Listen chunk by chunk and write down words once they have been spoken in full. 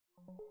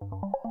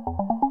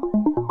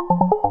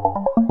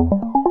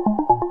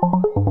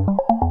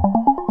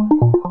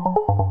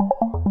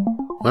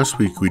Last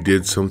week we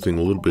did something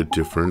a little bit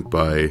different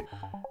by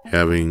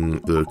having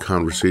the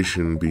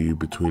conversation be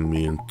between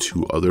me and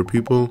two other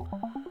people.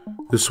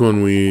 This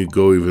one we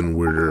go even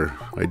weirder.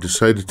 I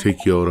decided to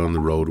take you out on the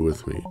road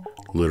with me,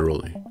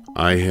 literally.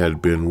 I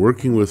had been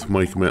working with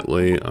Mike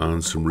Metlay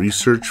on some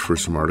research for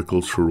some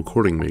articles for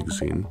Recording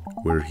Magazine,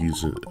 where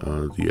he's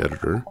the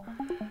editor,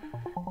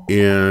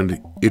 and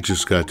it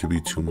just got to be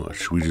too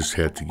much. We just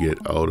had to get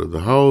out of the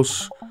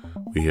house,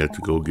 we had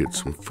to go get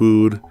some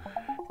food,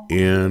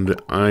 and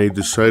I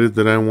decided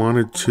that I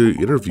wanted to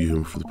interview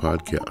him for the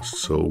podcast.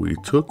 So we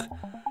took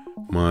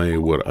my,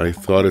 what I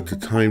thought at the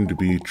time to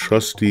be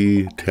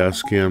trusty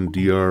Tascam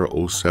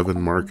DR-07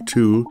 Mark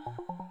II,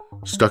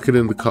 stuck it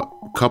in the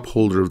cup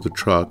holder of the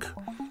truck,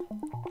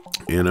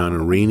 and on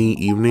a rainy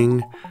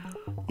evening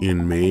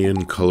in May in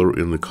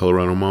the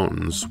Colorado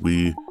mountains,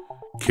 we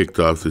kicked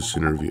off this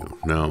interview.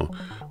 Now,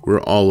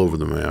 we're all over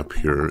the map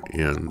here,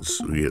 and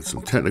we had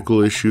some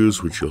technical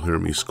issues, which you'll hear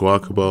me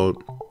squawk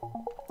about.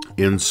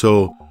 And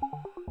so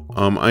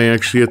I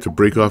actually had to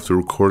break off the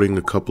recording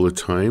a couple of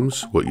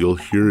times. What you'll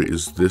hear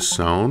is this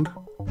sound,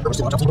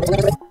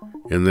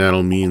 and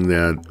that'll mean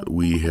that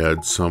we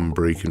had some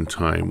break in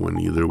time when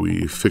either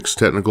we fixed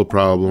technical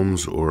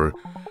problems or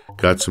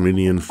got some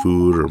Indian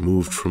food or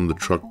moved from the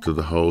truck to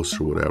the house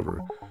or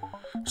whatever.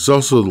 It's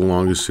also the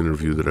longest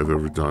interview that I've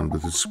ever done,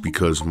 but it's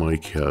because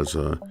Mike has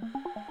a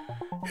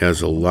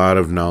lot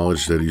of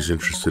knowledge that he's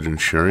interested in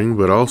sharing,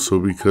 but also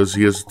because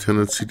he has a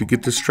tendency to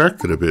get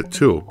distracted a bit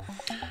too,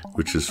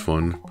 which is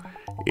fun.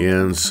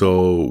 And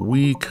so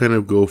we kind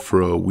of go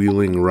for a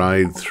wheeling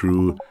ride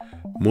through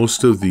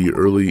most of the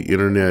early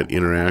internet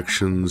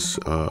interactions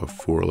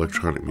for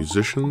electronic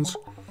musicians,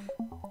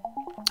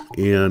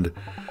 and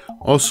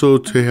also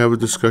to have a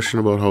discussion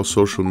about how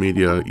social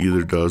media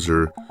either does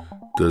or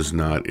does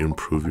not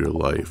improve your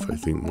life. I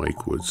think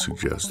Mike would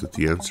suggest that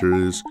the answer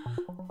is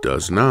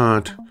does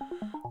not.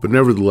 But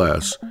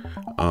nevertheless,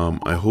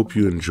 I hope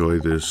you enjoy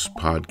this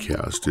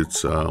podcast.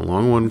 It's a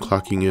long one,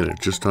 clocking in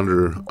at just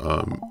under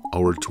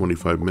hour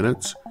 25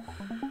 minutes,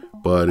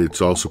 but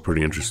it's also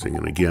pretty interesting.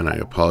 And again, I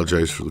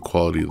apologize for the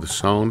quality of the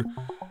sound.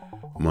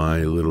 My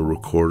little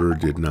recorder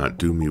did not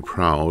do me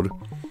proud,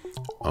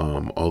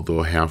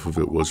 although half of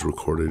it was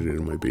recorded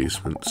in my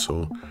basement,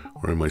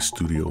 or in my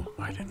studio.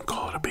 I didn't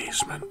call it a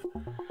basement.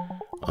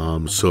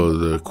 So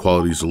the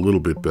quality's a little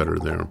bit better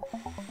there.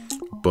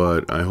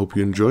 But I hope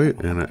you enjoy it,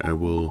 and I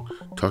will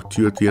talk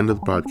to you at the end of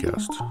the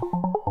podcast.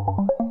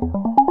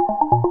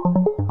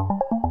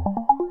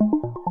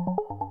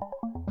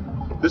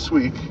 This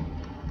week,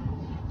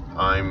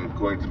 I'm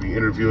going to be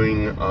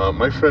interviewing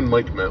my friend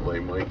Mike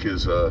Metlay. Mike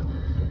is,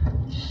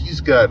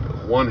 he's got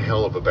one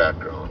hell of a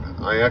background.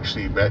 I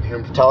actually met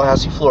him from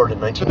Tallahassee, Florida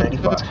in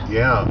 1995.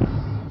 Yeah,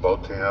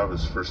 about to have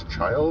his first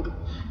child.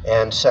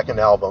 And second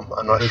album.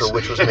 I'm not sure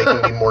which was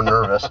making me more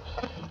nervous.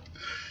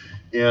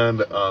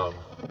 And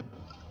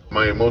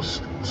my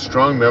most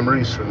strong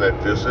memories from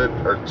that visit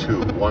are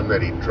two. One,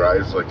 that he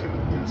drives like an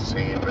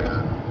insane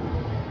man.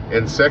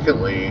 And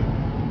secondly,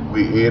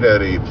 we ate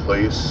at a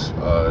place,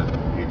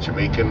 a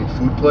Jamaican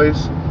food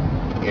place,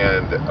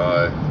 and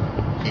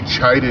he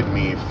chided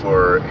me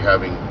for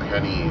having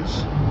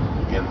pennies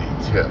in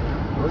the tip.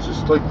 I was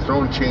just like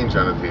throwing change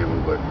on the table,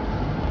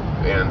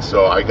 and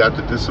so I got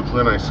the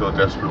discipline I so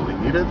desperately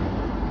needed.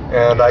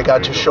 And I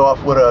got to show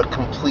off what a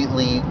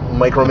completely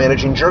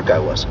micromanaging jerk I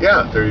was.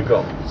 Yeah, there you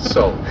go.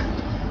 So,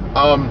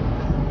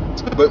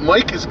 but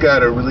Mike has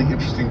got a really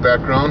interesting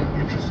background.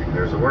 Interesting,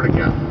 there's a word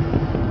again.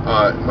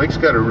 Mike's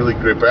got a really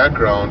great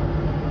background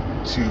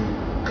to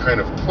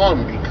kind of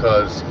plumb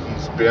because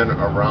he's been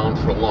around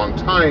for a long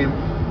time,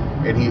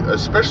 and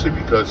especially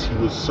because he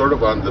was sort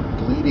of on the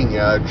bleeding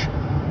edge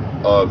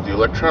of the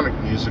electronic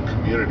music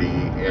community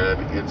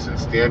and its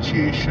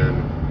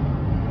instantiation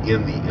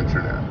in the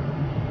internet.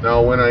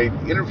 Now, when I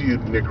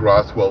interviewed Nick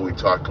Rothwell, we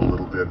talked a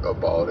little bit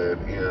about it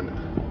and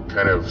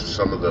kind of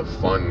some of the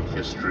fun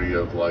history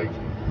of like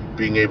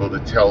being able to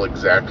tell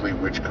exactly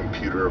which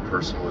computer a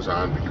person was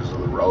on because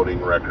of the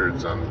routing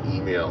records on the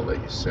email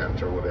that you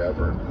sent or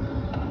whatever.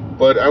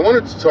 But I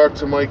wanted to talk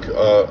to Mike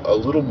a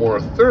little more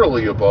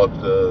thoroughly about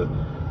the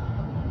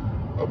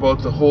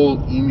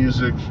whole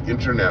e-music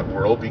internet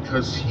world,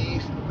 because he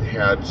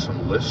had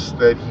some lists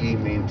that he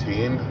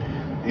maintained.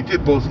 He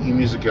did both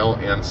eMusic-L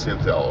and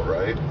Synth-L,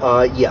 right?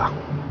 Yeah.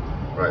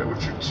 Right,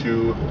 which are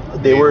two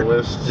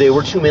lists. They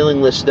were two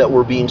mailing lists that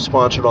were being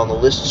sponsored on the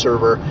list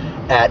server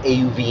at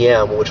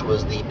AUVM, which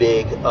was the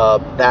big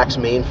VAX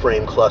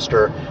mainframe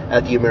cluster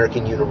at the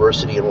American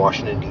University in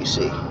Washington,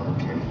 D.C.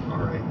 Okay, all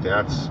right.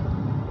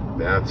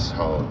 That's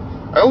how...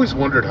 I always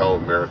wondered how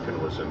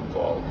American was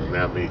involved, and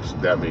that makes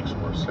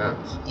more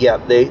sense. Yeah,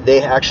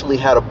 they actually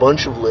had a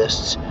bunch of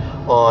lists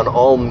on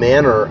all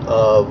manner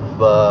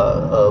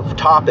of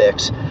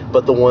topics,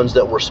 but the ones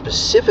that were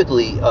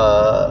specifically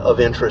of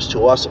interest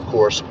to us, of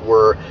course,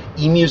 were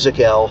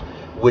eMusic-L,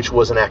 which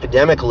was an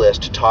academic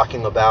list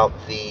talking about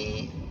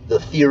the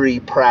theory,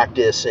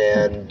 practice,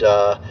 and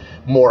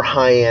more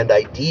high-end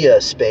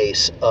idea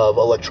space of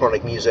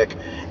electronic music,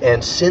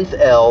 and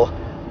Synth-L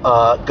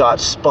got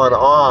spun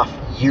off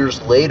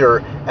years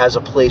later as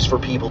a place for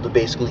people to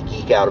basically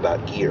geek out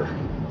about gear.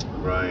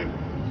 Right.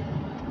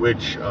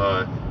 Which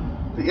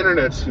the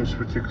internet seems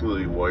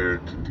particularly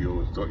wired to deal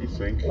with, don't you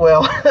think?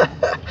 Well,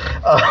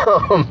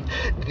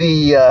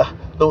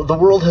 the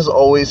world has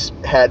always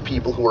had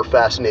people who are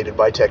fascinated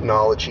by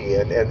technology,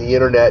 and the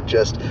internet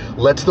just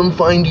lets them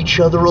find each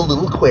other a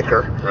little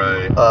quicker.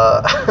 Right.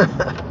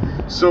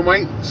 So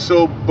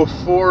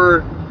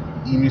before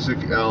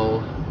eMusic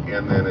L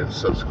and then it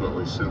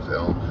subsequently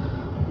Synth-L,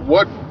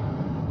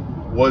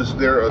 was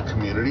there a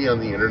community on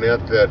the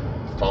internet that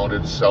found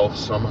itself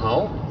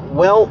somehow?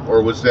 Well,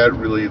 or was that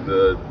really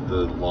the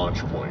launch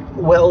point?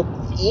 Well,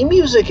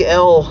 eMusic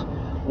L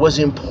was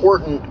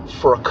important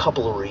for a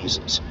couple of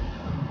reasons.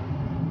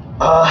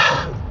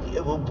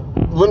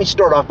 Let me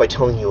start off by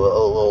telling you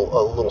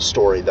a little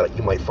story that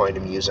you might find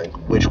amusing,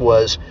 which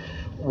was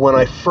when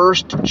I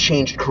first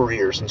changed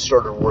careers and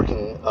started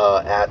working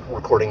at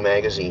Recording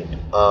Magazine.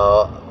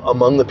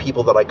 Among the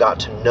people that I got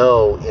to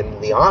know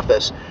in the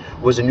office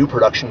was a new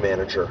production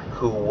manager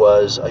who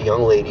was a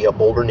young lady, a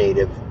Boulder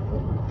native,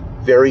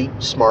 very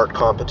smart,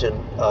 competent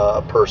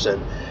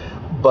person,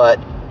 but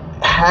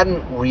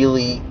hadn't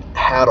really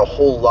had a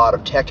whole lot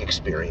of tech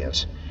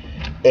experience.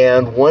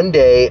 And one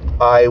day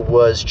I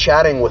was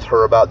chatting with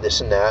her about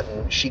this and that,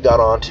 and she got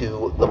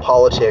onto the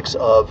politics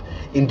of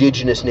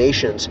indigenous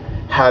nations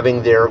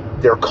having their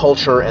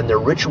culture and their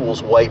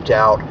rituals wiped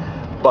out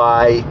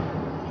by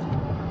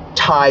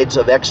tides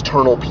of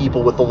external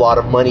people with a lot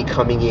of money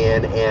coming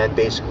in and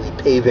basically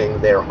paving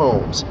their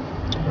homes.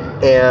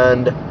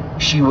 And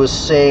she was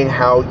saying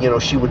how,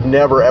 she would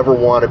never ever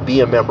want to be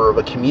a member of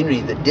a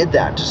community that did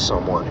that to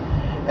someone.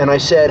 And I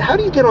said, how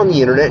do you get on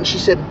the internet? And she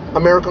said,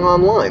 American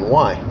Online.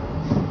 Why?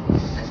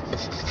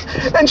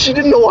 And she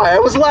didn't know why I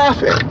was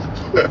laughing.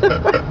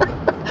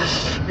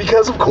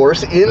 Because, of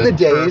course, in the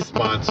days...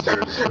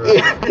 monsters,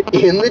 right?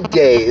 in the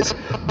days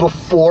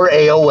before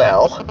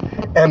AOL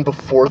and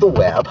before the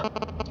web,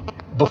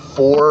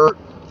 before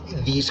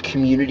these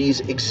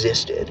communities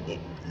existed,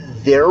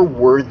 there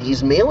were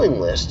these mailing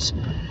lists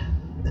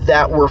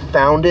that were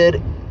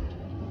founded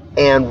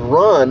and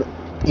run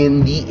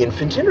in the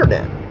infant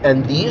internet.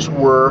 And these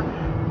were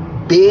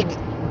big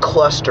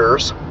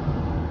clusters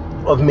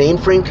of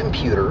mainframe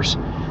computers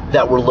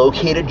that were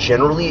located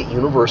generally at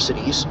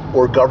universities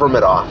or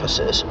government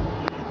offices,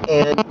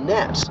 and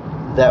nets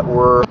that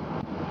were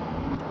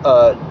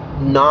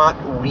not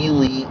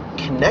really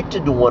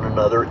connected to one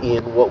another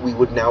in what we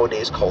would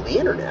nowadays call the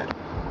internet.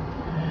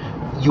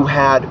 You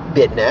had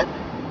BitNet,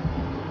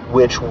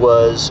 which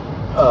was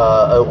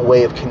a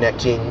way of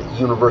connecting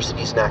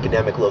universities and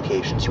academic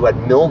locations. You had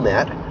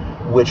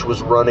MilNet, which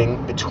was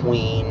running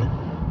between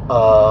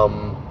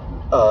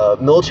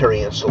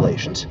military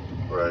installations.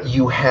 Right.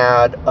 You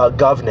had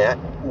GovNet,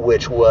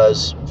 which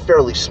was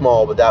fairly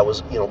small, but that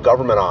was,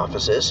 government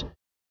offices.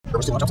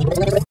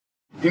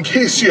 In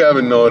case you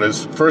haven't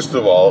noticed, first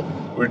of all,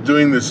 we're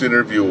doing this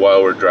interview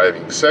while we're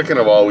driving. Second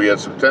of all, we had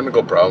some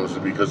technical problems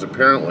because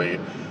apparently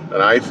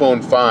an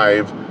iPhone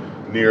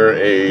 5 near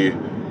a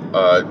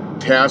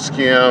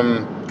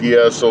Tascam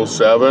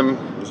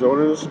DR-07, is that what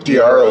it is?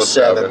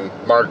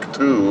 DR-07 Mark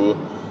II.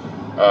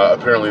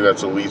 Apparently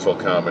that's a lethal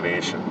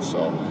combination.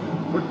 So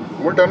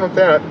we're done with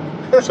that.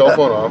 Cell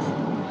phone off.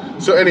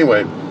 So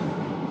anyway,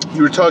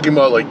 you were talking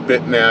about like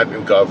BitNet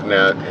and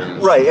GovNet.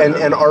 And right,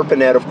 and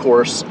ARPANET, of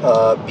course,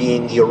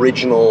 being the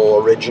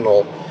original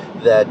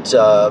that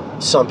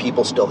some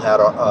people still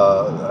had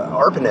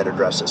ARPANET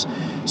addresses.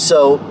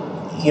 So,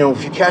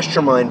 if you cast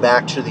your mind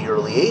back to the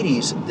early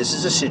 80s, this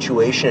is a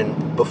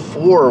situation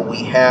before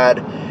we had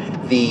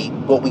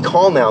what we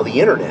call now the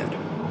internet.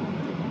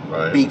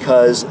 Right.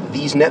 Because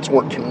these nets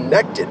weren't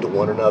connected to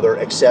one another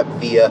except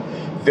via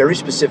very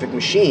specific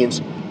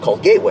machines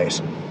called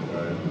gateways.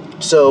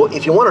 Right. So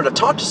if you wanted to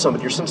talk to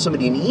somebody or send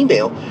somebody an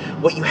email,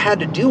 what you had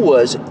to do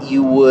was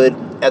you would,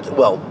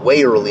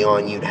 way early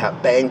on, you'd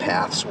have bang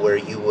paths where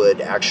you would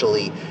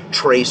actually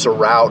trace a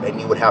route and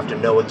you would have to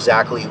know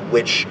exactly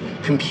which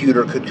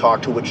computer could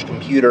talk to which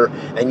computer,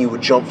 and you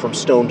would jump from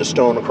stone to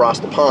stone across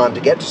the pond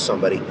to get to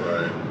somebody.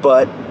 Right.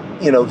 But,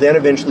 then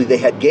eventually they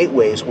had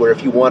gateways where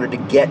if you wanted to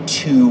get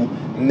to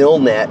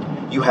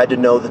MilNet, you had to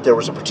know that there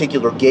was a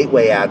particular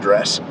gateway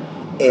address,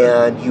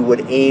 and you would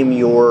aim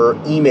your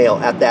email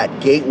at that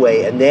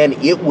gateway, and then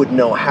it would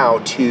know how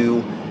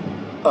to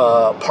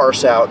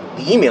parse out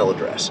the email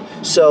address.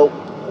 So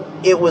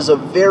it was a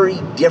very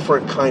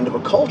different kind of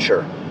a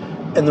culture.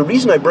 And the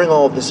reason I bring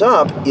all of this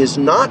up is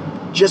not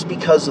just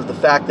because of the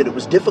fact that it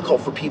was difficult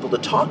for people to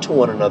talk to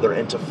one another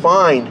and to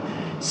find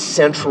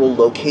central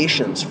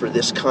locations for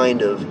this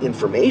kind of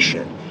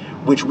information,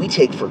 which we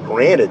take for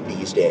granted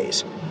these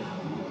days.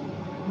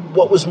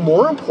 What was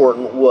more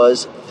important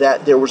was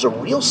that there was a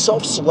real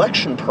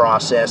self-selection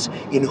process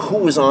in who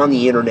was on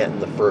the internet in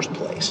the first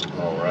place.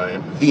 All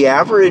right. The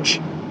average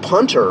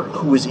punter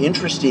who was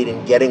interested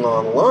in getting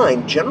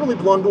online generally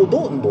belonged to a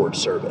bulletin board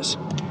service.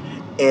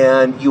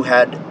 and you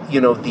had,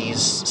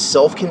 these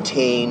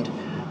self-contained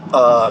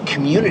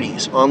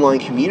communities, online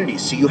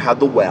communities. So you had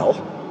the Well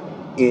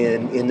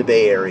in the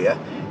Bay Area,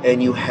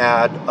 and you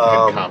had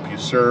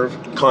CompuServe.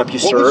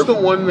 CompuServe. What was the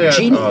one that?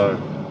 Genie.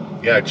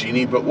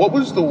 Genie. But what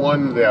was the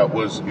one that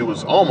was? It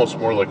was almost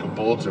more like a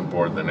bulletin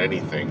board than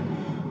anything.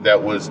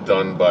 That was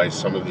done by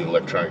some of the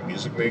electronic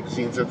music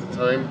magazines at the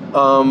time.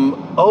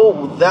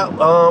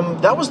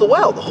 That was the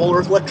Well, the Whole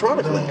Earth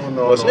Electronically.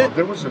 Wasn't it?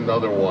 There was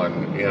another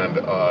one, and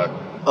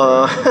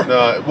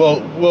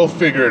we'll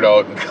figure it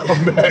out and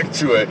come back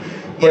to it.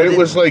 But it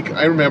was like,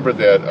 I remember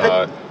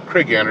that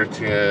Craig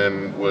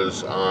Anderton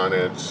was on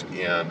it,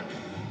 and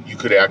you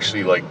could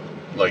actually like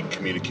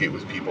communicate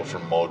with people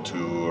from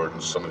Motu or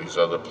some of these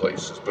other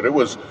places. But it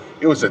was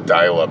a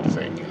dial-up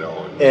thing,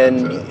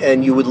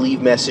 And you would leave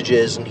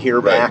messages and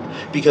hear back,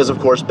 because of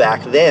course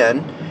back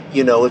then,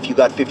 if you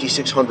got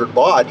 5600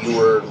 baud, you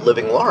were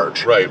living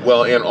large. Right.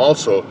 Well, and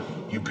also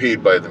you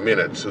paid by the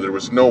minute, so there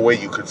was no way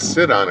you could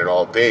sit on it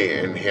all day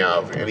and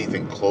have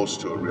anything close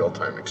to a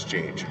real-time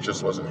exchange. It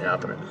just wasn't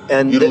happening.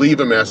 And you'd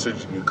leave a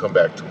message, and you'd come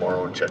back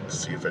tomorrow and check to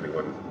see if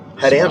anyone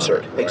had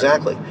answered. Right?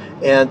 Exactly.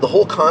 And the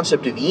whole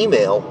concept of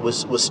email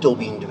was still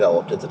being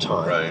developed at the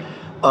time. Right.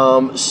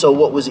 So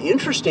what was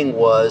interesting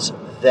was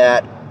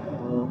that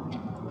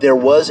there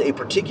was a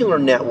particular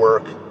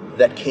network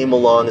that came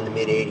along in the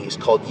mid-'80s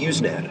called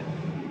Usenet.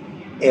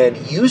 And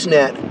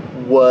Usenet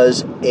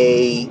was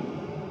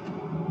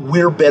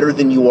we're better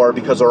than you are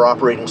because our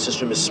operating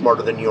system is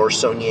smarter than yours,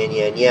 so yan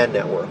yan yan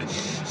network,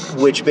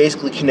 which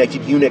basically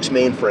connected Unix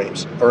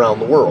mainframes around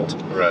the world.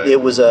 Right.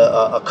 It was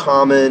a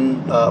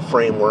common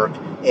framework.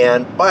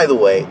 And by the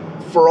way,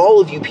 for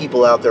all of you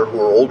people out there who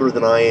are older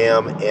than I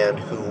am and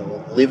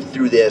who lived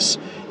through this,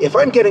 if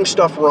I'm getting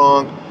stuff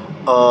wrong,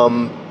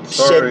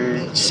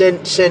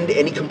 send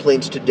any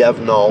complaints to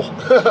DevNull.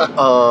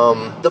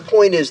 The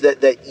point is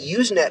that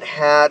Usenet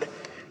had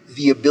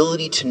the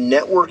ability to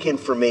network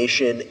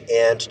information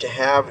and to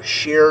have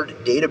shared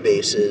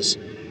databases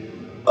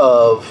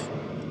of,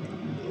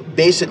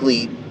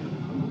 basically,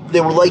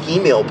 they were like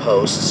email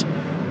posts,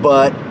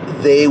 but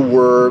they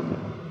were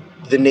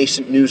the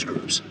nascent news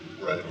groups.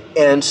 Right.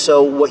 And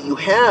so what you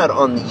had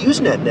on the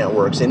Usenet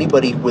networks,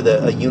 anybody with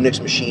a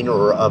Unix machine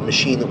or a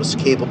machine that was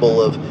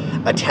capable of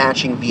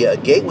attaching via a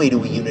gateway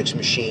to a Unix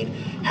machine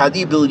had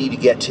the ability to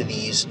get to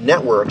these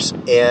networks,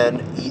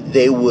 and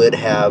they would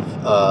have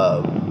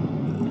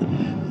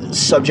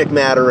subject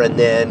matter, and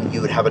then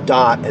you would have a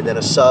dot, and then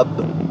a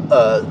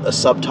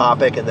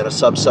subtopic, and then a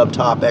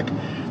subtopic.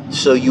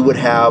 So you would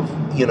have,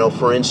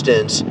 for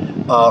instance,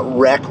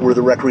 rec were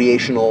the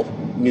recreational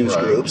news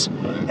groups,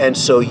 and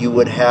so you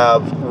would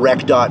have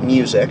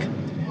rec.music,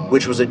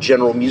 which was a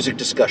general music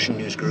discussion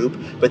news group,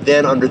 but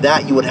then under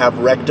that you would have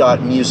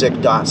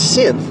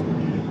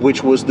rec.music.synth,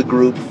 which was the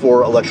group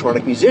for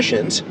electronic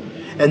musicians,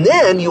 and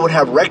then you would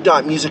have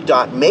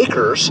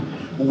rec.music.makers,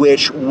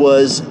 which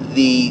was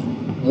the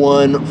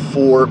one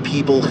for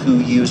people who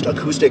used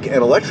acoustic and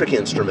electric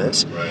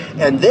instruments.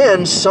 Right. And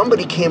then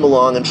somebody came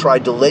along and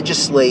tried to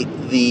legislate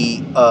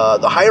the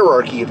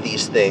hierarchy of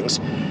these things.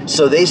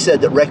 So they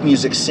said that Rec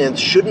Music Synth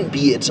shouldn't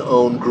be its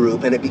own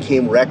group, and it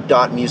became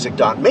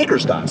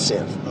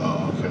rec.music.makers.synth.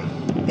 Oh, okay.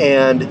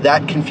 And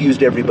that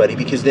confused everybody,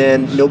 because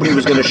then nobody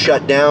was going to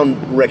shut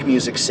down Rec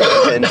Music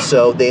Synth, and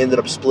so they ended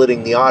up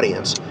splitting the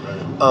audience.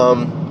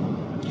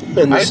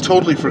 I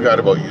totally forgot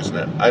about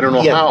Usenet. I don't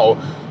know how,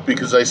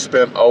 because I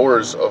spent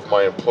hours of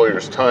my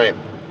employer's time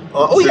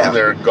sitting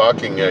there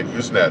gawking at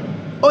Usenet.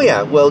 Oh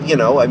yeah, well,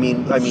 I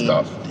mean,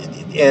 stuff.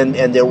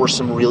 And there were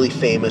some really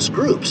famous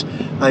groups.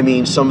 I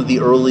mean, some of the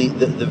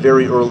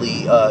very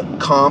early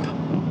comp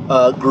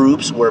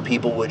groups where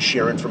people would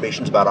share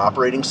information about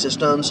operating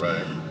systems.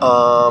 Right.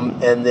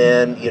 And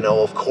then,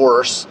 of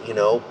course,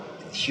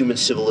 human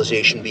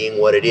civilization being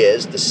what it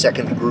is, the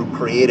second group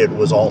created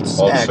was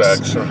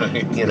alt-sex,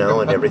 right.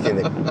 And everything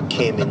that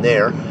came in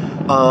there.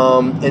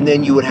 And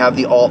then you would have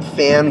the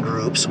alt-fan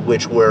groups,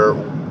 which were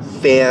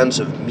fans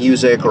of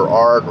music or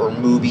art or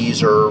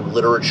movies or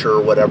literature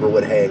or whatever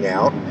would hang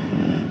out.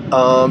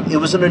 It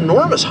was an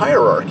enormous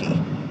hierarchy.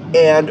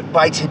 And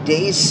by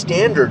today's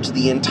standards,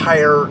 the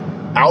entire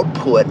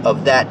output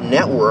of that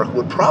network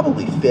would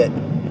probably fit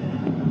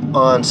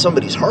on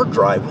somebody's hard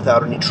drive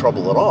without any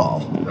trouble at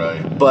all.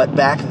 Right. But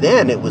back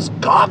then, it was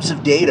gobs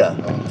of data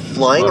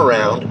flying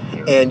around,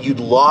 and you'd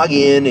log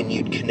in and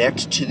you'd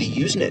connect to the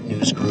Usenet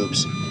news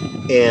groups,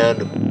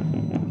 and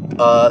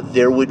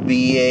there would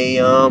be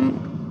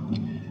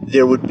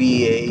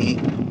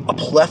a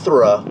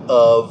plethora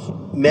of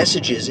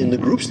messages in the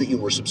groups that you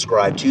were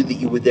subscribed to that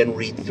you would then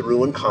read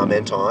through and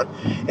comment on,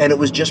 and it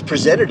was just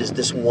presented as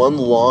this one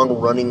long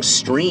running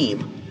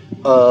stream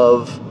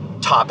of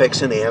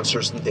topics and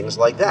answers and things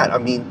like that. I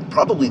mean,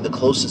 probably the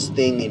closest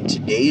thing in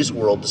today's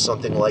world to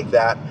something like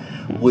that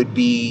would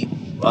be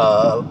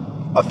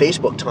a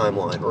Facebook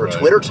timeline or a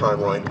Twitter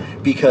timeline,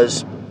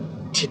 because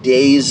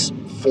today's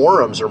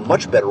forums are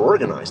much better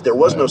organized. There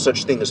was no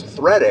such thing as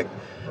threading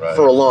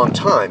for a long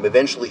time.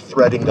 Eventually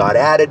threading got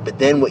added, but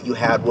then what you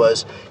had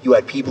was you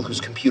had people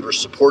whose computers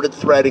supported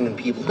threading and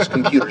people whose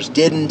computers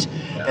didn't,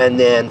 and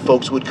then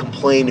folks would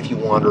complain if you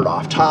wandered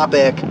off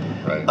topic.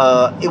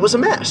 It was a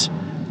mess.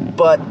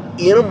 But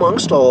in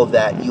amongst all of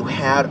that, you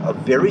had a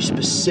very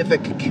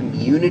specific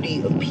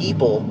community of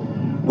people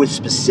with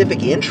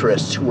specific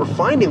interests who were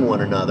finding one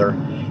another,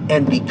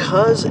 and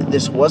because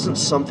this wasn't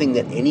something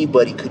that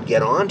anybody could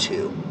get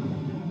onto,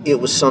 it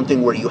was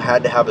something where you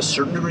had to have a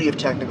certain degree of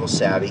technical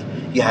savvy,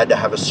 you had to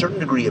have a certain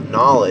degree of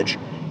knowledge,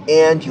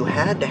 and you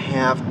had to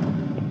have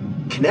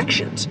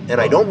connections.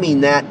 And I don't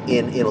mean that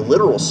in a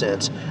literal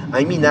sense,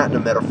 I mean that in a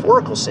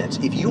metaphorical sense.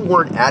 If you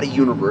weren't at a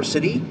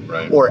university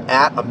or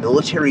at a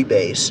military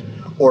base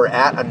or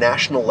at a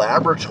national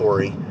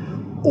laboratory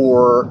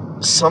or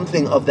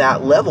something of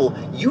that level,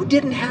 you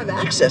didn't have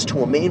access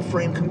to a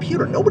mainframe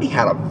computer. Nobody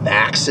had a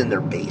VAX in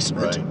their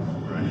basement.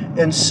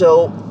 And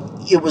so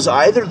it was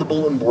either the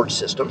bulletin board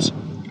systems,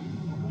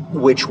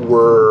 which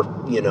were,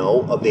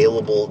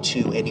 available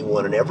to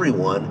anyone and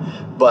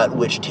everyone, but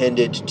which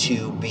tended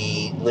to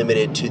be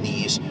limited to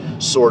these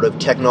sort of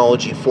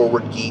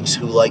technology-forward geeks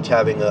who liked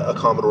having a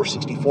Commodore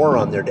 64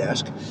 on their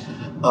desk,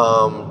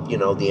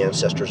 the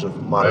ancestors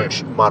of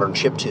modern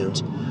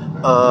chiptunes,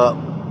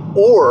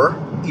 or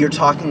you're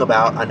talking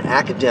about an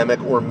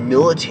academic or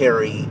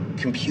military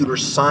computer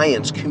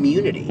science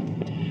community.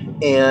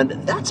 And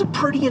that's a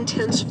pretty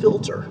intense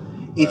filter.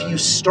 If you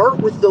start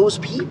with those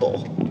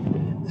people,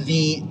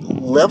 the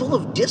level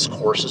of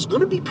discourse is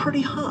going to be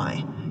pretty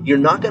high. You're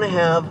not going to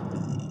have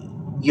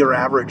your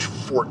average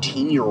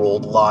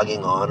 14-year-old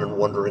logging on and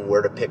wondering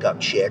where to pick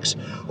up chicks,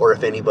 or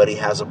if anybody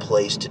has a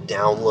place to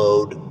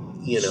download,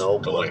 the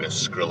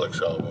latest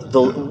Skrillex album. At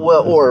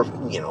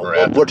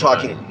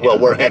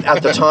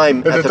the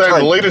time,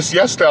 the latest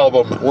Yes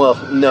album. Well,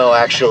 no,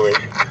 actually,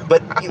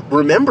 but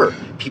remember,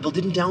 people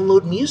didn't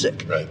download music.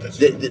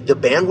 The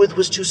bandwidth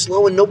was too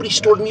slow, and nobody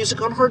stored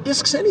music on hard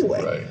disks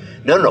anyway.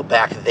 No.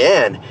 Back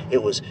then,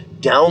 it was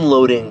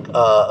downloading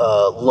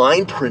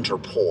line printer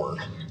porn.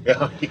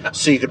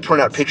 So you could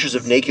print out pictures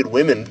of naked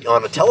women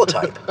on a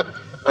teletype.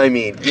 I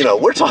mean,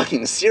 we're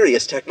talking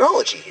serious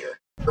technology here.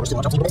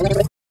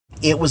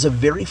 It was a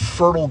very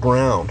fertile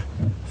ground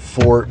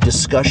for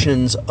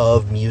discussions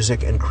of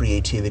music and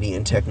creativity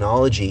and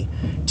technology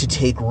to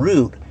take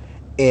root,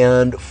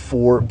 and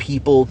for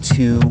people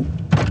to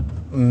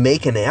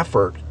make an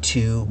effort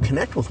to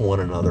connect with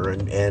one another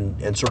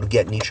and sort of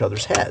get in each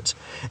other's heads.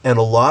 And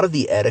a lot of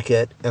the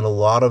etiquette and a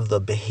lot of the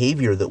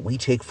behavior that we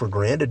take for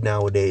granted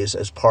nowadays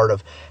as part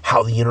of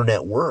how the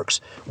internet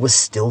works was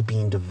still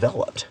being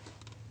developed.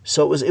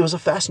 So it was a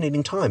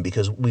fascinating time,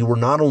 because we were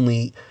not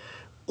only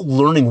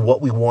learning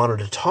what we wanted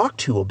to talk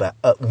to about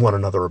one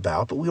another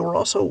about, but we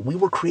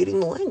were creating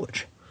the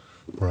language.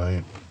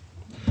 Right.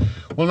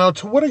 Well, now,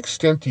 to what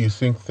extent do you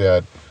think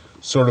that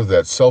sort of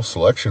that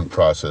self-selection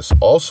process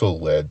also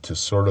led to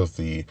sort of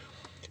the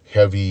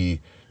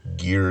heavy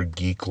gear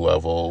geek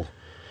level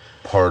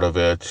part of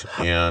it,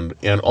 and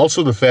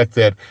also the fact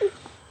that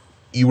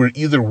you were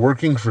either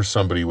working for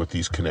somebody with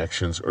these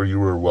connections or you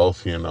were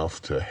wealthy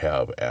enough to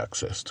have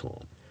access to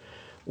them?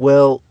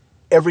 Well,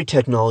 every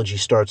technology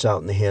starts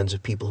out in the hands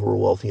of people who are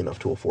wealthy enough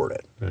to afford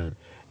it.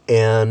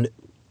 And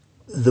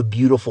the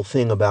beautiful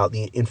thing about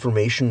the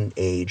information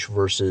age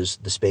versus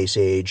the space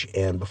age,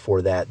 and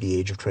before that, the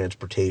age of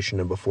transportation,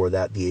 and before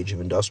that, the age of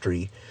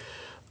industry,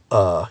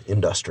 was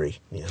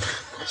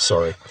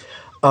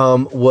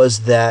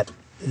that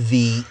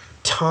the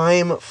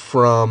time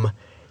from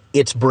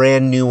it's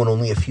brand new and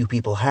only a few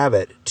people have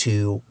it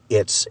to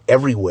it's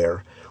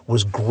everywhere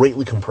was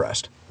greatly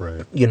compressed.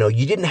 You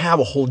didn't have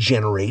a whole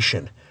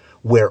generation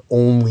where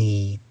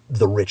only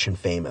the rich and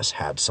famous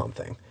had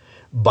something.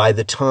 By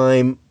the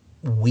time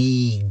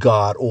we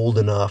got old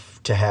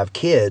enough to have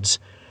kids,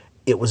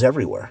 it was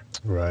everywhere.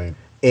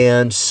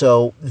 And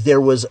so there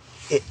was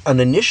an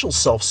initial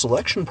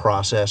self-selection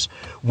process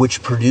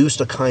which produced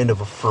a kind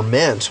of a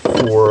ferment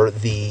for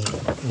the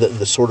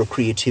sort of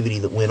creativity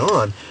that went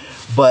on.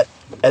 But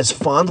as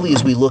fondly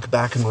as we look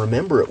back and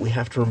remember it, we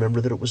have to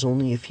remember that it was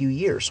only a few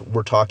years.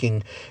 We're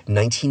talking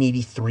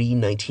 1983,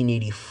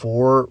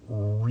 1984,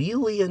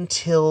 really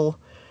until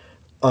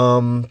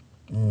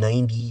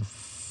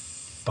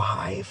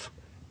 95,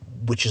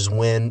 which is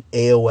when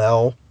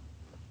AOL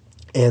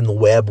and the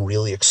web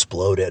really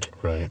exploded.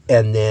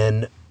 And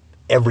then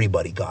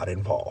everybody got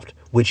involved,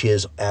 which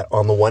is,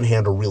 on the one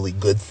hand, a really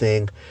good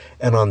thing,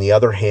 and on the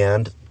other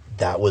hand,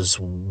 that was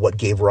what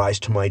gave rise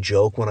to my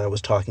joke when I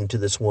was talking to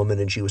this woman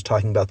and she was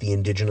talking about the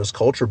indigenous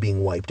culture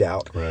being wiped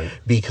out.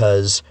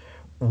 Because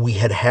we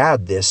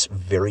had this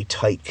very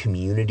tight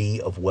community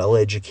of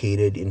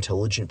well-educated,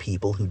 intelligent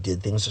people who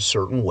did things a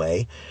certain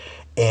way,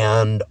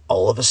 and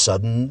all of a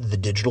sudden the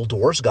digital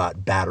doors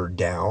got battered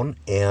down,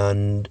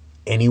 and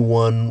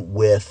anyone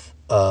with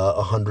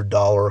a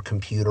 $100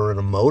 computer and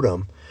a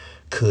modem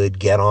could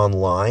get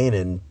online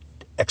and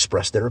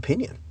express their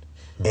opinion.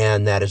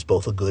 And that is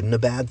both a good and a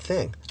bad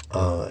thing.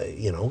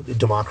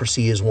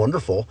 Democracy is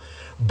wonderful,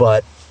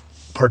 but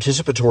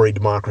participatory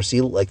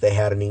democracy, like they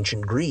had in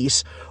ancient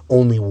Greece,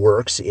 only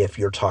works if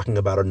you're talking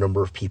about a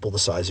number of people the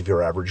size of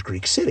your average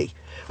Greek city.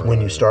 Right.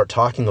 When you start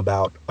talking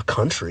about a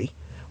country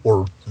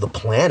or the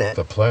planet,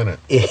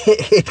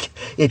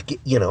 it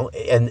you know,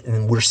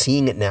 and we're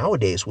seeing it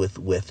nowadays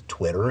with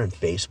Twitter and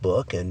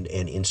Facebook and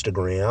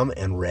Instagram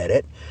and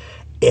Reddit.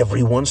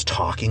 Everyone's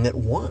talking at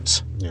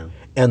once. Yeah.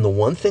 And the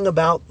one thing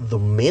about the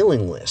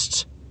mailing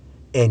lists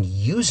and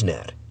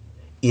Usenet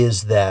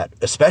is that,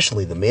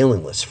 especially the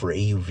mailing lists for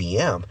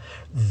AUVM,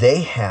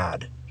 they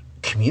had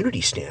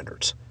community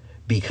standards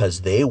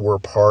because they were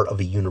part of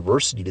a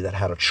university that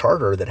had a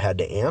charter that had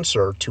to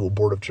answer to a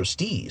board of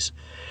trustees.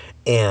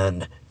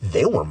 And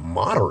they were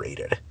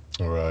moderated.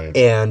 Right.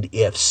 And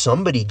if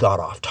somebody got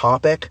off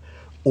topic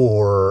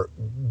or,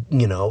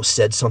 you know,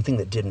 said something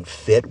that didn't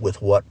fit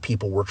with what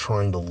people were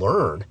trying to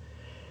learn,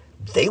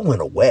 they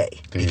went away.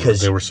 Because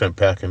they were sent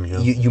packing. Yeah.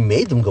 You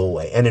made them go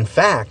away. And in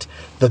fact,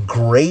 the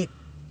great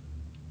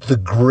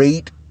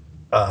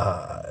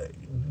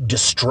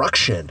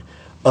destruction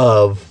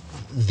of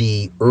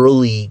the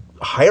early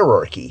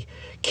hierarchy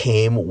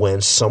came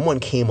when someone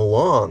came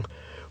along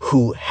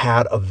who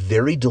had a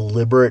very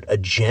deliberate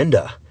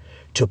agenda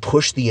to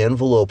push the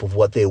envelope of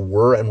what they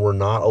were and were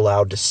not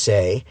allowed to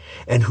say,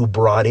 and who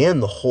brought in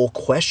the whole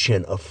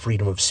question of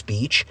freedom of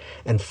speech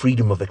and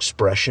freedom of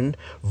expression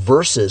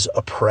versus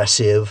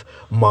oppressive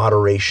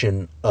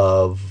moderation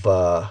of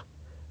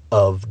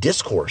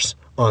discourse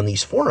on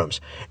these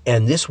forums.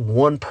 And this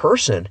one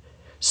person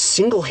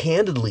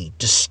single-handedly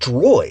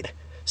destroyed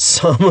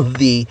some of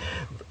the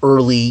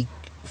early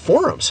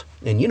forums.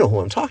 And you know who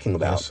I'm talking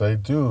about. Yes, I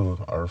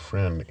do. Our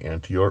friend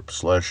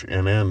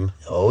Antiorp/NN.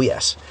 Oh,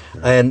 yes.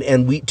 Yeah.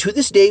 And we, to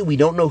this day, we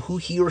don't know who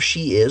he or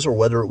she is, or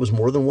whether it was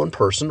more than one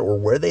person, or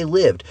where they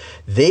lived.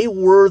 They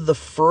were the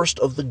first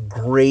of the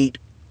great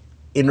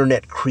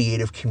internet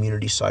creative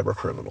community cyber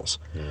criminals.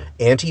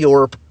 Yeah.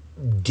 Antiorp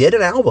did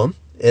an album.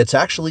 It's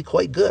actually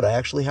quite good. I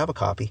actually have a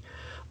copy.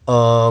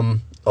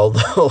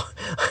 Although,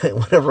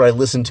 whenever I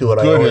listen to it,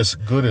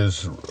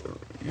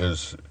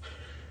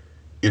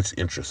 it's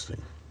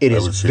interesting.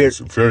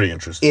 It's very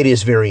interesting. It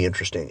is very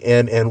interesting.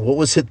 And what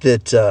was it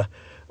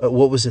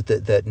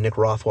that Nick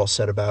Rothwell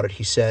said about it?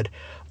 He said,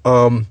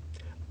 I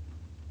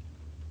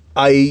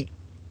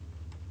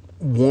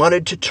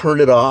wanted to turn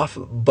it off,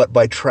 but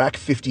by track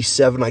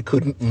 57 I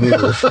couldn't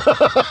move.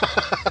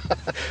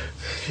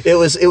 It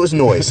was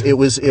noise. It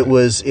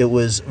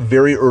was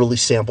very early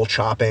sample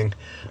chopping,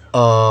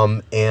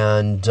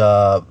 and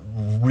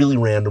really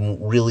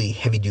random, really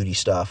heavy duty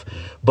stuff.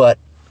 But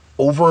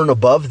over and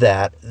above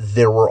that,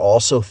 there were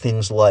also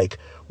things like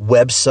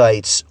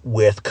websites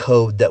with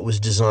code that was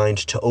designed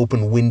to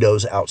open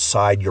windows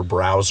outside your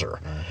browser.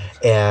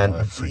 And,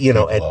 you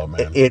know,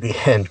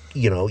 and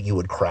you know, you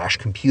would crash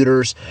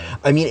computers.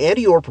 I mean,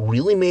 Antiorp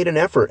really made an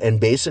effort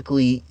and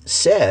basically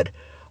said,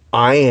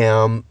 I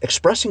am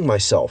expressing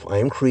myself. I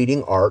am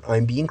creating art.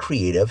 I'm being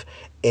creative.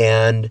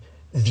 And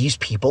these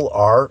people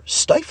are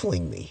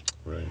stifling me.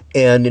 Right.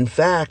 And in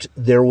fact,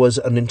 there was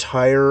an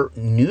entire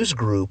news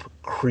group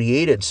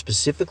created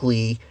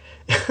specifically.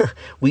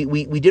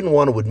 we didn't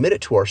want to admit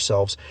it to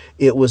ourselves.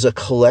 It was a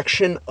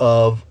collection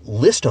of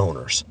list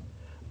owners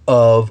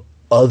of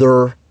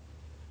other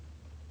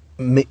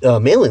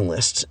mailing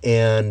lists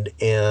and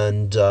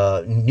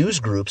news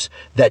groups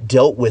that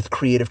dealt with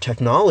creative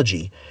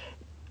technology,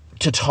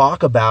 to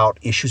talk about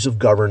issues of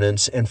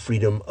governance and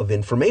freedom of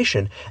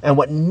information. And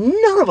what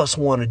none of us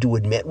wanted to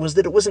admit was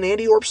that it was an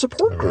Antiorp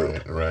support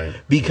group. Right.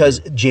 Because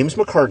James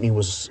McCartney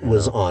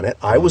was on it.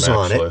 I was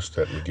on it. List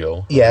at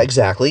McGill. Yeah,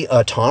 exactly.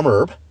 Tom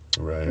Erb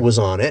was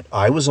on it.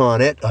 I was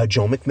on it.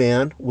 Joe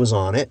McMahon was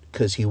on it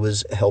because he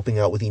was helping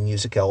out with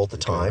eMusical at the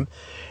time.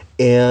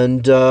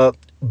 And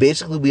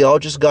basically we all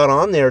just got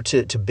on there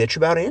to bitch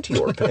about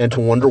Antiorp and to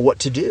wonder what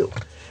to do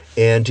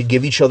and to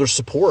give each other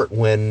support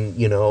when,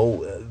 you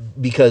know,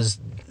 because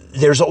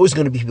there's always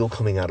going to be people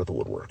coming out of the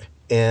woodwork.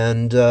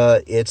 And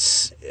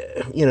it's,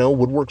 you know,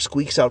 woodwork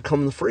squeaks, out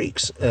come the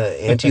freaks.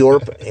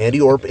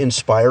 Antiorp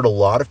inspired a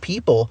lot of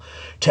people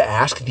to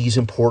ask these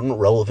important,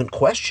 relevant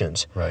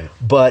questions. Right.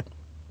 But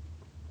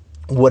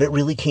what it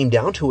really came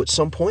down to at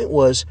some point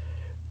was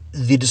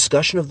the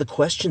discussion of the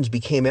questions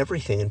became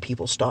everything, and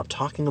people stopped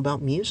talking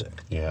about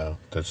music. Yeah,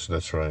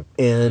 that's right.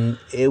 And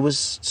it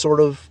was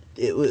sort of,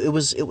 it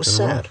was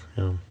sad.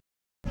 Yeah.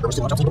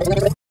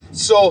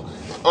 So,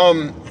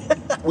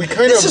 we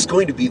kind this is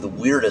going to be the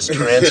weirdest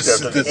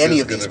transcript of any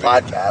of these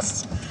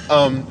podcasts.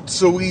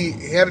 So we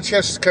had a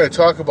chance to kind of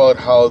talk about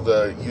how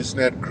the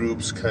Usenet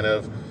groups kind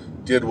of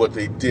did what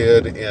they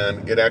did,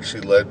 and it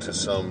actually led to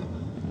some,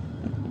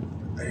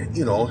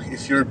 you know,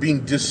 if you're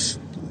being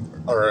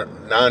or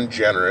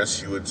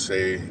non-generous, you would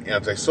say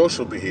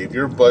antisocial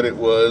behavior, but it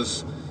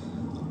was,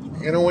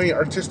 in a way,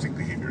 artistic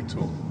behavior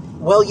too.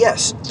 Well,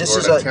 yes, this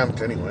is an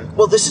attempt anyway.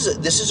 Well, this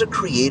is a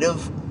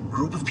creative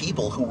group of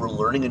people who were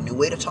learning a new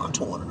way to talk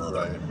to one another.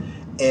 Right.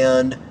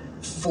 And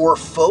for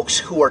folks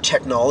who are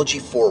technology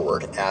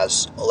forward,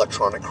 as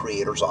electronic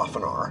creators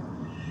often are,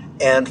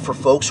 and for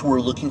folks who are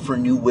looking for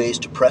new ways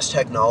to press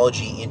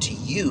technology into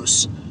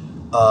use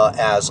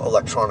as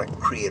electronic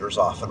creators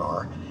often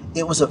are.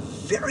 It was a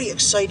very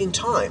exciting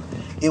time.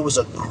 It was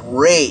a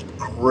great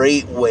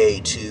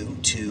way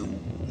to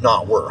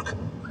not work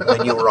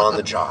when you were on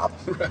the job.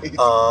 Right.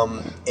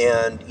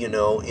 And you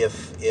know,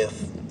 if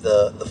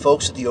the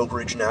folks at the Oak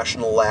Ridge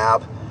National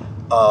Lab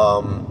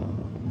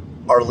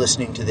are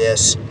listening to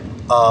this,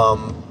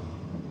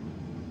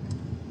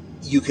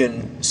 you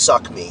can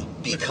suck me,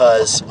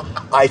 because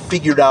I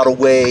figured out a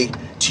way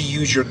to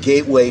use your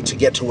gateway to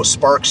get to a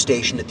Spark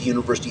station at the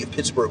University of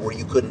Pittsburgh where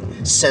you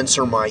couldn't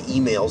censor my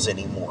emails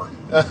anymore.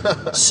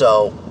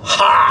 So,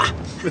 ha!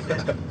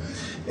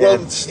 Well,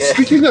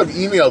 speaking of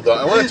email, though,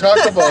 I want to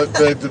talk about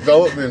the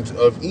development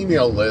of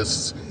email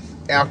lists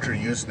after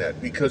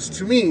Usenet, because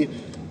to me,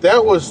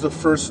 that was the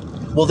first...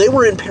 Well, they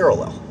were in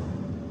parallel.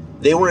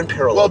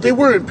 Well, they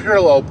were in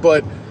parallel,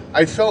 but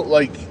I felt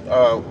like,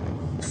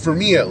 for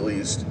me at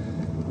least,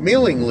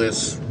 mailing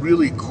lists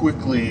really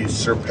quickly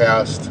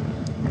surpassed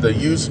the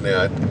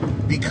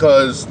Usenet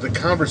because the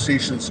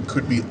conversations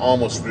could be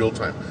almost real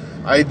time.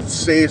 I'd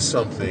say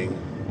something,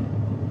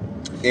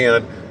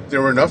 and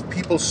there were enough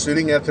people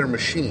sitting at their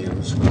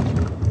machines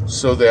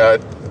so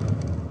that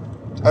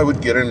I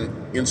would get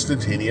an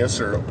instantaneous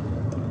or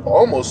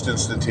almost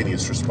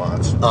instantaneous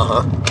response.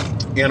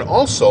 And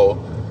also,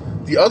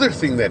 the other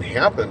thing that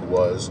happened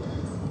was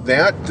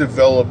that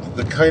developed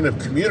the kind of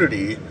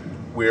community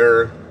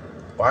where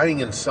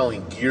buying and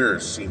selling gear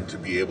seemed to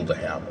be able to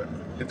happen.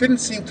 It didn't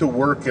seem to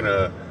work in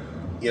a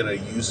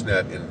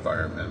Usenet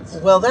environment.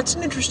 Well, that's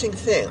an interesting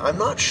thing. I'm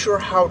not sure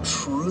how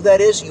true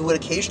that is. You would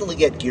occasionally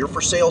get gear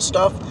for sale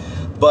stuff,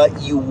 but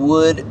you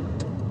would,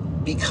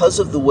 because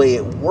of the way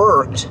it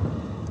worked,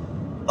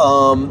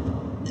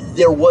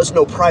 there was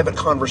no private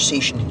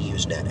conversation in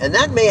Usenet, and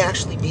that may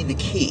actually be the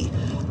key.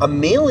 A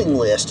mailing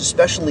list,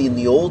 especially in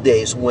the old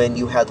days when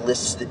you had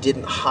lists that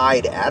didn't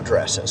hide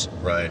addresses,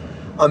 Right.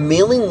 a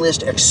mailing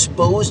list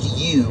exposed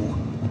you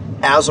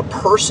as a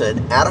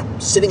person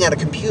sitting at a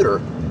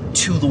computer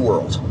to the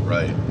world.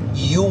 Right.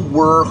 You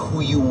were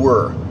who you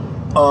were.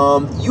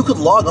 You could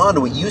log on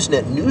to a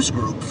Usenet news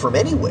group from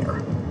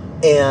anywhere,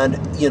 and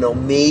you know,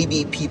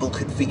 maybe people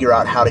could figure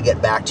out how to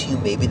get back to you.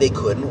 Maybe they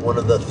couldn't. One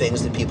of the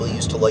things that people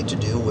used to like to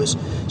do was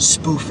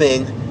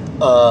spoofing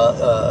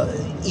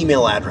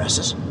email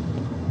addresses,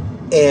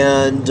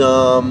 and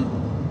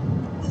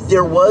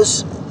there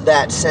was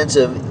that sense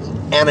of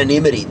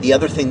anonymity. The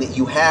other thing that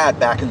you had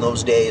back in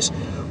those days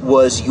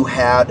was you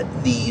had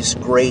these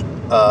great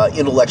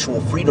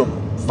intellectual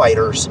freedom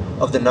fighters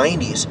of the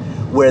 90s,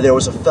 where there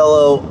was a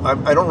fellow,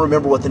 I don't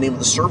remember what the name of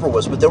the server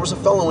was, but there was a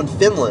fellow in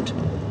Finland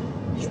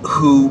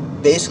who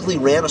basically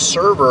ran a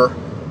server.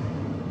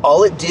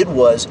 All it did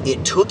was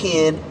it took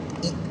in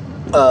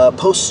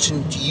posts to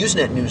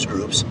Usenet news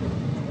groups,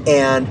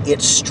 and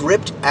it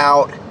stripped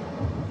out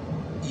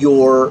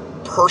your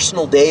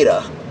personal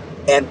data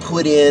and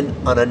put in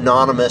an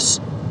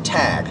anonymous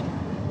tag.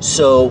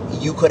 So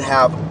you could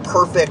have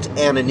perfect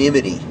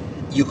anonymity.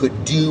 You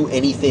could do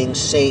anything,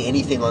 say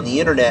anything on the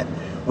internet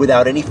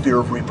without any fear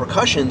of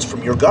repercussions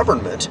from your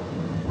government,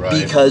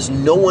 Right. because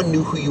no one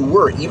knew who you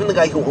were. Even the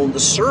guy who owned the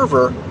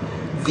server,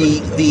 the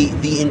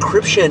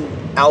encryption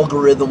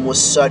algorithm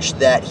was such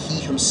that he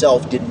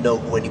himself didn't know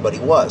who anybody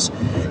was.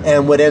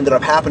 And what ended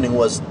up happening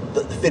was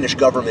the Finnish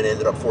government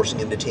ended up forcing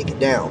him to take it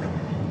down.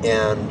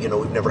 And, you know,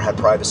 we've never had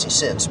privacy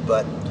since.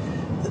 But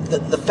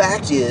the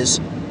fact is,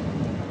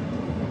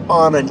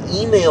 on an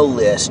email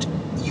list,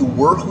 you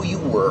were who you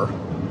were,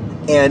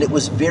 and it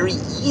was very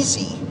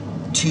easy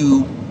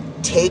to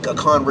take a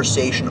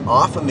conversation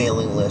off a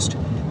mailing list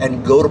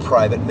and go to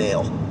private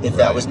mail if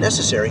that was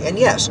necessary. And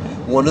yes,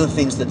 one of the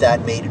things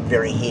that made it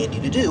very handy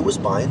to do was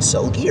buy and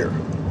sell gear.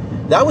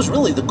 That was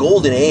really the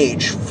golden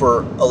age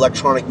for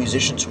electronic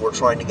musicians who were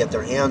trying to get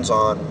their hands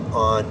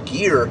on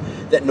gear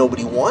that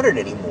nobody wanted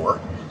anymore,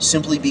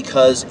 simply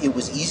because it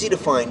was easy to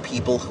find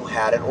people who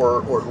had it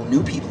or who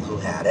knew people who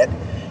had it,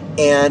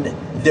 and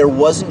there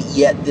wasn't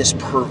yet this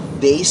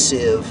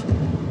pervasive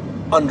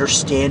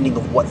understanding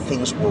of what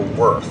things were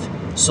worth.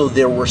 So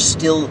there were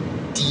still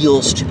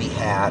deals to be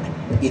had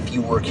if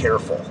you were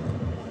careful.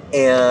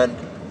 And,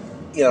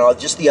 you know,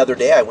 just the other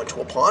day I went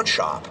to a pawn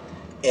shop,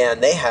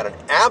 and they had an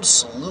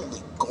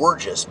absolutely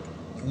gorgeous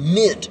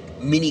mint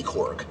mini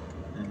Korg.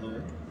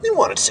 They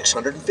wanted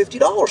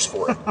 $650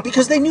 for it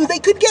because they knew they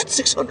could get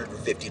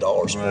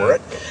 $650 for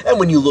it. And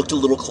when you looked a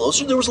little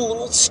closer, there was a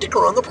little sticker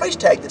on the price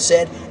tag that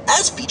said,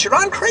 "As featured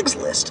on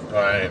Craigslist."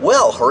 Right.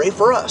 Well, hooray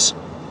for us.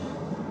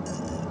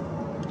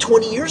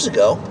 20 years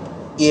ago,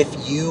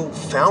 if you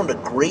found a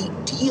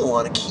great deal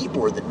on a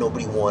keyboard that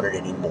nobody wanted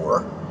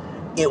anymore,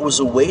 it was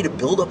a way to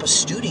build up a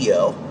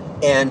studio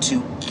and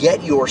to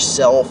get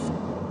yourself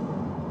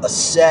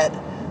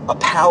a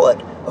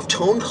palette of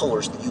tone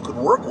colors that you could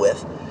work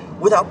with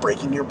without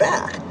breaking your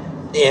back.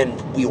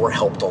 And we were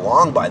helped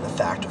along by the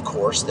fact, of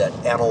course, that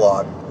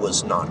analog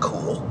was not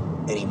cool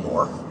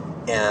anymore,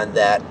 and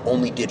that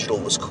only digital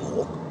was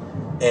cool,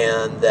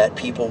 and that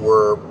people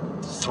were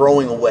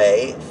throwing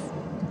away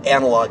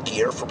analog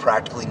gear for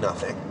practically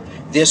nothing.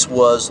 This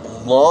was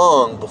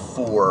long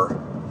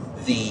before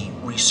the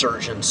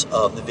resurgence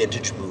of the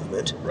vintage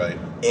movement. Right.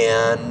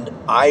 And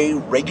I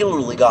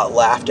regularly got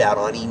laughed at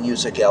on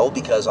eMusical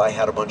because I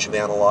had a bunch of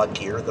analog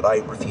gear that I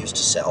refused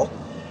to sell.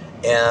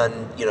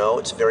 And, you know,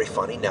 it's very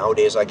funny.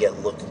 Nowadays I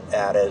get looked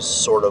at as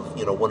sort of,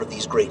 you know, one of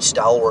these great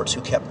stalwarts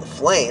who kept the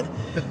flame.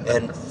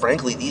 And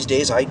frankly, these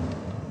days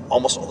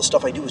almost all the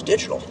stuff I do is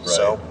digital. Right.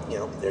 So, you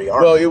know, there you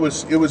are. Well, it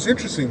was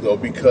interesting, though,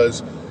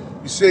 because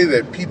you say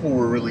that people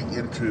were really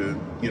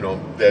into, you know,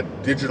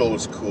 that digital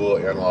was cool,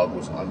 analog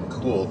was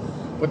uncool.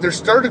 But there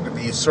started to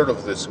be sort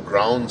of this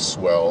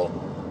groundswell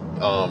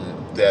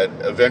that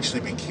eventually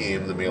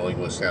became the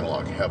mailing list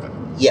analog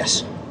heaven.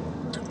 Yes.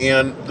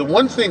 And the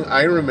one thing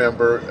I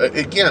remember,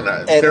 again,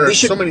 there are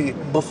so many...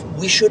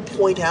 We should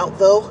point out,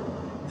 though,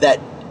 that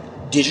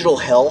digital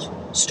hell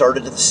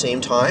started at the same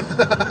time.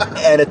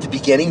 And at the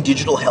beginning,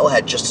 digital hell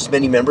had just as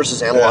many members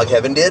as analog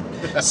heaven did.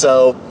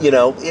 So, you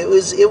know, it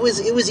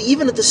was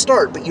even at the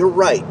start. But you're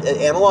right.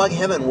 Analog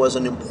heaven was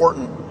an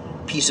important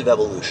piece of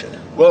evolution.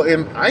 Well,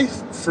 and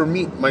for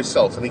me,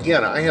 myself, and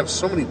again, I have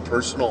so many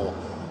personal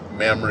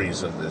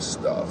memories of this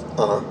stuff.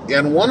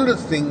 And one of the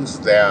things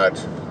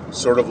that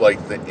sort of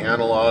like the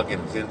analog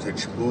and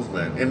vintage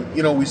movement, and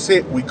you know,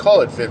 we call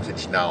it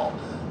vintage now.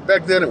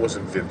 Back then it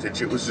wasn't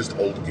vintage, it was just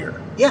old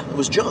gear. Yeah, it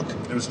was junk.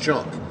 It was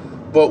junk.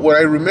 But what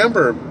I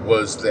remember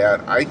was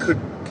that I could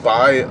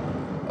buy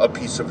a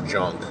piece of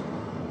junk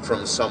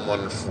from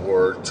someone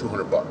for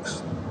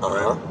 $200.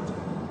 Right?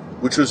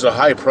 Which was a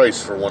high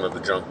price for one of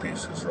the junk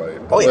pieces, right?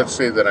 But let's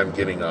say that I'm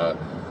getting I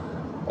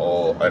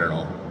don't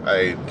know,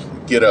 I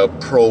get a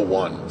Pro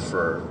 1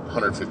 for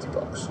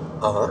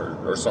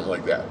 $150 or something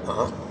like that.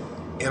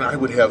 And I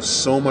would have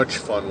so much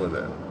fun with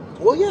it.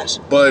 Well, yes.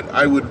 But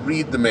I would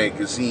read the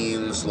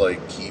magazines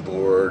like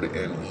Keyboard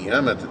and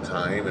EM at the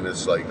time, and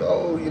it's like,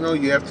 oh, you know,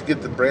 you have to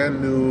get the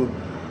brand new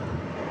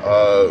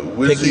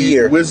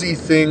Whizzy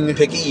thing.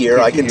 Pick a year.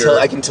 I can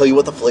tell you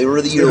what the flavor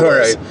of the year was. All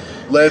right.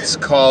 Let's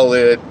call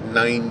it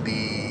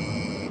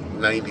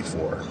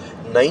 94.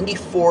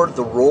 94,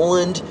 the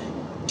Roland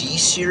D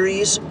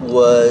series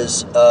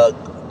was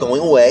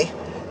going away.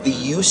 The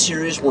U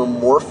series were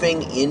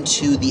morphing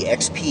into the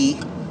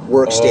XP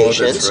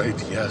workstations. Oh, that's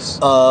right, yes.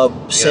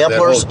 Samplers. That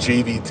whole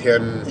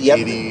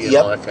JV1080 and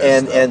all that kind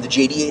of stuff. And the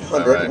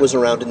JD800 was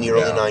around in the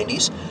early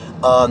 90s.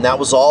 That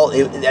was all,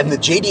 and the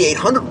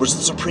JD800 was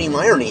the supreme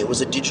irony. It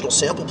was a digital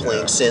sample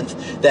playing synth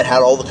that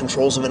had all the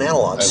controls of an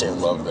analog synth.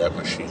 I love that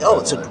machine. Oh,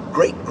 it's a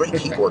great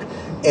keyboard.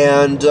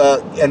 And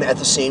at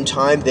the same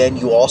time, then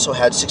you also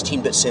had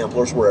 16-bit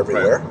samplers were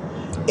everywhere.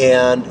 Right.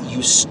 And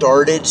you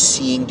started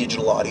seeing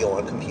digital audio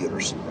on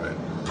computers. Right.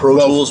 Pro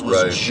Tools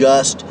was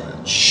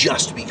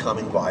just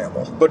becoming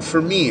viable. But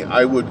for me,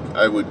 I would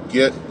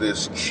get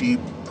this cheap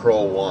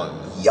Pro 1.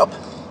 Yep.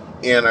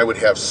 And I would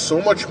have so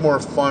much more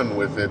fun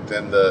with it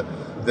than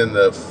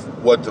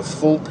what the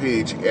full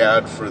page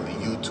ad for the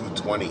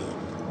U220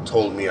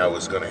 told me I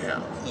was going to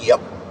have.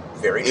 Yep.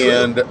 Very true.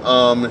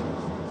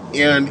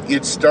 And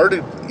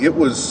it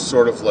was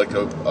sort of like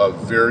a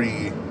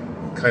very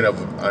kind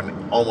of an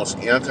almost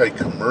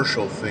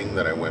anti-commercial thing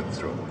that I went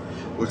through,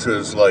 which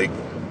was like,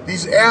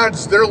 these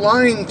ads, they're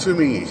lying to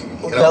me.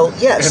 Well,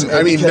 yes. And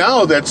I mean,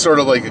 now that's sort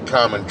of like a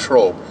common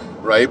trope,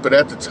 right? But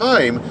at the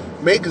time,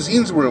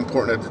 magazines were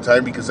important at the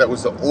time because that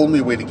was the only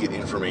way to get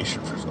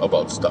information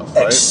about stuff,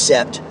 right?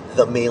 Except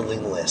the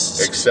mailing lists.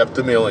 Except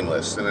the mailing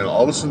lists. And then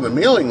all of a sudden the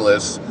mailing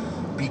lists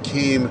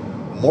became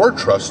more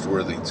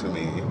trustworthy to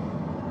me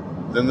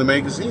than the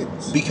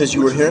magazines. Because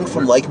you were hearing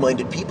from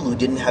like-minded people who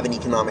didn't have an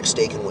economic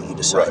stake in what you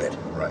decided.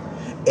 Right.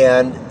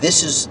 And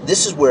this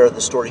is where the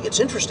story gets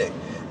interesting,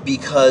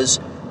 because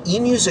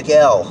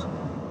eMusical,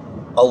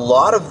 a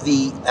lot of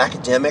the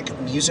academic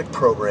music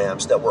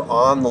programs that were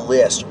on the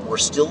list were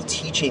still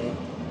teaching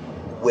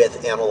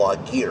with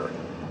analog gear.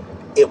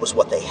 It was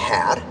what they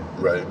had.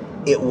 Right.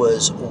 It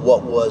was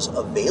what was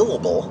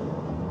available,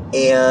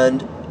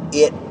 and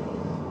it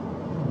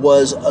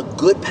was a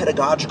good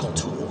pedagogical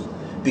tool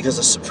because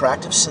a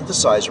subtractive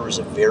synthesizer is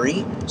a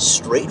very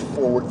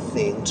straightforward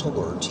thing to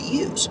learn to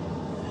use.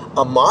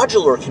 A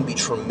modular can be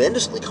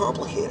tremendously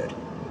complicated,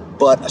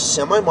 but a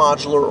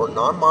semi-modular or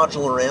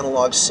non-modular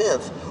analog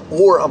synth,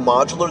 or a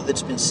modular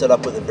that's been set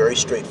up with a very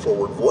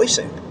straightforward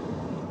voicing,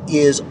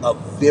 is a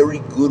very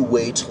good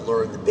way to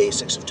learn the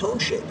basics of tone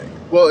shaping.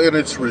 Well, and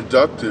it's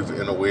reductive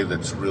in a way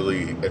that's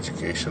really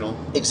educational.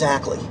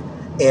 Exactly.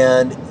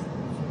 And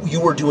you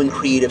were doing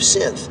creative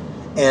synth,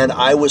 and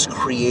I was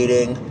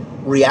creating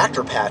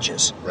reactor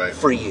patches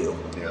for you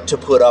to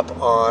put up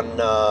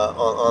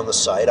on the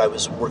site. I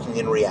was working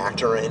in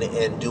Reactor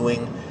and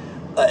doing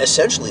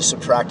essentially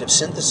subtractive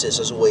synthesis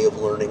as a way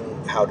of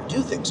learning how to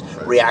do things.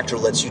 Right. Reactor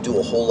lets you do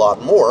a whole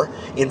lot more.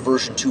 In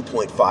version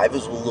 2.5, it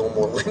was a little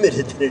more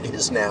limited than it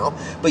is now.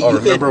 But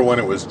remember when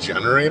it was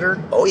Generator?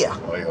 Oh yeah.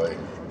 Oy.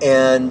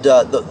 And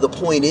the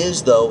point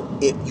is, though,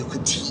 you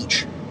could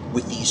teach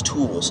with these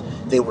tools.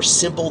 They were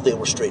simple, they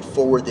were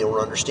straightforward, they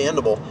were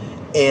understandable,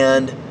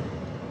 and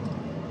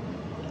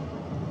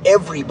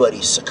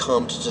everybody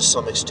succumbed to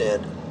some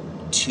extent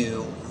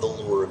to the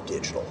lure of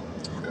digital.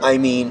 Okay. I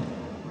mean,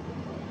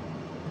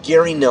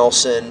 Gary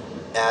Nelson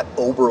at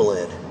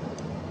Oberlin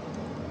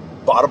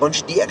bought a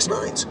bunch of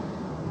DX9s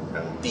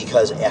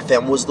because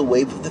FM was the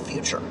wave of the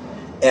future.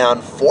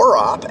 And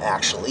 4-op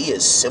actually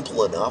is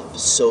simple enough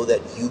so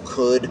that you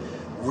could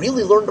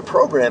really learn to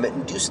program it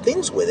and do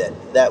things with it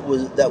that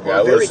were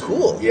very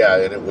cool. Yeah,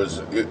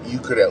 and you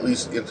could at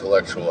least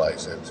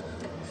intellectualize it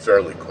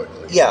fairly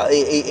quickly. Yeah,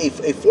 a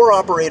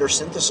 4-operator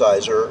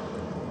synthesizer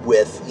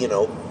with, you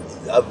know,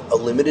 a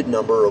limited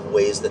number of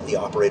ways that the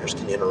operators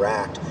can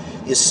interact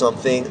is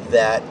something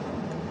that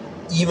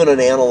even an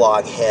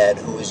analog head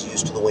who is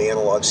used to the way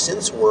analog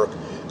synths work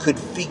could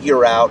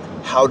figure out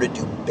how to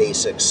do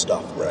basic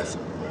stuff with.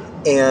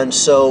 Right. And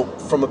so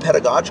from a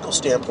pedagogical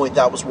standpoint,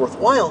 that was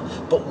worthwhile.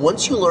 But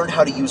once you learned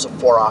how to use a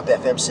 4-op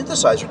FM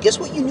synthesizer, guess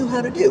what you knew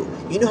how to do?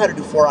 You knew how to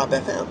do 4-op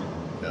FM.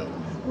 Yeah.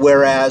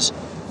 Whereas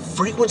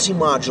frequency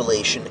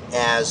modulation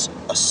as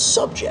a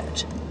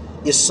subject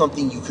is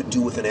something you could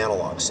do with an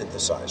analog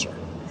synthesizer.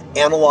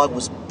 Analog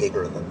was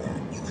bigger than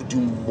that. You could do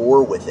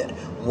more with it.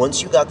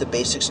 Once you got the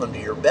basics under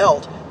your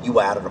belt, you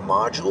added a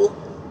module,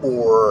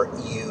 or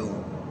you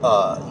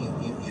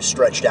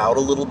stretched out a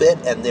little bit,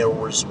 and there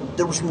was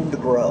room to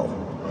grow.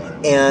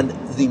 Right. And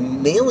the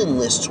mailing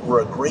lists were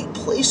a great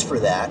place for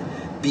that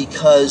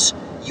because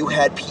you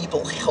had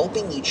people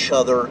helping each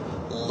other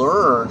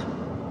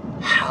learn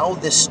how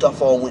this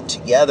stuff all went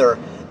together.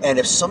 And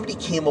if somebody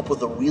came up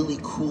with a really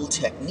cool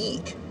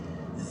technique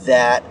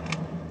that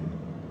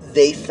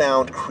they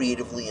found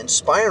creatively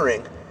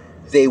inspiring,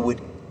 they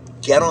would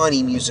get on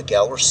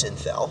eMusic-L or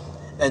Synth-L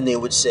and they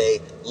would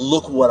say,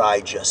 look what I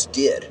just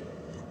did.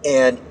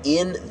 And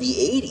in the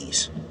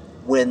 80s,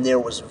 when there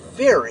was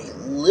very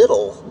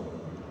little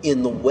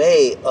in the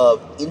way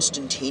of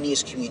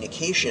instantaneous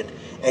communication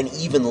and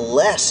even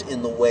less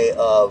in the way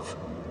of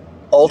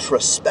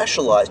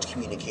ultra-specialized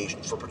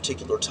communication for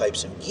particular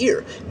types of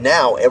gear,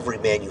 now every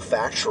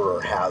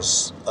manufacturer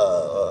has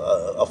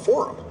a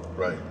forum.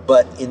 Right.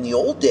 But in the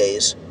old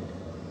days,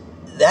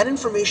 that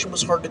information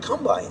was hard to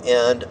come by.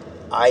 And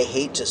I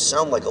hate to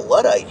sound like a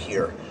Luddite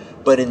here,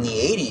 but in the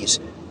 80s,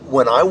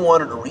 when I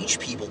wanted to reach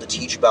people to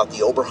teach about the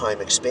Oberheim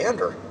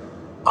expander,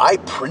 I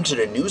printed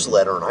a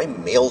newsletter and I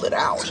mailed it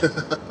out.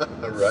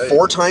 Right.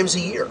 4 times a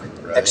year.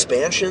 Right.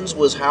 Expansions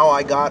was how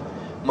I got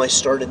my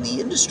start in the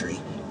industry,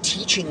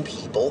 teaching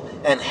people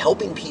and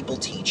helping people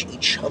teach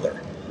each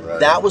other. Right.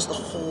 That was the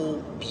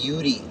whole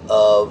beauty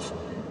of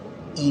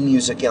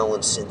eMusic-L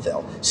and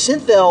Synth-L.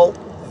 Synth-L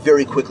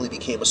very quickly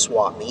became a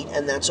swap meet,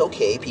 and that's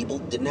okay. People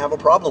didn't have a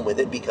problem with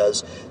it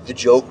because the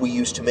joke we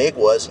used to make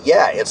was,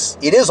 yeah,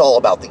 it is all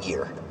about the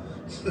gear.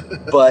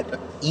 But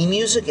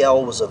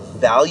eMusic-L was a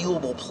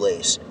valuable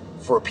place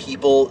for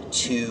people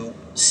to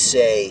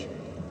say,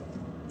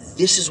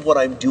 this is what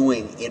I'm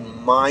doing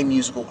in my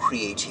musical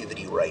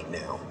creativity right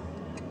now.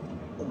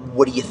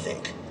 What do you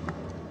think?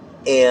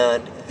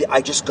 And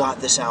I just got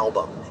this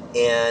album,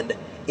 and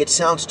it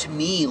sounds to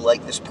me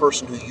like this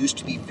person who used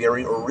to be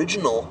very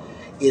original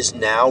is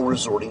now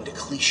resorting to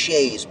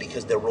cliches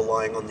because they're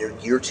relying on their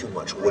gear too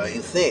much. What do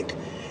you think?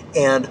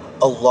 And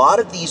a lot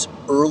of these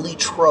early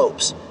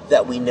tropes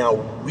that we now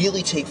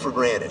really take for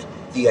granted,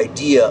 the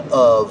idea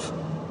of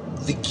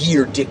the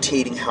gear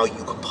dictating how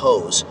you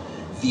compose,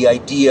 the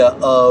idea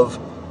of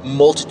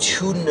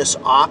multitudinous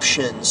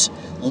options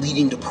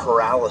leading to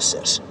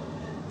paralysis,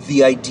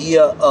 the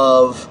idea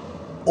of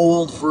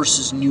old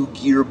versus new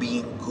gear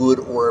being good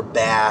or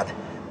bad,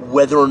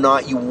 whether or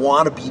not you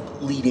want to be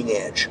leading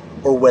edge,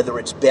 or whether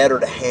it's better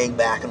to hang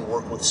back and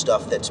work with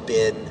stuff that's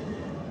been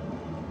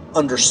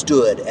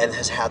understood and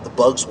has had the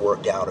bugs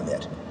worked out of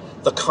it.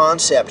 The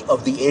concept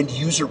of the end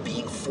user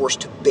being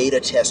forced to beta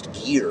test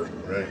gear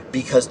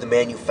because the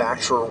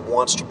manufacturer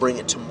wants to bring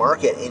it to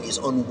market and is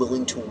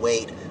unwilling to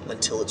wait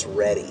until it's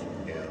ready.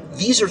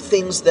 These are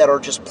things that are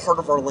just part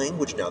of our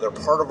language now. They're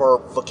part of our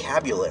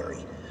vocabulary.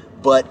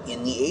 But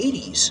in the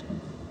 80s,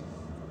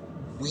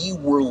 we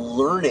were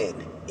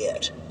learning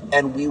it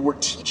and we were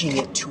teaching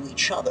it to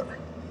each other.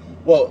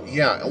 Well,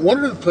 yeah,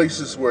 one of the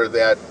places where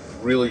that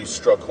really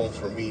struck home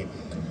for me,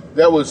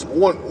 that was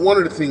one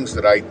of the things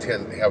that I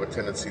have a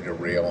tendency to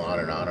rail on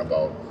and on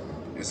about,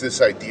 is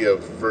this idea of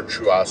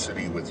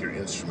virtuosity with your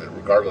instrument,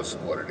 regardless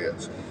of what it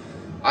is.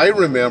 I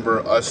remember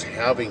us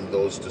having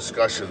those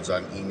discussions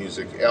on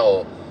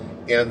eMusic-L,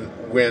 and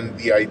when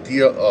the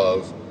idea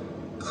of,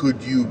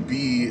 could you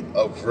be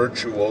a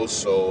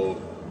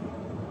virtuoso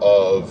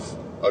of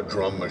a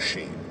drum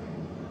machine,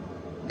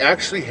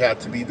 actually had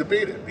to be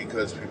debated,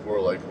 because people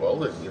were like, well,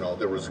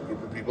 there was a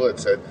group of people that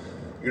said,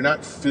 you're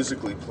not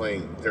physically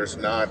playing. There's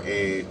not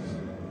a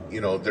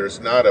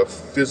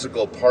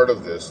physical part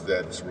of this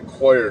that's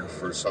required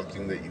for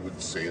something that you would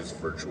say is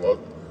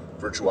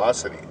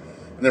virtuosity.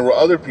 And there were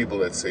other people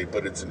that say,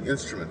 but it's an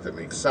instrument that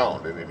makes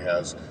sound, and it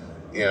has,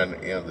 and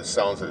the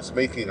sounds that it's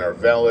making are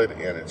valid,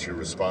 and it's your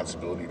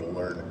responsibility to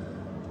learn,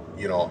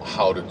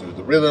 how to do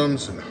the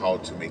rhythms and how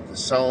to make the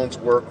sounds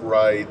work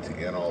right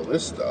and all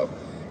this stuff.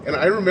 And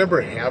I remember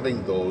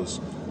having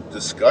those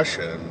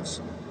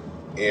discussions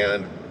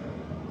and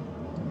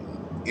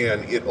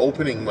it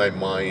opening my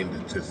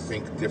mind to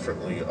think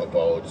differently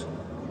about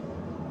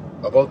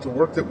about the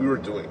work that we were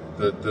doing,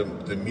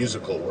 the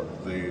musical work,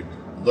 the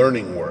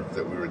learning work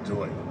that we were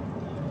doing.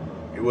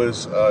 It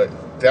was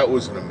that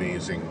was an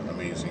amazing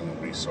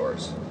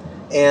resource.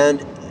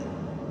 And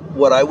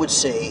what I would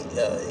say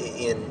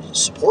in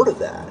support of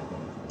that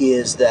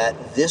is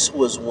that this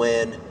was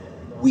when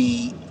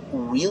we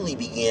really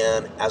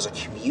began, as a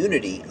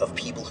community of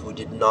people who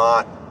did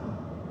not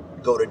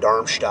go to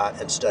Darmstadt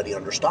and study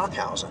under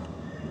Stockhausen,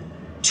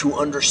 to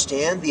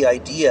understand the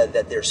idea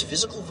that there's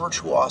physical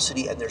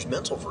virtuosity and there's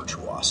mental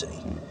virtuosity.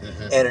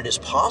 Mm-hmm. And it is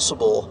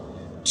possible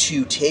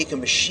to take a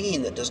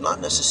machine that does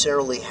not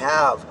necessarily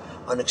have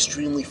an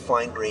extremely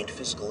fine-grained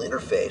physical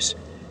interface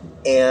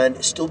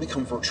and still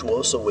become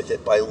virtuoso with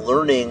it by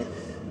learning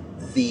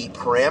the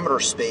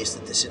parameter space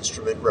that this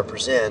instrument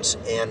represents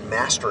and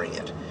mastering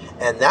it.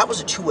 And that was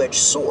a two-edged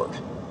sword,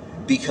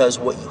 because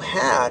what you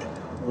had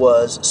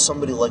was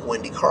somebody like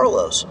Wendy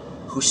Carlos,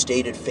 who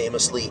stated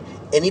famously,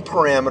 any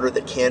parameter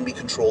that can be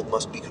controlled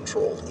must be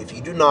controlled. If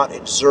you do not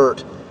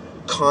exert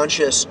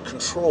conscious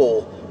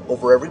control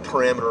over every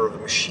parameter of a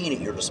machine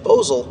at your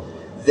disposal,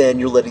 then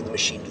you're letting the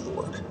machine do the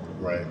work.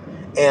 Right.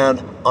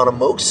 And on a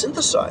Moog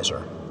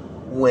synthesizer,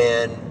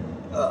 when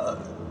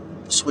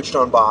switched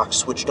on Bach,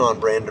 switched on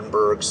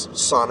Brandenburg's,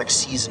 sonic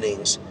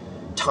seasonings,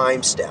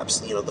 time steps,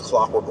 the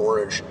Clockwork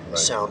Orange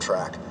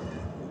soundtrack,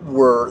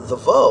 were the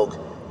vogue,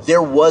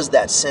 there was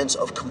that sense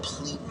of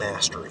complete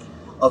mastery,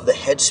 of the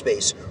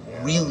headspace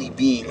really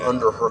being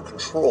under her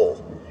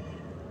control.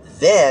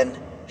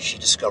 Then she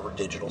discovered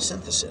digital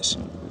synthesis,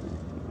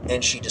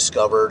 and she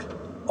discovered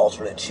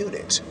alternate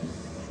tunings,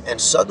 and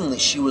suddenly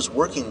she was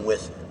working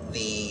with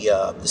the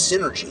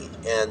Synergy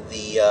and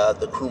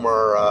the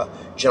Krumar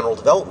General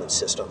Development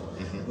System,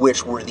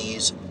 which were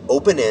these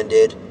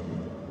open-ended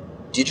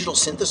digital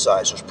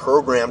synthesizers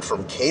programmed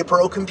from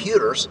K-Pro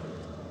computers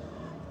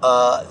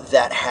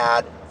that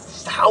had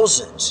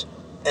thousands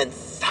and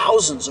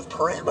thousands of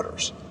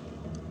parameters.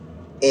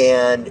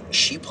 And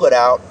she put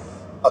out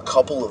a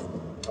couple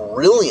of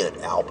brilliant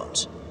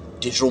albums,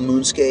 Digital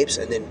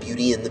Moonscapes and then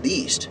Beauty and the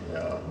Beast.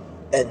 Yeah.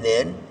 And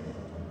then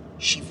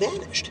she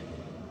vanished.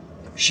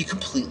 She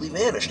completely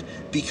vanished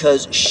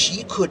because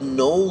she could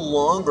no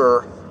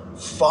longer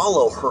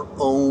follow her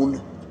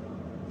own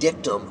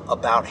dictum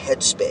about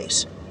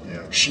headspace.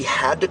 Yeah. She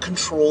had to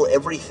control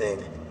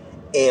everything,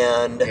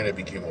 and it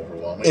became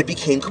overwhelming. It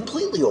became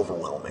completely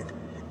overwhelming.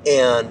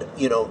 And,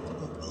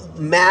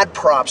 mad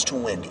props to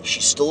Wendy.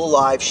 She's still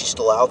alive. She's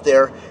still out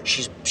there.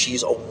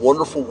 She's a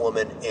wonderful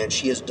woman, and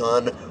she has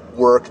done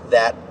work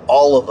that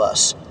all of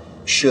us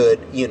should,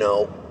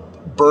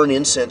 burn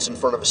incense in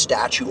front of a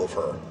statue of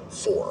her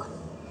for.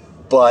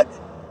 But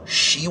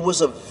she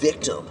was a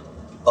victim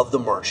of the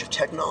march of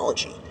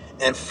technology.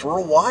 And for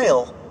a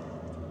while,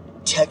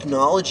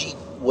 technology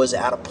was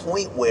at a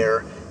point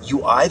where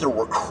you either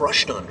were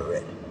crushed under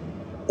it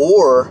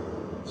or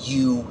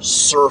you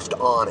surfed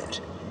on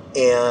it.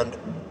 And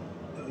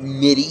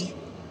MIDI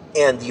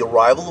and the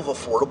arrival of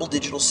affordable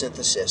digital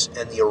synthesis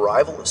and the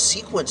arrival of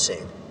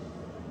sequencing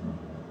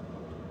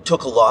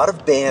took a lot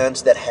of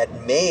bands that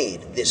had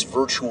made this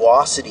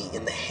virtuosity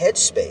in the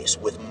headspace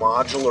with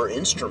modular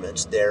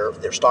instruments,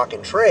 their stock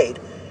in trade,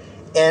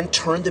 and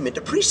turned them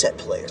into preset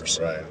players.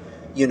 Right.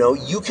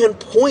 You can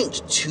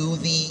point to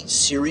the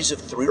series of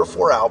 3 or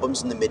 4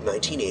 albums in the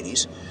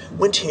mid-1980s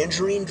when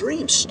Tangerine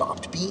Dream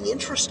stopped being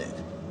interesting.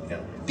 Yeah.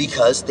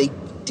 Because they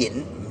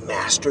didn't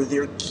master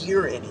their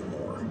gear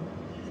anymore.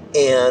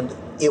 And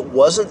it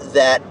wasn't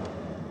that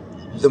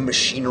the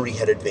machinery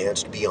had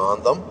advanced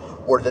beyond them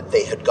or that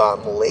they had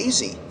gotten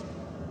lazy.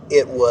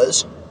 It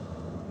was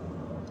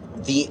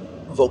the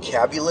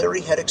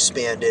vocabulary had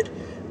expanded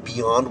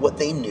beyond what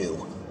they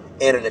knew,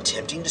 and in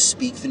attempting to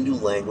speak the new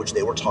language,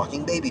 they were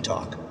talking baby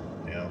talk.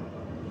 Yeah.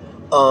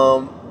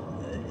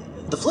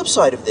 The flip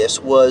side of this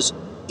was,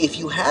 if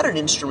you had an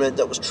instrument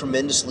that was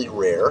tremendously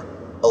rare,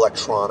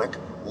 electronic,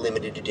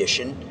 limited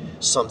edition,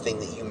 something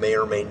that you may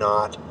or may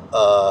not,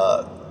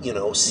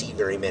 see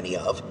very many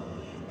of,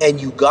 and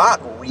you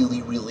got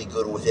really, really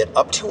good with it,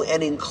 up to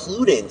and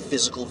including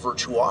physical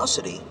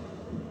virtuosity,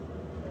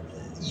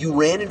 you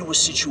ran into a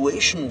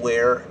situation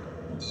where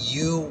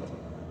you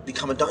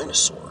become a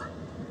dinosaur.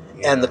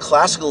 Yeah. And the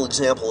classical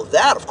example of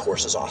that, of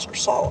course, is Oscar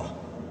Sala.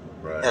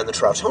 Right. And the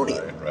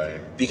Trautonium.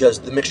 Right. Because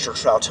the mixture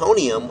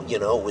Trautonium,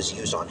 was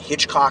used on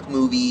Hitchcock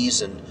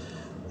movies and,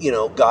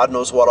 God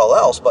knows what all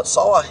else. But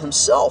Sala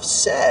himself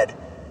said,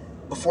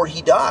 before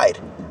he died,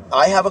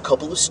 I have a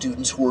couple of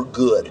students who are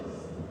good,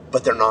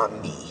 but they're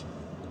not me.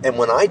 And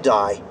when I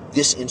die,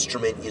 this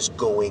instrument is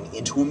going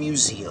into a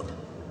museum,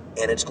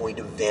 and it's going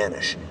to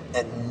vanish,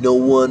 and no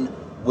one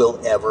will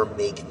ever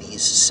make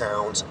these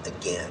sounds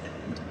again.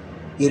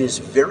 It is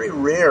very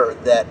rare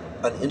that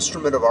an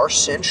instrument of our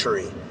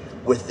century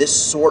with this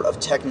sort of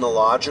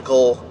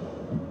technological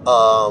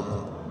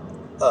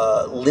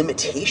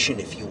limitation,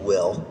 if you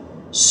will,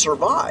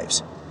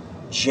 survives.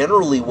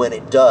 Generally, when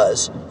it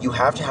does, you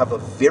have to have a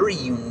very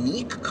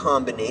unique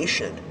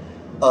combination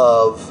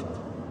of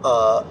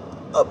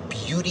a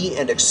beauty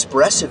and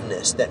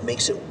expressiveness that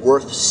makes it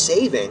worth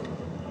saving,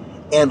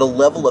 and a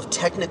level of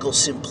technical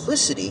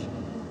simplicity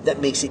that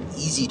makes it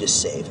easy to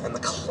save. And the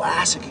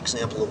classic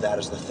example of that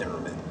is the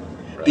theremin.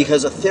 Right.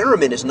 Because a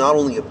theremin is not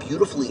only a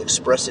beautifully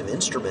expressive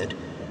instrument,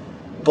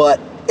 but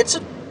it's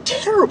a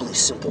terribly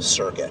simple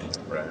circuit.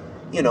 Right.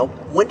 You know,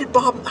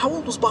 how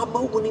old was Bob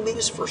Moog when he made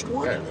his first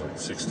one? Yeah, like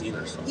 16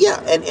 or something. Yeah,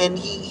 and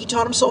he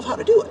taught himself how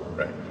to do it.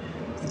 Right.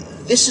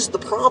 This is the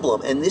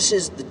problem, and this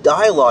is the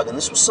dialogue, and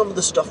this was some of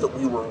the stuff that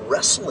we were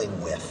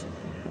wrestling with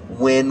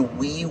when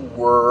we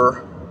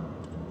were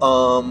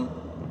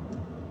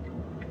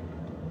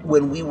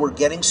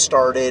getting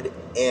started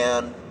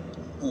and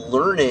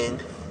learning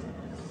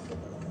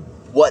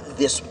what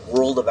this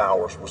world of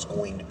ours was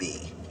going to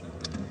be.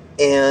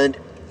 And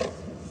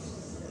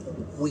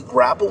we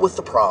grapple with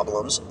the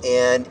problems,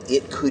 and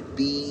it could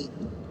be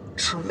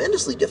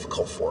tremendously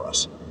difficult for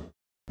us.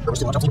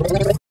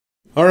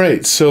 All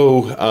right,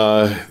 so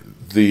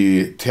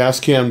the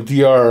Tascam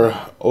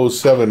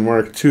DR-07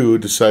 Mark II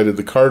decided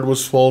the card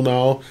was full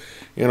now,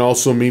 and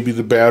also maybe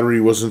the battery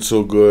wasn't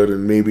so good,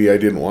 and maybe I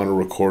didn't want to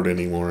record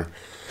anymore.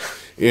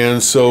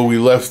 And so we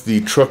left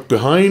the truck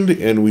behind,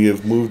 and we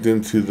have moved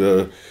into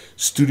the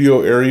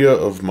studio area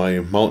of my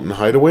mountain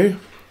hideaway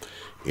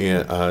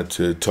and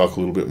to talk a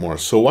little bit more.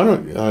 So why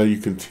don't you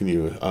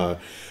continue?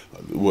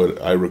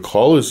 What I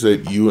recall is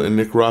that you and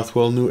Nick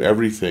Rothwell knew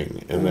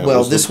everything, and that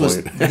was the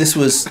point. This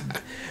was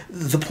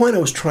the point I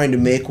was trying to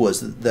make,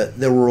 was that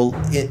there were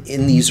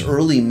in these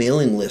early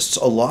mailing lists,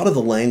 a lot of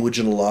the language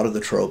and a lot of the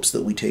tropes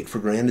that we take for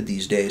granted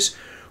these days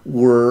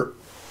were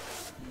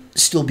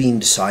still being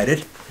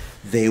decided.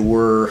 They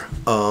were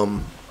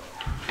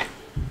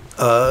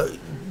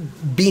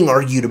being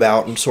argued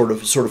about and sort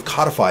of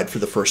codified for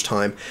the first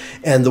time.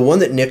 And the one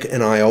that Nick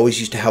and I always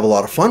used to have a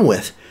lot of fun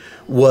with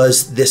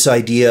was this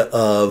idea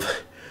of,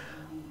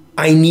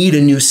 I need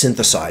a new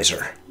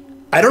synthesizer.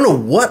 I don't know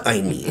what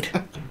I need,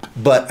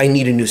 but I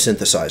need a new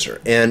synthesizer.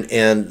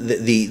 And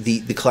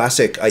the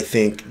classic, I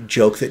think,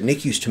 joke that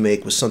Nick used to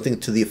make was something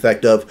to the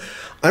effect of,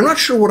 I'm not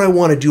sure what I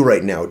want to do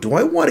right now. Do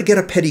I want to get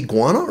a pet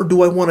iguana, or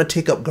do I want to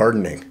take up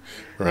gardening?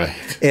 Right.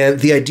 And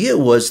the idea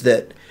was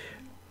that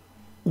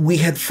we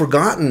had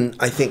forgotten,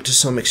 I think, to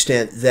some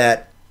extent,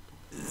 that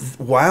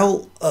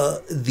while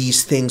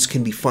these things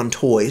can be fun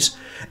toys,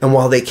 and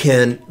while they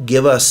can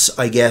give us,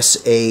 I guess,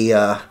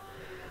 a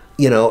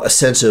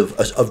sense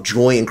of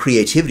joy and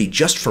creativity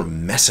just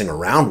from messing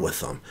around with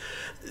them,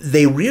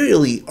 they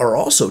really are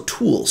also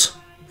tools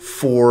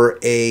for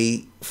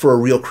a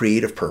real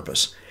creative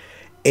purpose.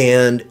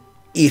 And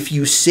if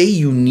you say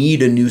you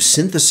need a new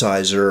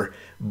synthesizer,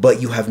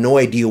 but you have no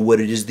idea what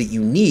it is that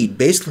you need,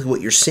 basically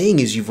what you're saying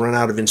is you've run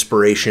out of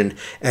inspiration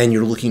and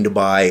you're looking to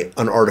buy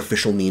an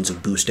artificial means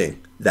of boosting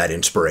that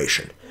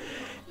inspiration.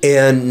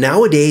 And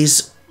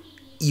nowadays,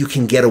 you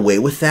can get away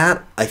with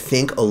that, I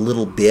think, a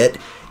little bit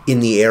in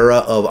the era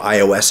of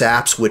iOS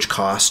apps, which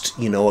cost,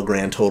 a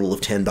grand total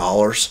of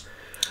 $10.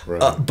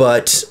 Right.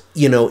 But,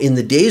 in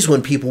the days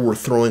when people were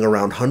throwing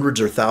around hundreds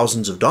or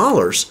thousands of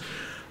dollars,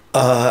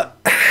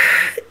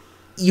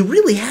 you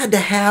really had to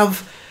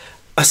have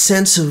a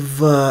sense of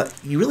what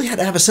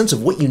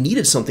you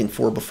needed something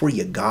for before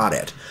you got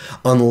it,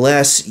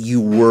 unless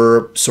you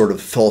were sort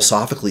of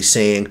philosophically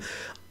saying,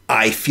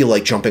 I feel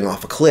like jumping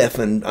off a cliff,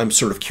 and I'm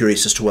sort of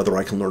curious as to whether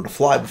I can learn to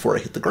fly before I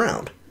hit the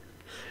ground.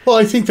 Well,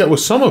 I think that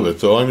was some of it,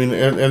 though. I mean,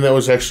 and that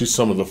was actually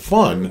some of the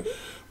fun,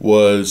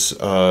 was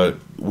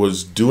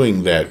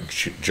doing that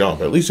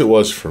jump. At least it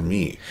was for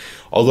me.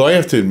 Although I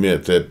have to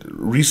admit that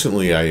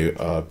recently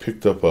I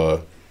picked up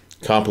a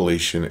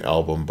compilation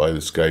album by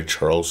this guy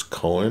Charles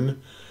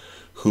Cohen,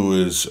 who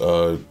is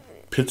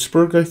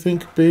Pittsburgh, I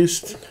think,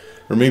 based,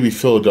 or maybe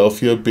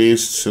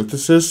Philadelphia-based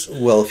synthesis.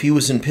 Well, if he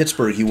was in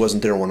Pittsburgh, he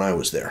wasn't there when I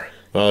was there.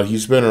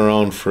 He's been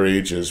around for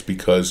ages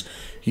because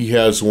he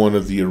has one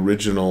of the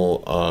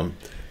original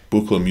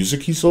Buchla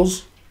music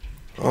easels.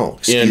 Oh,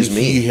 excuse me.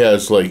 And he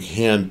has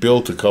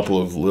hand-built a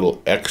couple of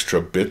little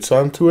extra bits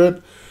onto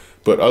it,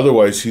 but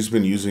otherwise he's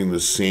been using the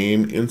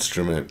same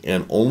instrument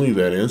and only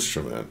that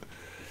instrument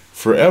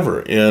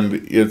forever. And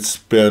it's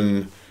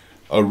been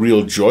a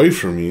real joy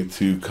for me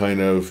to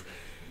kind of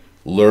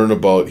learn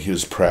about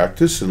his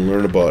practice and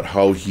learn about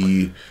how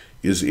he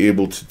is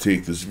able to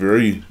take this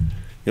very,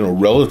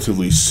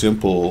 relatively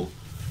simple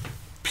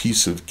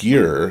piece of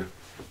gear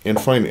and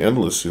find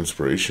endless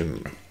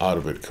inspiration out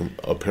of it,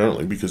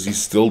 apparently, because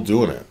he's still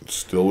doing it,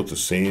 still with the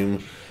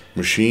same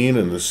machine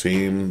and the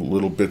same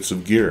little bits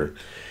of gear.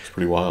 It's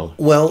pretty wild.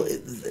 Well,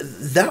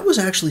 that was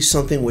actually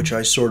something which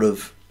I sort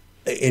of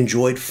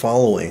enjoyed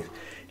following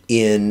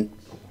in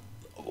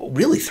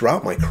really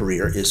throughout my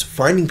career, is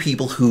finding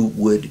people who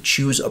would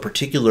choose a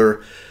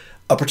particular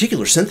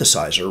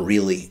synthesizer,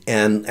 really,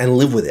 and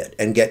live with it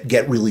and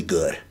get really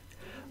good.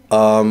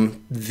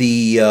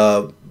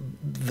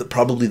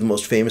 Probably the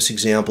most famous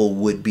example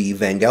would be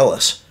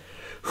Vangelis,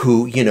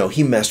 who,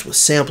 he messed with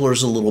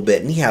samplers a little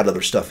bit and he had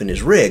other stuff in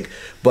his rig,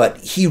 but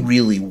he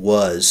really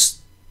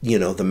was,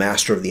 the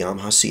master of the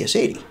Yamaha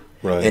CS80.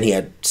 Right. And he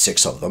had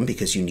 6 of them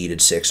because you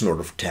needed 6 in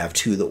order to have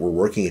 2 that were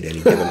working at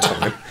any given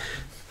time.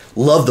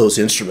 Love those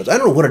instruments. I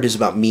don't know what it is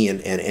about me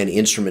and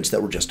instruments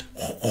that were just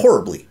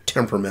horribly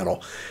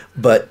temperamental.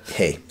 But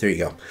hey, there you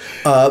go.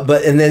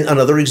 And then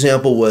another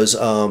example was,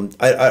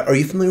 are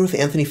you familiar with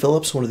Anthony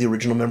Phillips, one of the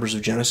original members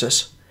of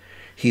Genesis?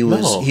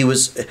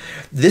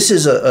 This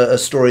is a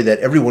story that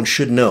everyone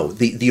should know.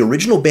 The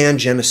original band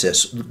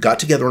Genesis got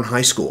together in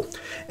high school,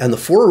 and the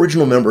 4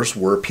 original members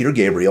were Peter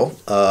Gabriel,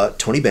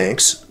 Tony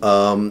Banks,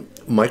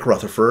 Mike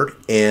Rutherford,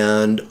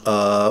 and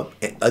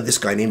this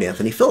guy named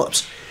Anthony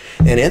Phillips.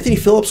 And Anthony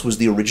Phillips was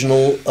the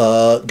original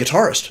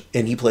guitarist,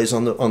 and he plays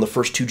on the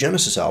first 2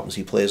 Genesis albums.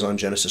 He plays on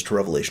Genesis to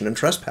Revelation and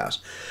Trespass.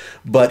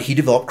 But he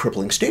developed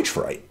crippling stage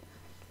fright.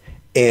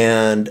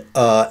 And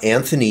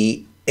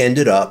Anthony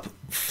ended up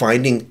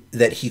finding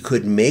that he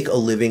could make a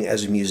living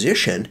as a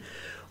musician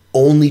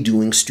only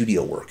doing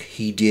studio work.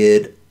 He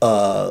did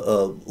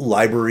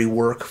library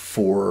work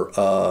for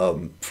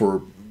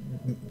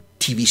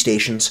TV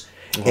stations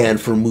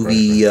and for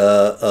movie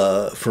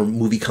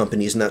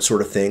companies and that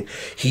sort of thing.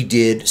 He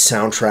did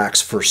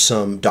soundtracks for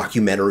some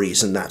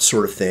documentaries and that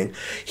sort of thing.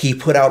 He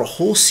put out a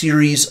whole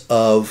series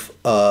of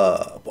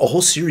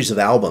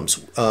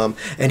albums,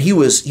 and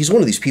he's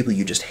one of these people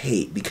you just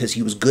hate because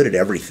he was good at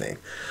everything.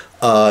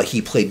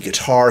 He played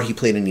guitar. He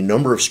played any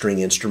number of string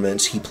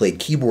instruments. He played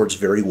keyboards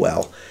very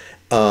well.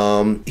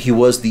 He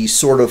was the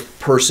sort of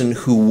person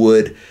who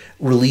would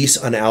release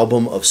an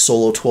album of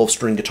solo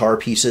 12-string guitar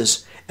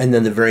pieces, and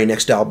then the very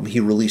next album he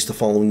released the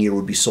following year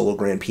would be solo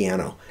grand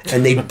piano.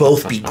 And they'd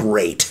both be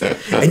great.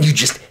 And you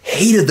just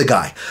hated the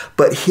guy.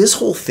 But his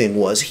whole thing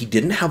was he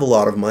didn't have a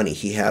lot of money.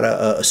 He had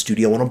a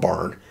studio in a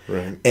barn.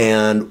 Right.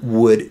 And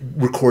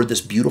would record this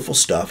beautiful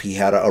stuff. He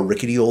had a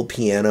rickety old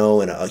piano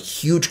and a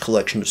huge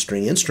collection of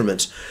string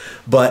instruments,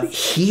 but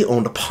he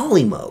owned a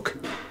Polymoog.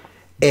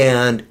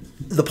 And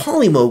the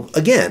Polymoog,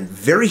 again,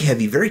 very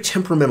heavy, very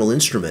temperamental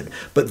instrument,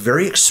 but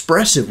very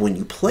expressive when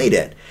you played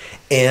it.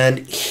 And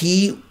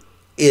he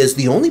is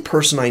the only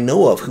person I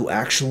know of who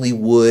actually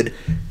would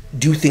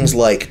do things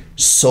like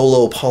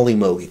solo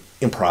Polymoog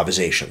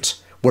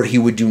improvisations, where he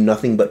would do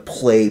nothing but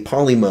play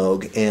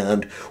Polymoog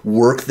and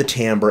work the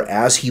timbre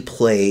as he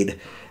played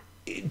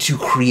to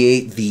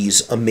create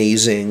these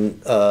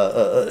amazing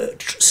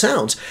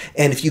sounds.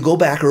 And if you go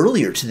back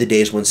earlier to the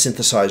days when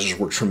synthesizers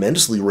were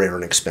tremendously rare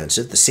and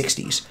expensive, the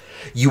 60s,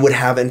 you would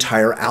have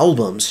entire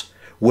albums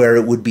where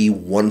it would be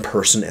one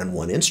person and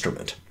one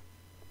instrument.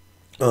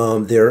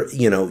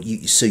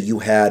 So you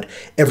had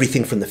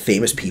everything from the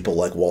famous people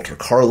like Walter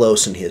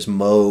Carlos and his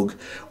Moog,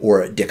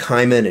 or Dick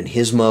Hyman and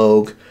his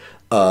Moog,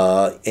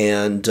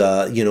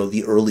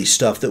 the early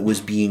stuff that was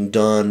being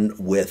done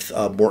with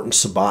Morton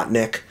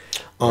Subotnick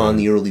on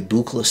the early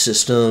Buchla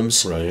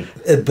systems. Right.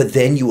 But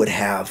then you would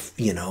have,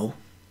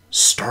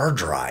 Star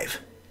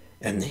Drive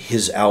and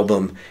his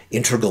album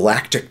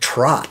Intergalactic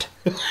Trot.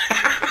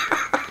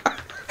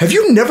 Have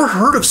you never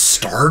heard of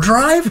Star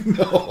Drive?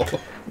 No.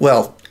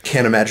 Well,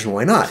 can't imagine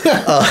why not.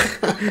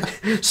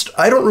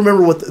 I don't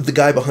remember what the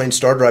guy behind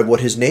Star Drive,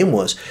 what his name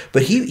was,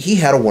 but he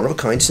had a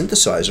one-of-a-kind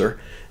synthesizer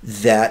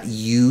that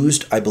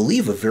used, I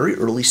believe, a very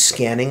early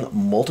scanning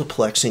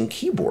multiplexing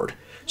keyboard.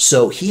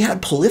 So he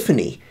had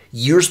polyphony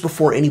years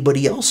before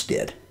anybody else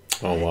did.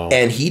 Oh, wow.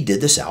 And he did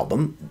this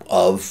album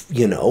of,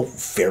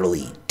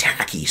 fairly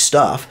tacky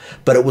stuff,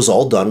 but it was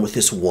all done with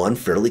this one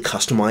fairly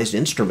customized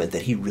instrument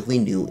that he really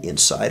knew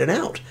inside and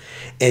out.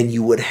 And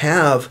you would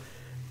have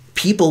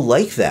people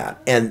like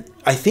that. And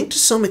I think to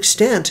some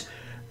extent,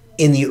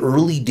 in the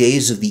early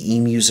days of the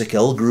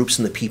eMusic groups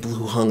and the people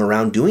who hung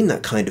around doing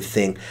that kind of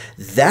thing,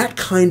 that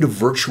kind of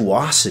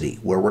virtuosity,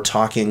 where we're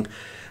talking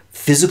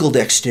physical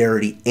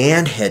dexterity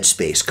and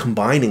headspace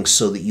combining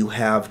so that you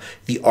have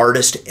the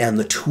artist and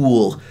the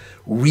tool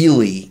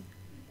really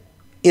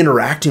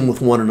interacting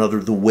with one another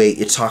the way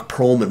Itzhak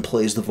Perlman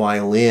plays the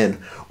violin,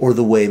 or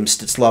the way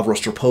Mstislav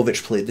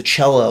Rostropovich played the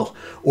cello,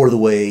 or the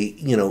way,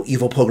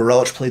 Ivo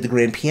Pogorelic played the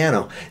grand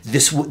piano.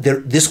 This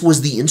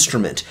was the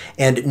instrument.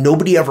 And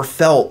nobody ever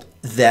felt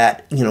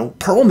that,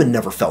 Perlman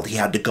never felt he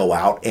had to go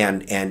out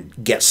and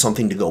get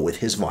something to go with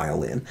his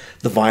violin.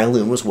 The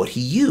violin was what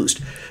he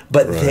used.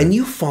 But then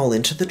you fall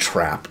into the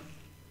trap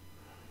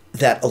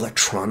that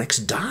electronics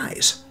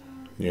dies.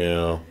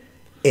 Yeah.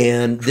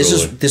 And this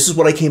is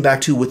what I came back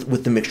to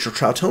with the mixture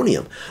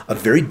Trautonium. A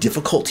very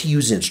difficult to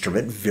use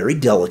instrument, very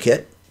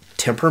delicate,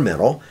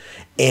 temperamental,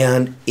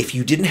 and if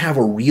you didn't have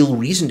a real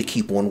reason to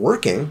keep one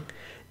working,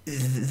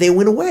 they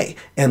went away.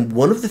 And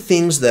one of the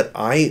things that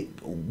I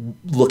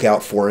look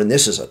out for, and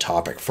this is a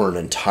topic for an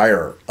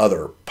entire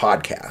other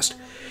podcast,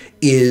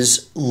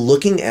 is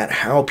looking at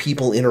how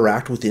people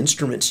interact with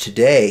instruments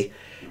today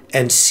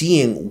and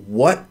seeing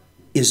what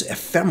is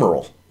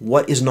ephemeral,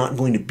 what is not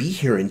going to be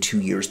here in 2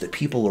 years that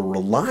people are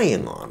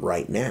relying on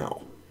right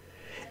now,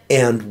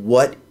 and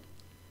what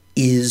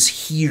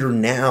is here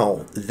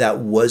now that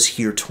was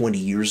here 20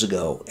 years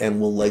ago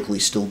and will likely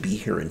still be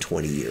here in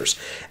 20 years.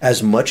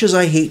 As much as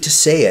I hate to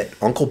say it,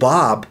 Uncle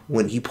Bob,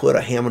 when he put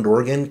a Hammond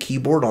organ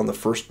keyboard on the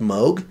first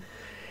Moog,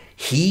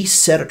 he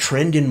set a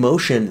trend in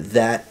motion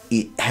that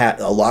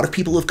a lot of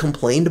people have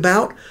complained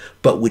about,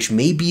 but which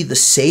may be the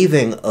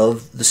saving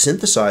of the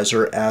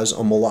synthesizer as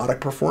a melodic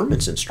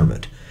performance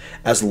instrument.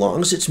 As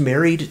long as it's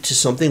married to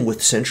something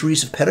with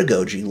centuries of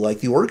pedagogy, like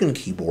the organ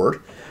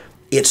keyboard,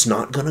 it's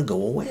not going to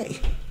go away.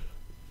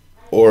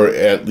 Or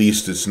at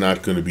least it's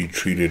not going to be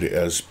treated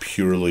as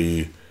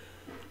purely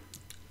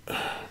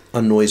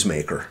a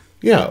noisemaker.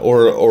 Yeah,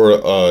 or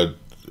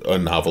a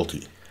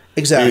novelty.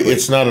 Exactly.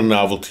 It's not a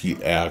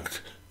novelty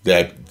act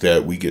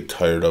that we get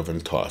tired of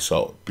and toss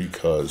out,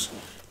 because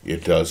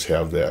it does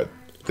have that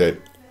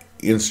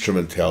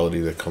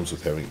instrumentality that comes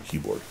with having a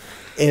keyboard.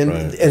 And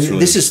right. and really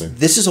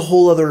this is a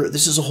whole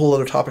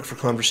other topic for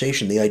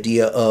conversation. The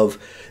idea of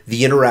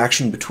the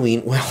interaction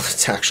between, well,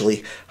 it's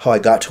actually how I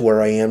got to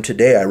where I am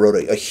today. I wrote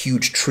a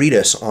huge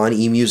treatise on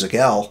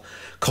eMusic-L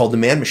called The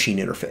Man-Machine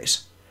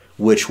Interface,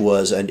 which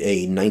was a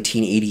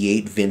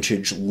 1988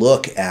 vintage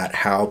look at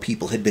how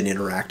people had been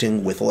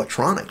interacting with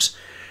electronics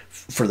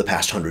for the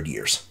past 100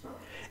 years,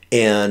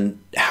 and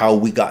how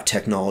we got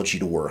technology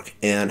to work,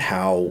 and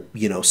how,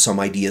 some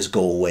ideas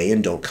go away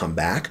and don't come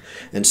back,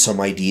 and some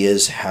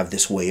ideas have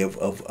this way of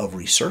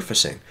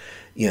resurfacing.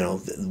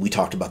 We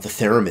talked about the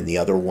theremin. The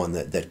other one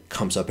that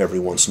comes up every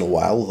once in a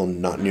while, although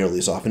not nearly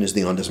as often, is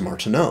the Ondes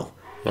Martenot.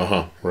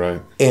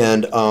 Right.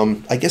 And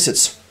I guess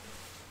it's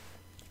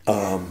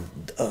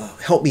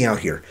help me out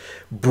here.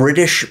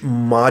 British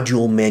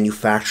module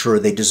manufacturer.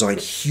 They design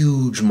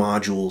huge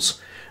modules.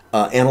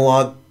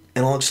 Analog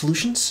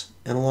Solutions.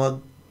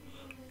 Analog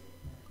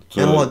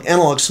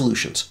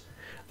Solutions.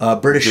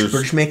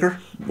 British maker.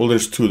 Well,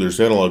 there's two. There's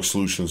Analog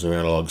Solutions and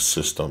Analog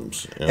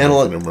Systems. And I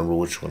can't remember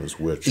which one is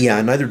which.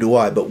 Yeah, neither do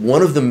I. But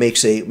one of them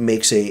makes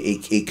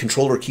a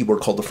controller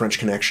keyboard called the French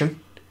Connection.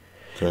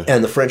 Okay.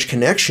 And the French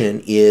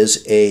Connection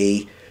is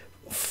a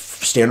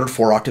standard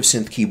 4-octave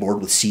synth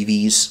keyboard with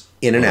CVs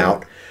in and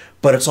out,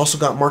 but it's also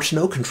got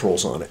Martenot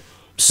controls on it.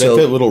 So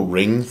that little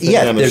ring thing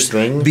on a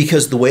string?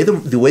 Because the way the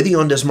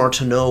Ondes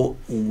Martenot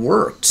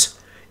worked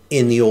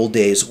in the old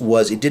days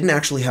was it didn't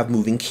actually have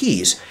moving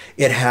keys.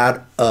 It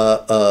had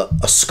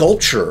a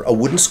sculpture, a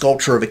wooden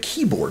sculpture of a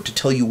keyboard to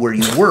tell you where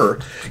you were.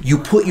 You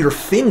put your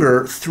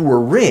finger through a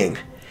ring,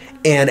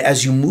 and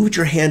as you moved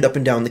your hand up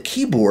and down the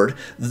keyboard,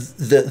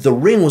 the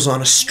ring was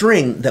on a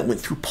string that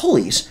went through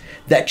pulleys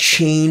that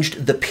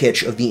changed the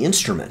pitch of the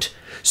instrument.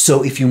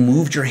 So if you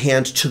moved your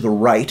hand to the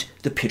right,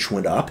 the pitch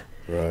went up.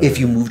 Right. If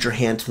you moved your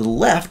hand to the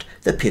left,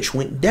 the pitch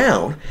went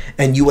down.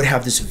 And you would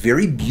have this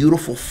very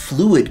beautiful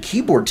fluid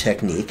keyboard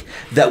technique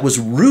that was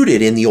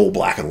rooted in the old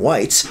black and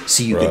whites,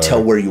 so you could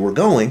tell where you were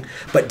going,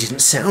 but didn't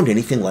sound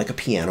anything like a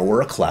piano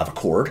or a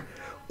clavichord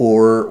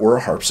or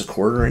a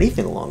harpsichord or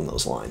anything along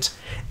those lines.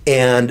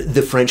 And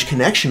the French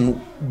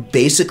Connection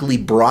basically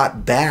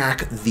brought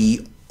back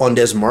the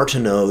Ondes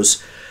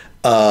Martenot's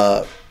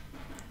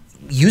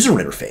user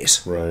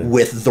interface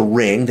with the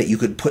ring that you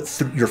could put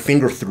your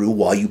finger through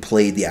while you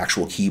played the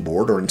actual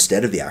keyboard or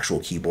instead of the actual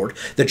keyboard,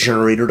 that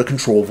generated a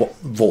control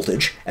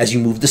voltage as you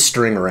moved the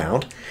string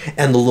around,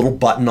 and the little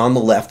button on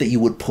the left that you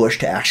would push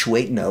to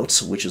actuate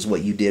notes, which is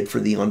what you did for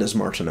the Ondes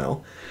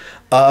Martenot.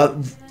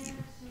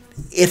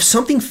 If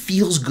something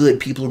feels good,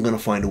 people are going to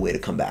find a way to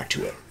come back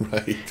to it.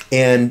 Right.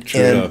 And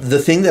the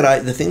thing that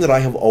I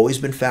have always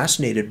been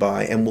fascinated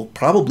by, and will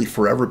probably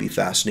forever be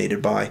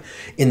fascinated by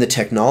in the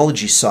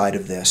technology side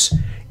of this,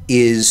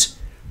 is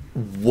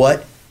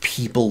what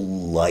people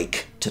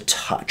like to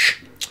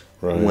touch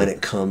when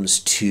it comes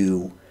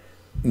to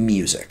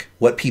music.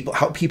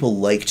 How people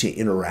like to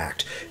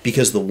interact.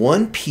 Because the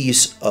one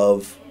piece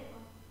of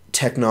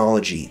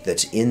technology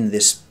that's in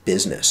this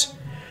business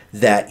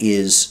that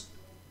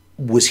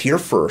was here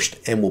first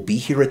and will be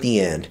here at the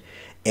end,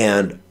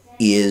 and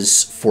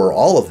is, for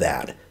all of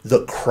that,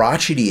 the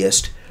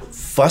crotchetiest,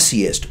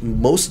 fussiest,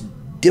 most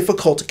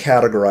difficult to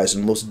categorize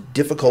and most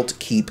difficult to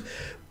keep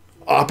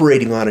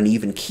operating on an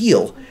even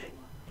keel,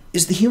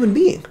 is the human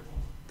being.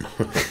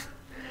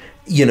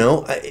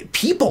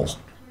 People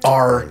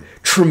are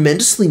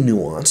tremendously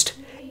nuanced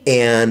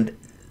and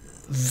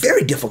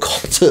very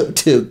difficult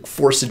to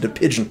force into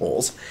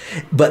pigeonholes,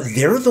 but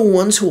they're the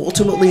ones who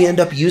ultimately end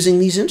up using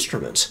these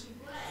instruments.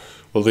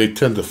 Well, they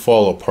tend to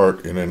fall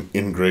apart in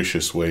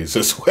ingracious ways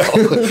as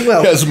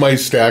well, as my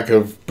stack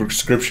of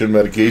prescription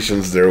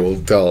medications there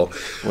will tell.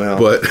 Well,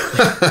 but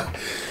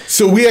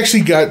so we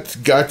actually got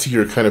to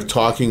your kind of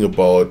talking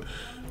about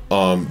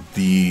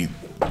the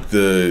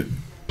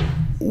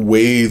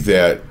way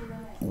that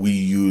we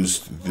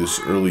used this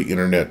early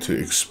internet to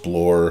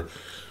explore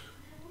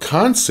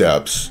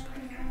concepts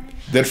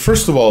that,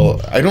 first of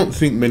all, I don't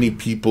think many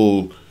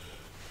people.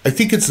 I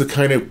think it's the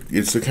kind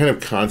of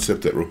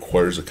concept that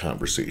requires a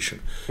conversation.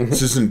 Mm-hmm.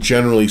 This isn't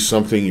generally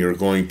something you're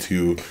going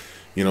to,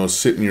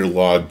 sit in your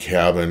log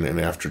cabin and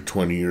after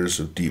 20 years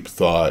of deep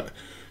thought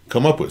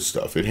come up with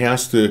stuff. It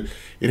has to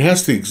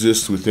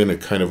exist within a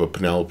kind of a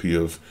panoply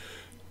of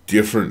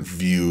different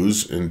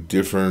views and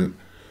different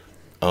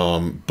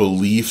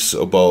beliefs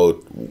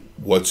about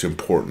what's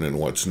important and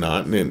what's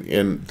not,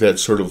 and that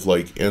sort of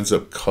like ends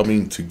up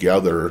coming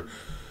together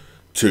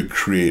to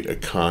create a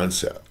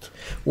concept.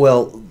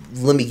 Well,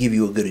 let me give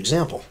you a good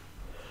example.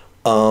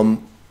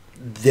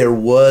 There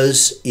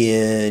was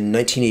in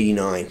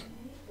 1989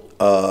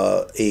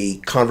 a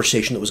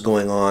conversation that was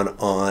going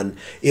on,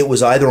 it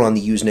was either on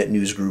the Usenet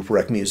news group,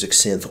 Rec Music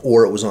Synth,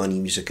 or it was on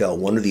eMusicL,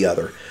 one or the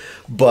other.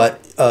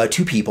 But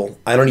two people,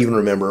 I don't even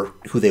remember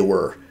who they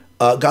were,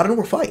 got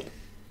into a fight.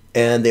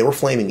 And they were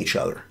flaming each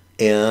other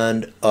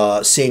and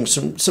saying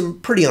some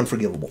pretty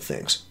unforgivable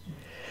things.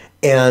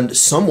 And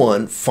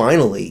someone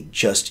finally,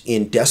 just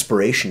in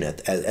desperation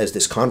as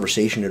this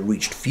conversation had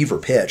reached fever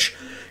pitch,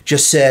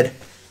 just said,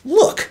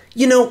 look,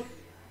 you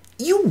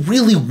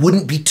really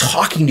wouldn't be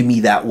talking to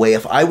me that way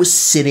if I was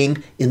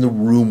sitting in the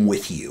room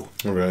with you.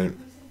 Right.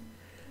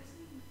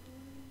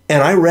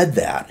 And I read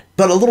that,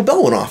 but a little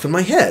bell went off in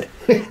my head.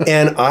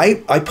 And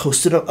I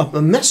posted a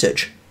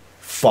message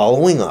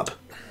following up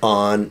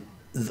on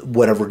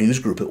whatever news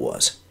group it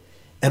was.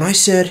 And I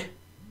said,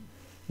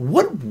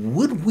 what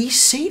would we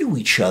say to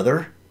each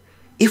other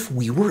if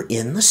we were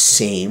in the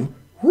same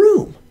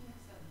room?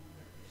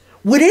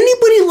 Would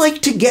anybody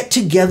like to get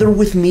together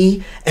with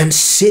me and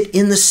sit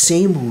in the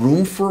same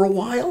room for a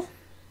while?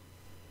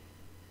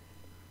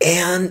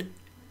 And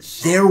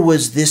there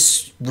was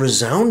this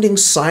resounding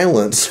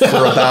silence for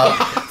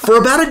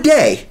about a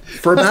day.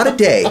 For about a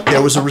day,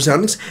 there was a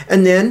resounding,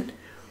 and then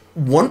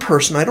one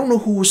person, I don't know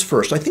who was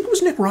first, I think it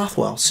was Nick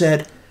Rothwell,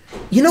 said,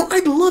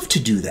 I'd love to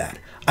do that.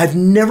 I've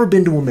never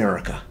been to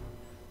America.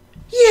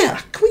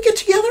 Yeah, can we get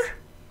together?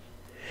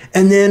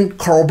 And then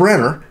Carl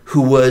Brenner,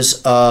 who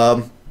was,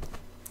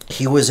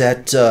 he was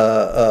at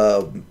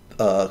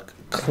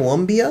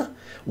Columbia,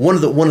 one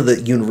of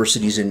the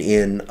universities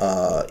in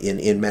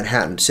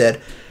Manhattan,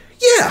 said,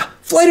 yeah,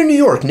 fly to New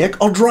York, Nick.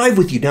 I'll drive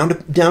with you down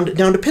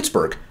to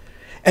Pittsburgh.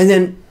 And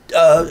then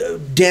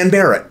Dan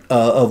Barrett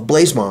of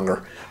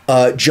Blazemonger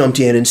jumped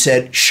in and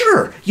said,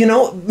 sure,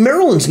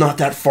 Maryland's not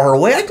that far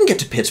away. I can get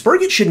to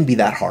Pittsburgh. It shouldn't be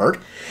that hard.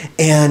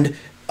 And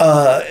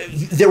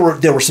there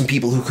were some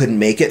people who couldn't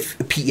make it.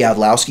 Pete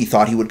Yadlowski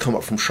thought he would come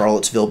up from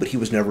Charlottesville, but he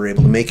was never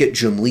able to make it.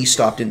 Jim Lee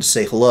stopped in to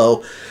say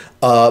hello.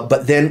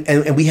 But then,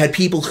 and we had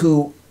people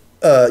who,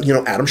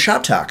 Adam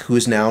Shoptak, who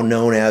is now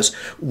known as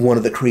one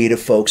of the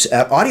creative folks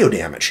at Audio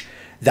Damage.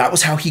 That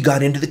was how he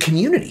got into the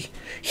community.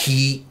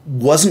 He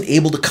wasn't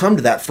able to come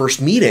to that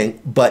first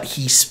meeting, but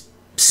he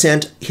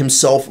sent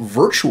himself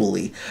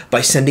virtually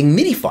by sending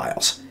MIDI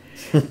files.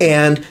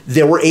 And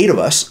there were 8 of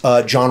us.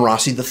 John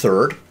Rossi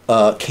III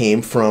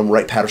came from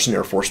Wright-Patterson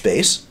Air Force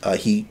Base.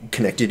 He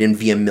connected in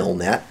via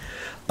Milnet.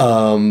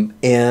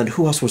 And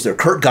who else was there?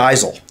 Kurt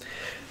Geisel.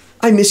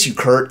 I miss you,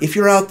 Kurt. If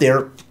you're out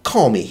there,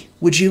 call me,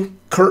 would you?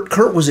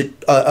 Kurt was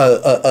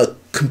a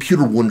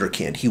computer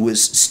wunderkind. He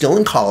was still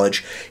in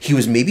college. He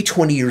was maybe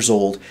 20 years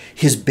old.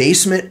 His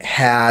basement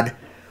had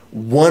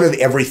one of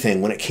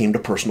everything when it came to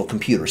personal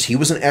computers. He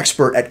was an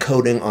expert at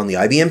coding on the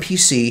IBM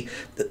PC.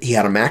 He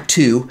had a Mac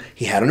II.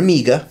 He had an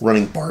Amiga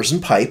running bars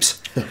and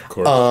pipes. Of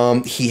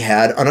course. He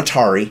had an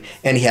Atari,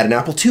 and he had an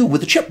Apple II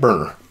with a chip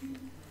burner.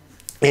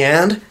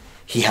 And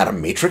he had a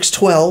Matrix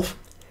 12,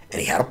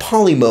 and he had a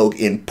Polymoog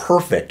in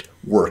perfect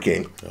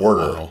working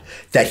order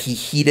that he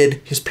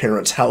heated his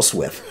parents' house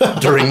with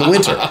during the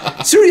winter.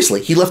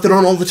 Seriously, he left it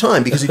on all the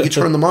time because if you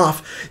turn them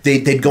off,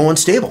 they'd go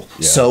unstable.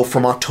 Yeah. So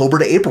from October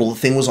to April, the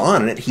thing was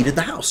on and it heated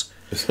the house.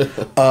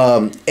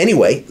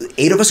 Anyway,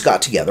 8 of us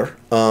got together.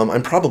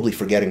 I'm probably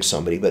forgetting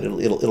somebody, but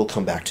it'll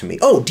come back to me.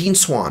 Oh, Dean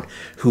Swan,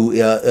 who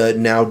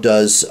now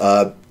does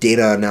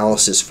data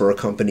analysis for a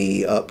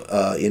company up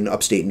in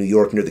upstate New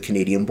York near the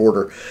Canadian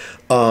border.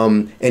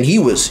 And he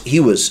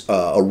was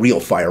a real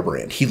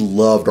firebrand. He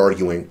loved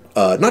arguing,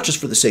 not just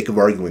for the sake of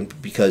arguing,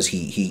 but because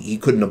he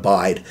couldn't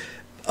abide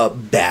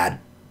bad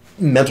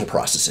mental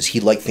processes. He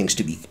liked things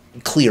to be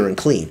clear and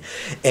clean.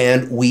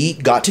 And we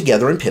got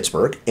together in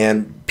Pittsburgh,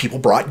 and people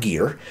brought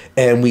gear,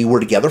 and we were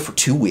together for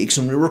 2 weeks,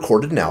 and we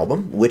recorded an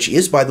album, which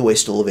is, by the way,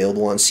 still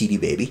available on CD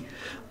Baby.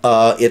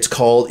 It was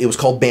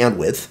called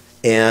Bandwidth,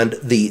 and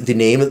the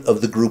name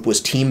of the group was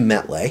Team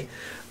Metlay.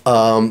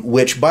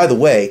 Which, by the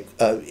way,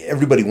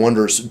 everybody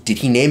wonders, did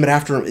he name it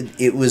after him?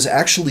 It was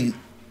actually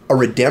a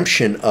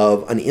redemption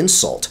of an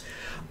insult.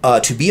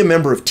 To be a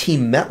member of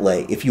Team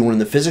Metlay, if you were in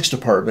the physics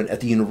department at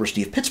the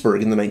University of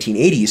Pittsburgh in the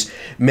 1980s,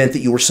 meant that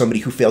you were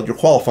somebody who failed your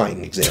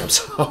qualifying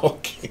exams.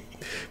 Okay.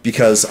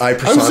 Because I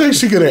was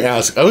actually going to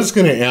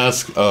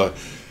ask,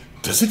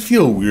 does it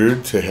feel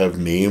weird to have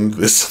named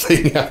this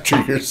thing after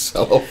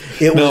yourself?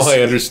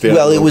 I understand.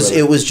 Well, it was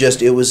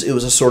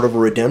a sort of a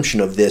redemption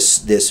of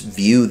this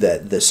view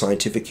that the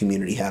scientific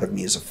community had of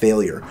me as a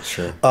failure.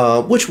 Sure.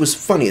 Which was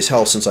funny as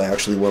hell, since I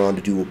actually went on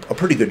to do a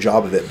pretty good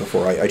job of it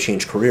before I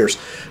changed careers.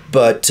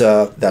 But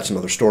that's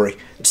another story.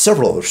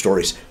 Several other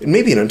stories, and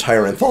maybe an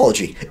entire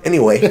anthology.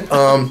 Anyway,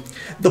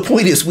 the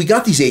point is, we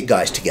got these 8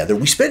 guys together.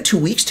 We spent 2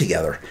 weeks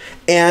together,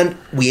 and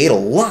we ate a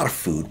lot of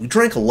food. We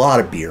drank a lot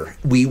of beer.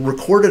 We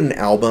recorded an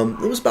album.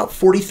 It was about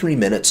 43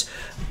 minutes.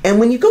 And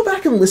when you go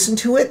back and listen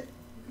to it,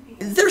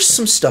 there's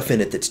some stuff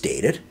in it that's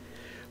dated,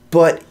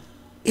 but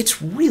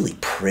it's really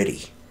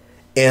pretty.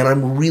 And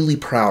I'm really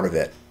proud of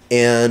it.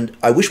 And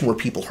I wish more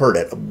people heard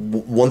it.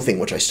 One thing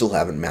which I still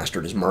haven't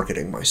mastered is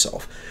marketing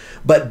myself.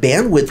 But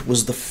Bandwidth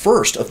was the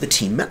first of the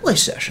Team Metlay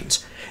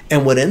sessions.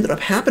 And what ended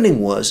up happening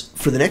was,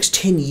 for the next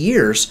 10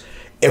 years,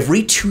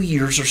 every 2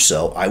 years or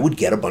so, I would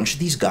get a bunch of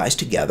these guys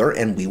together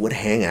and we would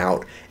hang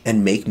out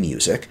and make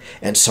music.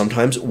 And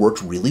sometimes it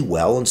worked really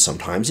well and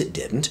sometimes it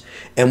didn't.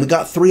 And we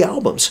got 3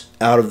 albums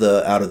out of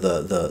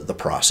the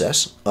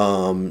process.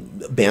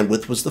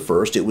 Bandwidth was the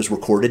first. It was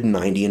recorded in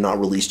 90 and not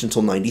released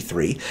until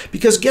 93.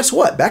 Because guess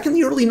what? Back in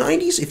the early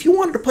 90s, if you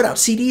wanted to put out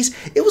CDs,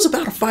 it was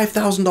about a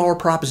 $5,000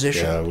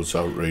 proposition. Yeah, it was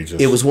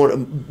outrageous.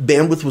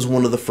 Bandwidth was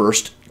one of the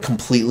first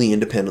completely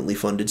independently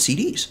funded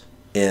CDs.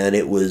 And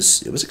it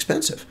was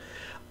expensive.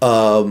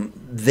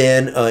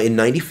 Then in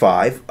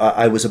 95,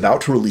 I was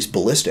about to release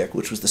Ballistic,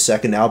 which was the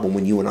second album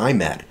when you and I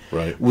met.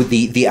 Right. With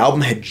the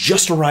album had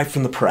just arrived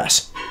from the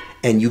press,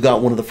 and you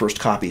got one of the first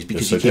copies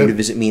because you came to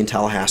visit me in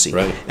Tallahassee.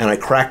 Right. And I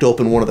cracked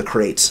open one of the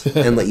crates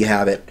and let you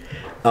have it.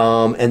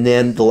 And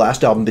then the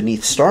last album,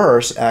 Beneath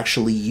Stars,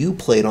 actually you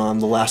played on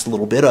the last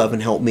little bit of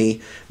and helped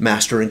me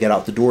master and get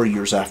out the door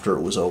years after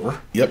it was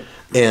over. Yep.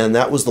 And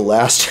that was the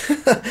last,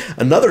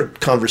 another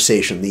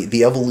conversation,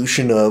 the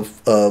evolution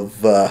of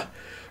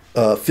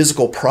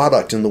physical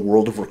product in the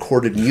world of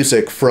recorded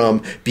music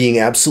from being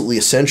absolutely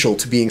essential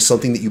to being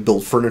something that you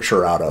build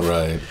furniture out of.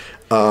 Right.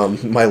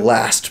 My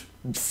last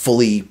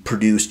fully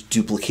produced,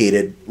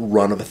 duplicated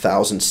run of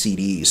 1,000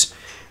 CDs.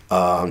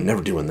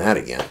 Never doing that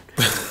again.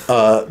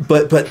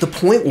 But the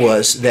point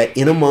was that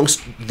in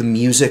amongst the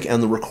music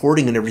and the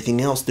recording and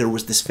everything else, there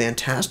was this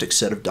fantastic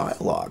set of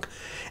dialogue.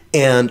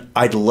 And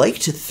I'd like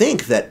to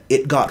think that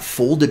it got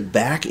folded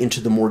back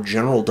into the more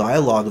general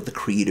dialogue of the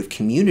creative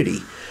community,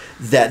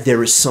 that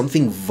there is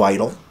something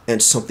vital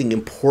and something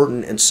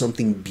important and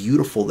something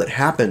beautiful that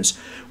happens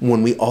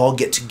when we all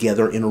get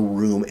together in a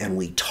room and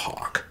we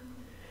talk.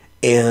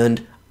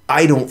 And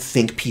I don't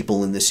think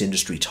people in this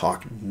industry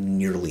talk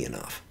nearly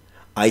enough.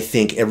 I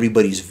think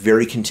everybody's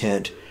very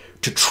content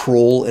to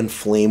troll and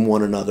flame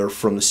one another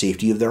from the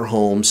safety of their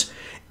homes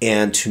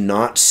and to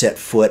not set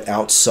foot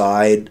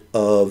outside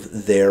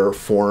of their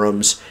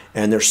forums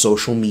and their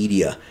social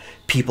media.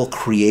 People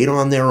create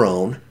on their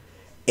own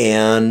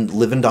and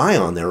live and die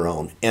on their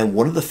own. And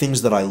one of the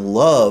things that I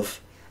love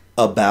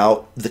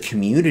about the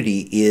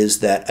community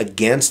is that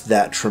against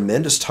that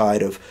tremendous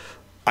tide of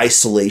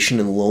isolation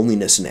and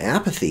loneliness and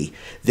apathy,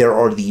 there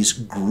are these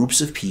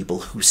groups of people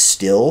who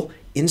still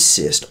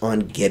insist on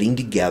getting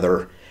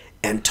together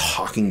and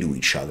talking to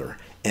each other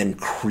and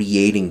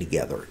creating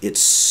together.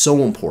 It's so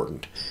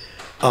important.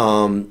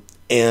 And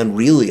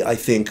really, I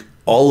think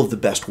all of the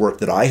best work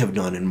that I have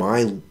done in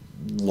my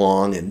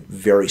long and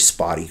very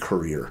spotty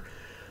career,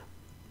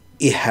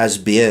 it has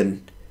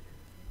been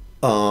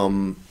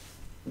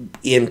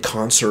in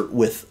concert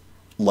with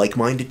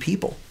like-minded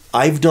people.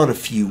 I've done a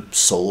few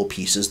solo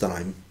pieces that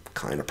I'm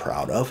kind of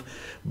proud of,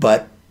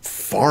 but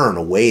far and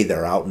away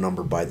they're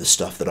outnumbered by the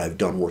stuff that I've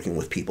done working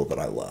with people that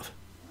I love.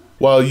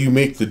 While you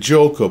make the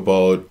joke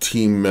about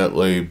Team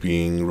Metlay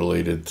being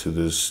related to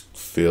this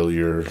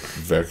failure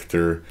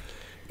vector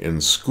in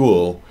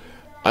school,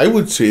 I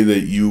would say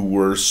that you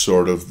were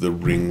sort of the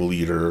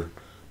ringleader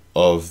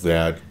of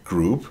that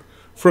group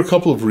for a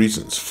couple of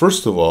reasons.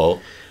 First of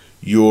all,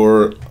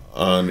 you're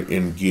an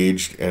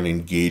engaged and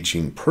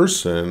engaging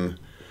person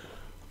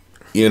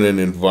in an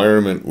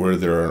environment where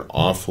there are an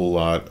awful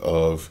lot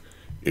of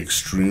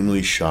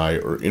extremely shy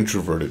or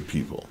introverted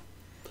people.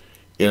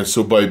 And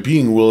so by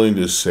being willing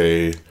to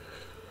say,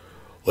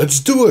 let's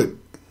do it,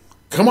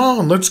 come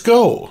on, let's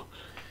go,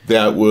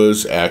 that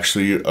was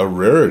actually a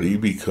rarity,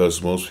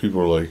 because most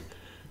people are like,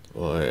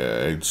 well,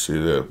 I'd say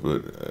that,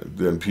 but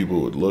then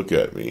people would look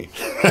at me,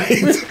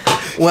 right?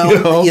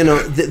 Well,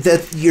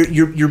 that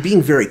you're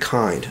being very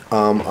kind.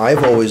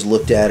 I've always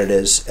looked at it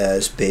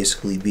as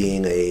basically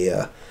being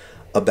a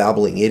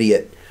babbling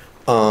idiot,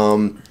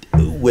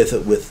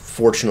 with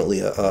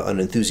fortunately an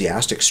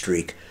enthusiastic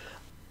streak.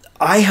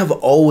 I have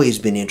always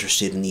been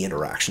interested in the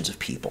interactions of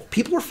people.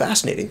 People are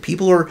fascinating.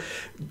 People are,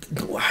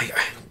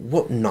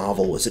 what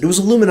novel was it? It was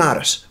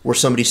Illuminatus, where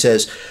somebody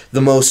says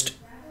the most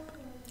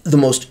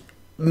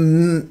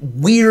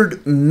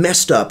weird,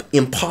 messed up,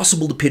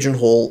 impossible to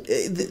pigeonhole,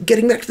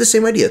 getting back to the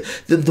same idea,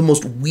 the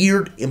most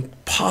weird,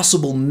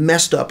 impossible,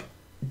 messed up,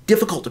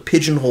 difficult to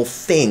pigeonhole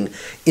thing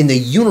in the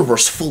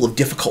universe full of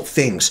difficult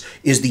things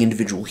is the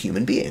individual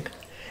human being.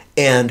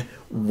 And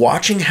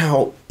watching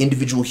how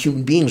individual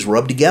human beings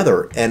rub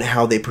together and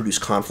how they produce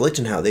conflict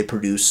and how they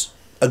produce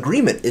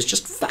agreement is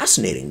just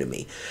fascinating to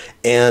me.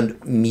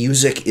 And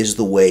music is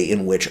the way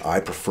in which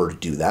I prefer to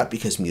do that,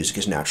 because music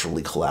is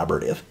naturally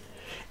collaborative.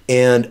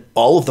 And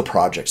all of the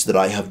projects that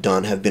I have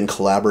done have been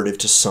collaborative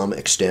to some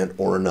extent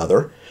or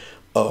another.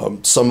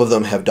 Some of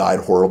them have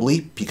died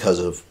horribly because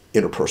of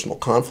interpersonal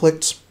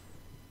conflicts.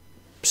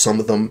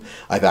 Some of them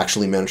I've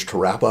actually managed to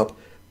wrap up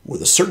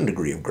with a certain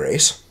degree of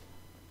grace.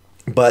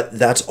 But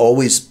that's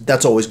always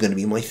going to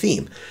be my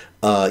theme.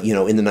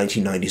 In the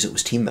 1990s, it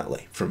was Team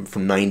Metlay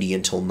from 90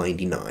 until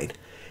 99.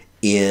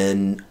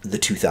 In the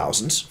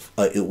 2000s,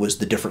 it was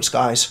The Different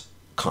Skies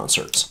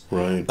concerts.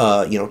 Right.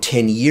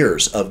 10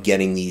 years of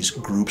getting these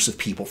groups of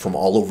people from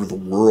all over the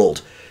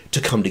world to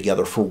come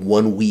together for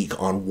 1 week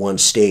on one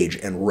stage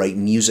and write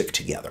music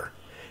together.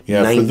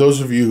 Yeah, for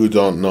those of you who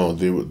don't know,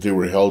 they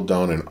were held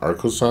down in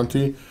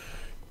Arcosanti,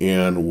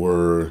 and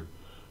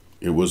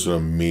it was an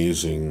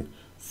amazing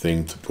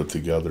thing to put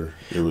together.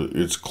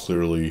 It's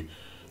clearly,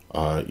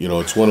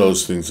 it's one of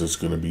those things that's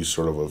going to be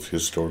sort of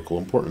historical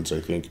importance,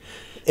 I think,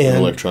 in the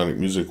electronic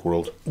music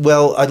world.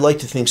 Well, I'd like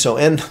to think so.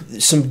 And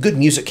some good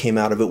music came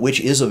out of it, which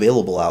is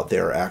available out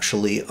there,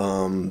 actually.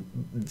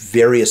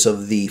 Various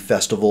of the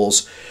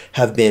festivals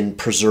have been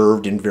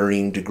preserved in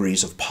varying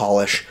degrees of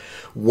polish.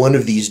 One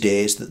of these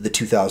days, the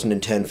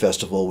 2010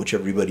 festival, which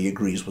everybody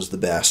agrees was the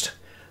best,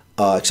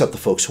 except the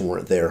folks who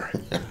weren't there.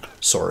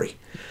 Sorry.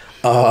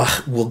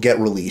 Will get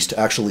released.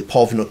 Actually,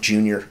 Paul Vinook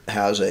Jr.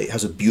 has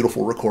a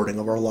beautiful recording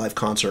of our live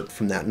concert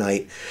from that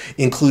night,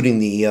 including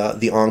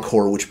the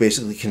encore, which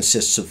basically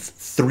consists of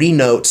 3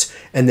 notes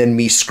and then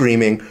me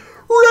screaming,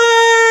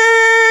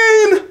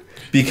 "Rain!"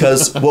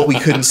 Because what we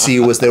couldn't see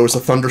was there was a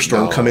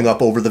thunderstorm coming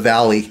up over the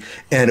valley,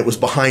 and it was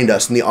behind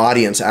us, and the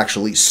audience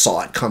actually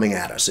saw it coming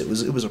at us. It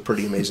was a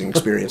pretty amazing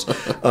experience,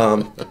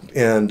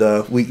 and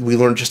we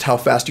learned just how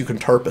fast you can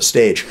tarp a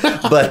stage,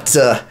 but.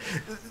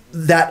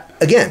 That,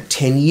 again,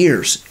 10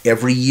 years,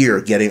 every year,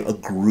 getting a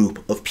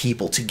group of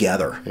people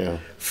together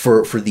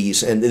for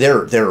these. And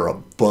there are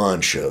a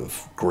bunch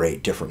of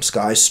great different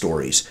Sky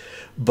stories.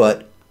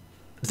 But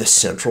the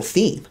central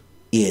theme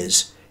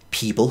is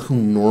people who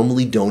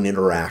normally don't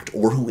interact,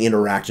 or who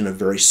interact in a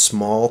very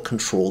small,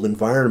 controlled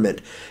environment,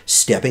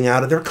 stepping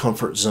out of their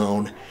comfort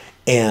zone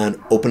and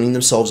opening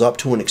themselves up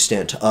to an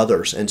extent to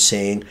others and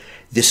saying,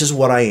 this is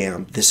what I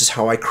am, this is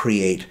how I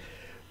create.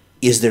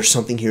 Is there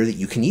something here that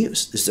you can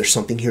use? Is there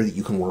something here that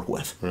you can work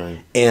with?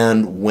 Right.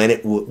 And when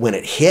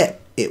it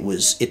hit, it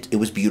was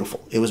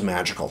beautiful. It was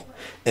magical.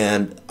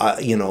 And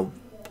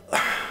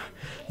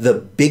the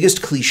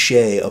biggest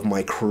cliche of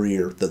my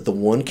career, the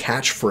one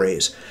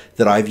catchphrase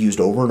that I've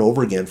used over and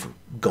over again for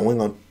going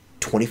on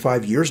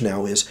 25 years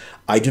now is,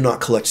 I do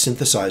not collect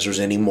synthesizers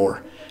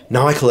anymore.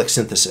 Now I collect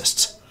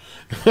synthesists.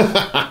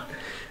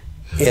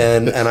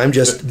 and I'm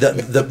just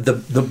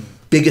the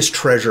biggest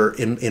treasure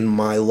in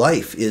my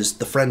life is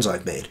the friends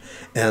I've made,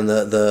 and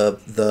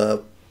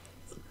the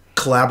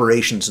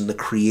collaborations and the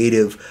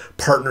creative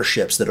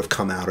partnerships that have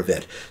come out of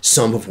it.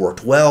 Some have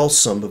worked well,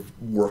 some have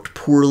worked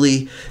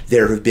poorly.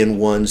 There have been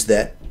ones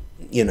that,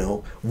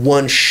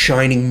 one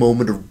shining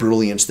moment of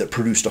brilliance that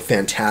produced a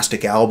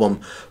fantastic album,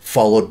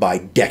 followed by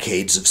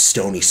decades of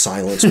stony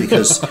silence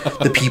because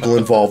the people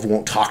involved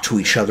won't talk to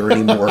each other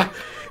anymore.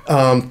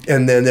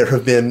 And then there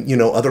have been,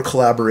 other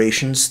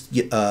collaborations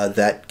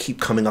that keep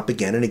coming up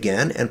again and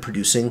again and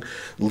producing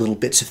little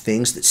bits of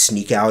things that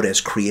sneak out as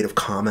Creative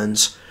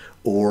Commons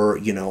or,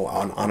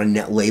 on a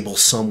net label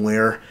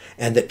somewhere,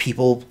 and that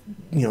people,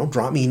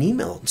 drop me an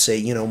email and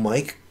say,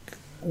 Mike,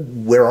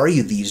 where are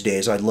you these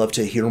days? I'd love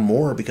to hear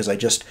more because I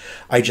just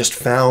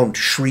found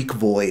Shriek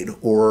Void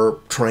or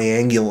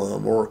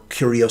Triangulum or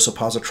Curiosa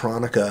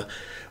Positronica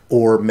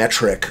or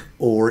Metric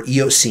or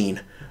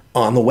Eocene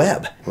on the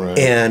web. Right.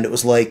 And it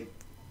was like,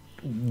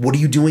 what are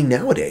you doing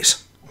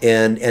nowadays?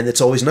 And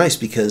it's always nice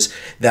because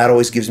that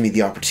always gives me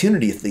the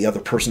opportunity, if the other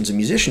person's a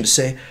musician, to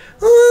say,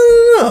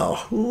 oh, no,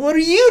 what are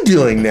you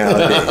doing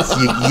nowadays?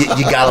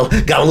 you got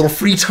a little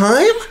free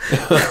time?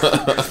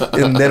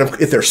 And then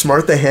if they're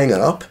smart, they hang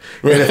up.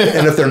 Right.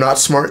 And if they're not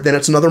smart, then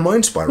it's another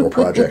Mind Spiral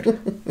project.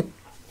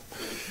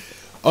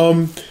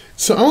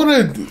 So I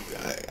want to...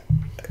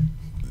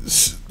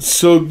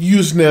 So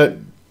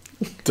Usenet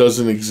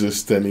doesn't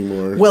exist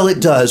anymore. Well,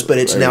 it does, but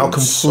it's now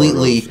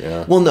completely... Sort of,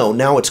 yeah. Well, no,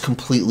 now it's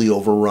completely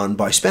overrun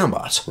by spam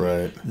bots.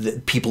 Right.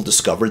 People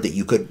discovered that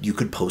you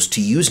could post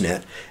to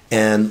Usenet,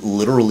 and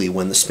literally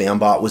when the spam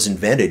bot was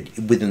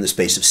invented, within the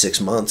space of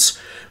 6 months,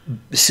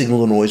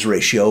 signal-to-noise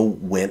ratio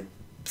went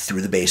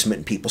through the basement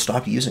and people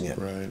stopped using it.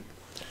 Right.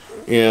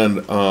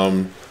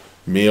 And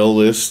mail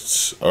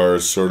lists are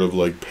sort of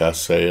like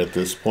passé at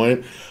this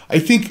point. I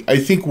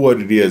think what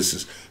it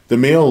is the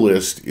mail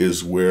list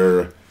is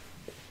where,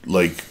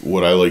 like,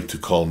 what I like to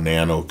call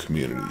nano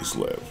communities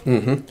live.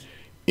 Mm-hmm.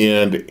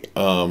 And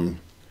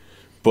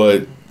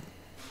but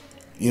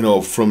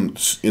from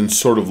in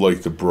sort of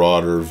like the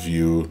broader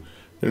view,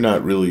 they're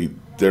not really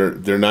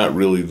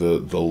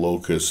the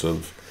locus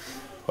of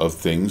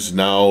things.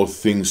 Now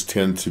things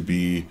tend to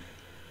be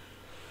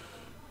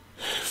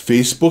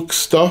Facebook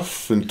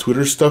stuff and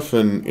Twitter stuff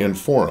and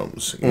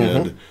forums.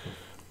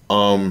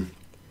 Mm-hmm.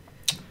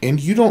 And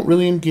you don't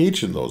really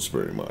engage in those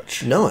very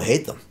much. No, I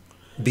hate them.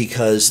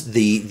 Because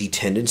the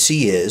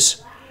tendency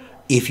is,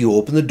 if you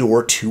open the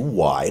door too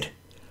wide,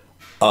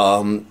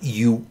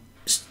 you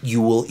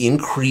will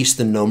increase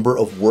the number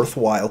of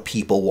worthwhile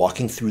people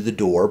walking through the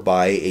door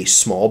by a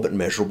small but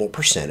measurable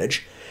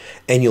percentage,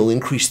 and you'll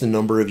increase the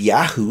number of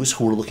yahoos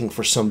who are looking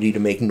for somebody to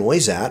make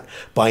noise at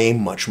by a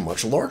much,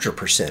 much larger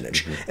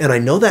percentage. Mm-hmm. And I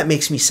know that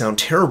makes me sound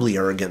terribly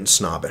arrogant and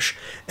snobbish,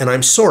 and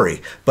I'm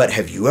sorry, but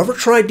have you ever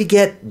tried to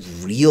get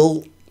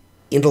real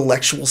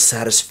intellectual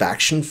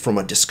satisfaction from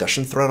a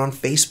discussion thread on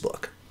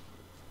Facebook.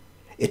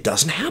 It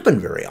doesn't happen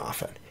very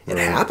often. It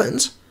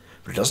happens,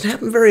 but it doesn't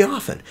happen very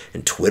often.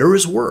 And Twitter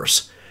is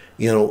worse.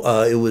 You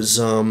know, it was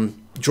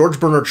George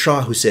Bernard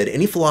Shaw who said,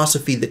 any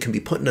philosophy that can be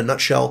put in a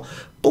nutshell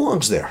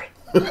belongs there.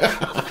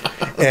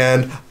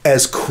 And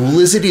as cool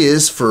as it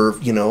is for,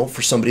 you know,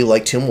 for somebody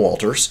like Tim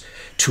Walters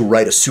to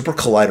write a super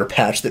collider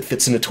patch that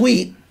fits in a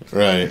tweet,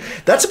 right?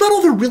 That's about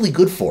all they're really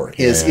good for.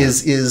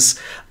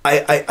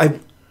 I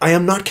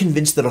am not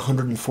convinced that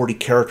 140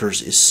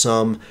 characters is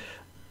some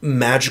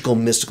magical,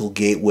 mystical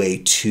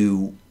gateway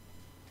to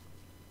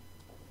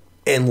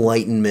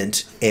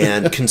enlightenment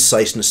and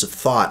conciseness of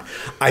thought.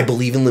 I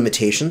believe in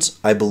limitations.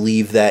 I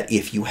believe that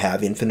if you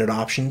have infinite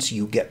options,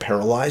 you get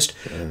paralyzed.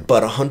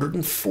 But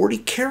 140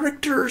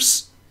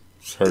 characters...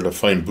 It's hard to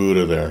find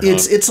Buddha there.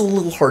 It's a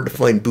little hard to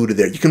find Buddha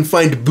there. You can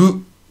find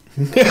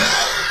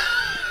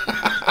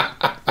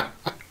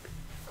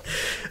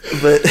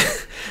But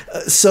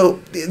so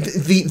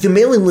the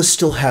mailing list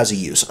still has a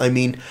use. I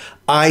mean,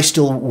 I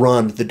still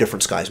run the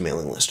Different Skies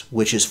mailing list,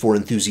 which is for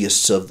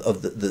enthusiasts of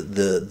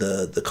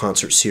the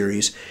concert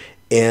series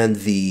and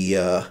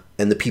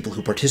the people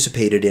who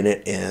participated in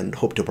it and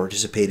hope to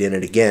participate in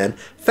it again.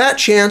 Fat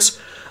chance.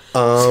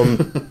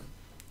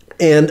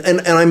 And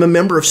I'm a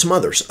member of some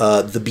others.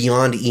 The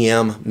Beyond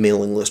EM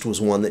mailing list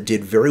was one that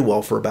did very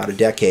well for about a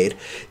decade.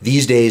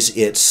 These days,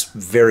 it's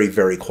very,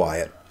 very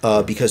quiet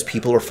because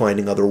people are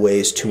finding other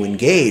ways to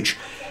engage.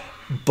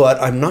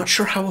 But I'm not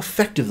sure how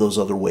effective those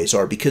other ways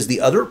are, because the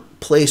other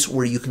place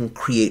where you can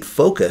create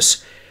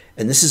focus,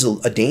 and this is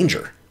a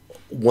danger,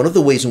 one of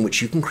the ways in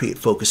which you can create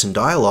focus and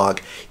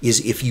dialogue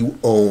is if you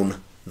own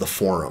the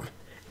forum.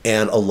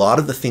 And a lot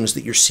of the things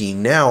that you're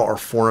seeing now are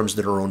forums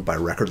that are owned by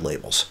record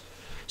labels.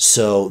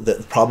 So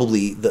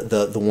probably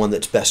the one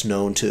that's best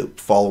known to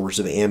followers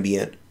of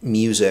ambient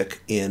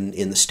music in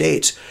the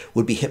States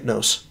would be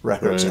Hypnos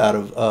Records, out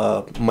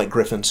of Mike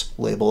Griffin's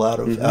label out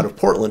of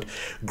Portland.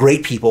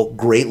 Great people,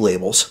 great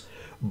labels,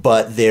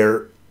 but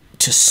they're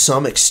to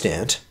some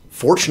extent,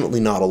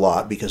 fortunately not a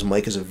lot because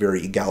Mike is a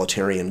very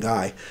egalitarian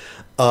guy,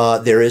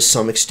 there is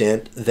some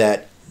extent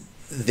that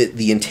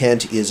the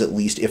intent is, at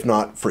least if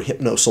not for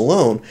Hypnos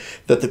alone,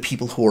 that the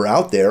people who are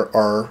out there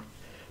are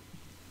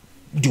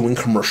doing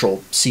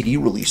commercial CD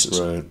releases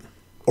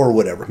or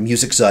whatever.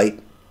 Music Zeit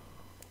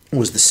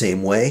was the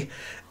same way.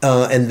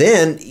 And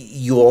then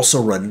you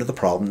also run into the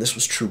problem, this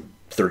was true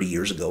 30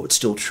 years ago, it's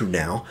still true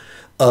now,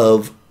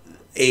 of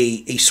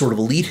a sort of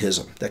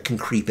elitism that can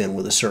creep in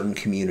with a certain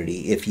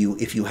community. If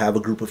you have a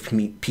group of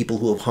people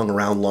who have hung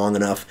around long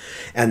enough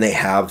and they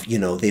have, you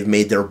know, they've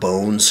made their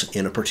bones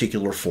in a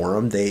particular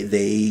forum,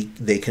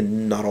 they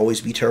can not always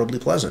be terribly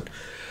pleasant.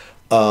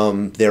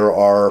 There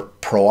are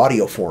pro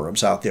audio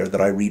forums out there that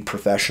I read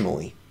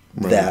professionally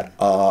that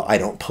I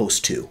don't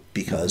post to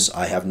because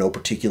I have no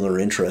particular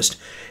interest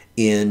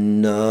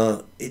in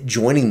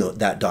joining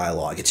that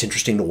dialogue. It's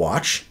interesting to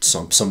watch.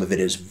 Some of it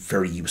is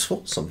very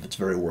useful. Some of it's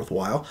very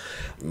worthwhile.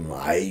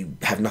 I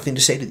have nothing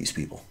to say to these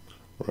people.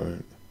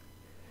 Right.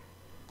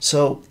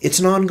 So it's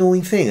an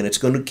ongoing thing, and it's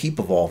going to keep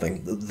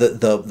evolving.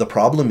 The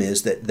problem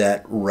is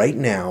that right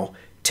now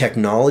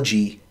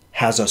technology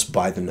has us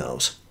by the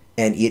nose.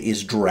 And it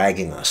is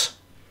dragging us.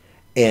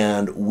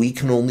 And we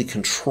can only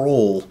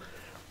control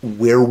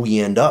where we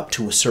end up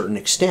to a certain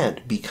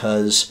extent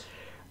because,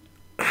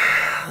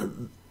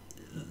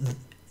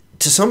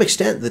 to some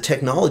extent, the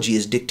technology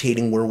is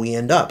dictating where we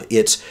end up.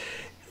 It's,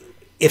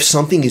 if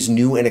something is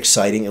new and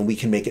exciting and we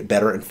can make it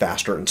better and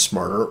faster and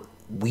smarter,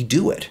 we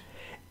do it.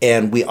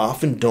 And we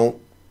often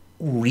don't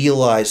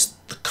realize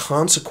the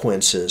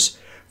consequences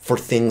for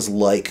things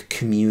like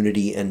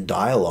community and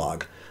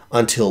dialogue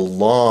until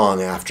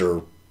long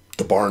after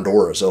the barn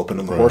door is open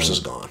and the horse is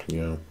gone.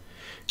 Yeah.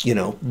 You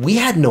know, we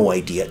had no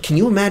idea. Can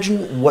you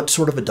imagine what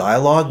sort of a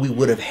dialogue we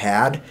would have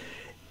had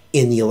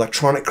in the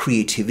electronic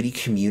creativity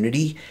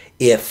community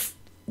if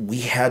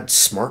we had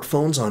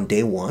smartphones on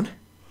day one?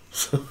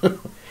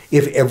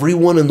 If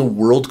everyone in the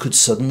world could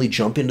suddenly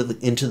jump into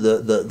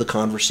the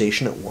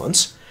conversation at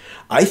once?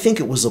 I think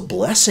it was a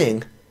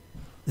blessing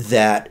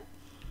that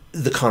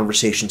the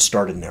conversation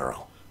started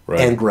narrow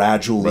and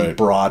gradually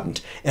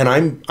broadened. And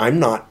I'm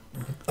not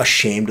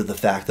ashamed of the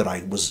fact that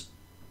I was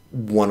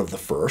one of the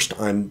first.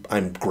 I'm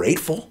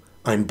grateful.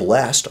 I'm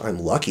blessed. I'm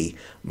lucky.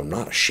 I'm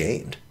not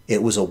ashamed.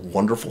 It was a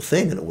wonderful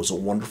thing, and it was a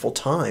wonderful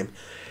time.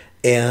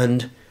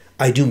 And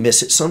I do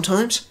miss it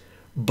sometimes,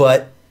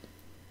 but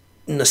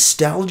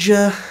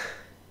nostalgia,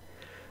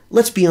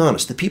 let's be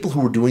honest, the people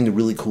who are doing the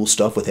really cool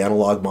stuff with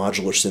analog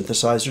modular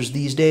synthesizers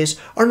these days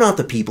are not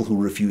the people who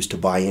refuse to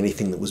buy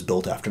anything that was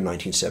built after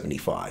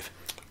 1975.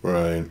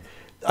 Right.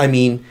 I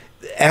mean,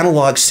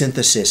 analog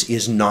synthesis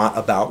is not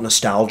about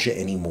nostalgia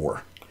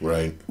anymore.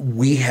 Right.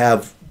 We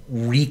have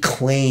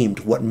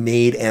reclaimed what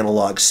made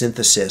analog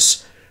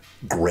synthesis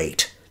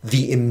great.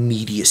 The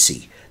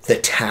immediacy, the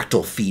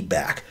tactile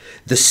feedback,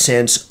 the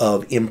sense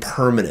of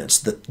impermanence,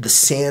 the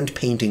sand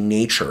painting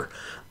nature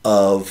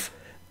of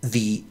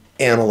the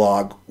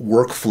analog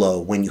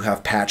workflow when you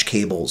have patch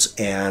cables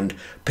and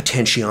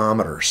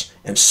potentiometers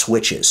and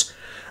switches.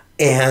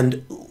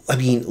 And I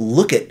mean,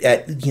 look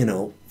at you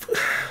know,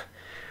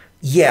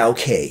 yeah,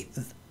 okay,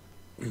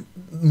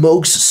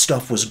 Moog's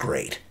stuff was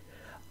great.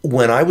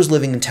 When I was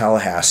living in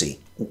Tallahassee,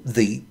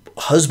 the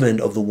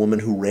husband of the woman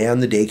who ran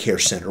the daycare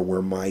center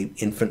where my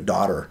infant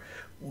daughter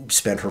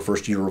spent her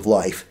first year of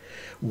life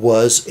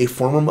was a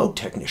former Moog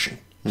technician.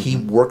 He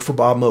worked for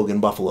Bob Moog in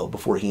Buffalo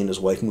before he and his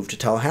wife moved to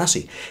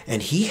Tallahassee.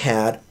 And he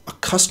had a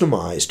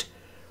customized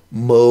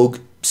Moog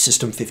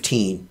System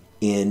 15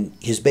 in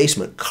his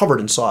basement, covered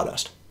in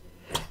sawdust.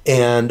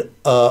 And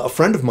a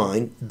friend of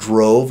mine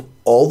drove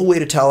all the way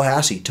to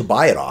Tallahassee to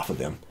buy it off of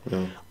him,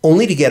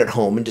 only to get it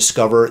home and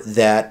discover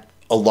that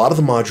a lot of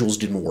the modules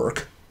didn't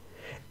work.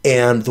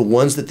 And the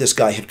ones that this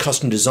guy had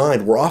custom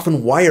designed were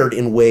often wired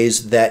in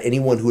ways that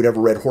anyone who had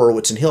ever read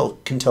Horowitz and Hill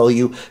can tell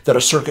you that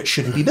a circuit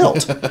shouldn't be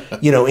built.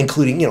 You know,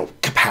 including, you know,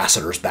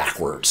 capacitors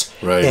backwards,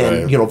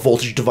 and you know,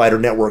 voltage divider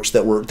networks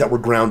that were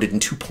grounded in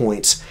 2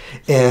 points,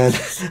 and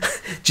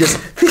just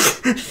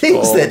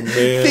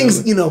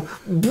things, you know,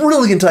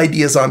 brilliant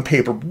ideas on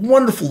paper,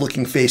 wonderful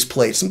looking face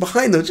plates, and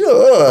behind those, and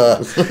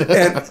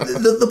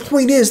the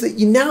point is that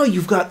now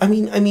you've got, I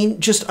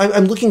mean, just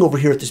I'm looking over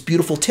here at this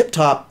beautiful tip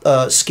top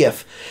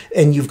skiff.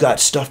 And you've got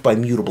stuff by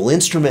Mutable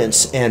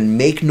Instruments and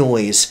Make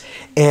Noise,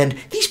 and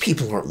these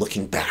people aren't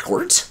looking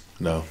backwards.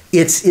 No,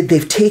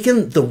 they've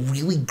taken the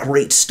really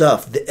great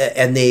stuff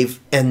and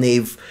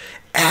they've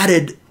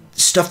added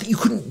stuff that you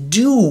couldn't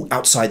do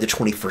outside the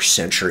 21st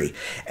century.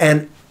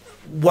 And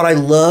what I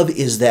love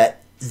is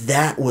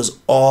that was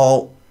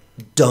all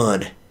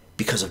done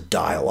because of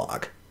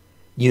dialogue.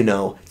 You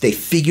know, they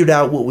figured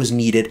out what was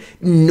needed.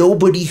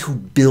 Nobody who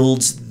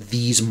builds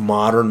these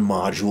modern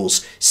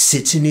modules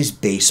sits in his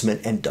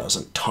basement and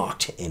doesn't talk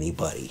to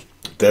anybody.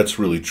 That's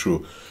really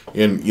true.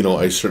 And, you know,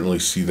 I certainly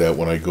see that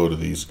when I go to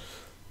these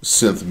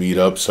synth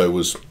meetups. I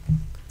was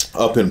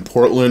up in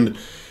Portland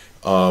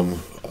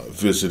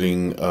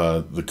visiting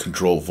the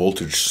Control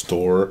Voltage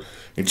store,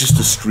 and just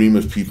a stream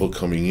of people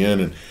coming in.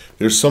 And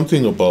there's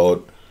something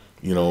about,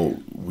 you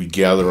know, we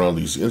gather around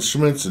these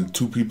instruments, and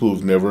two people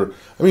who've never,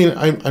 I mean,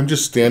 I'm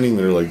just standing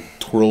there like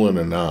twirling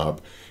a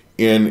knob,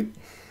 and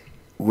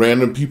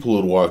random people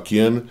would walk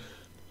in,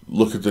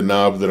 look at the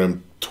knob that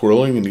I'm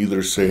twirling, and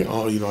either say,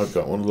 oh, you know, I've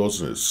got one of those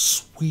and it's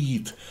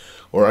sweet,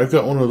 or I've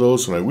got one of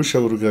those and I wish I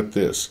would have got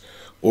this,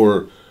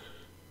 or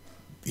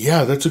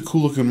yeah, that's a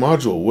cool looking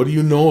module, what do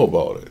you know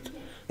about it?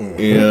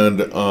 And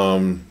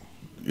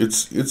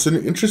it's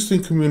an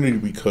interesting community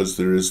because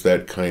there is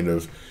that kind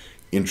of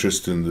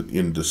interest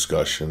in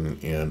discussion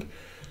and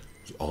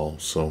all.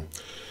 So,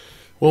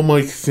 well,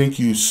 Mike, thank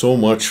you so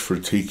much for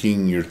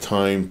taking your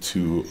time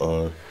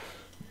to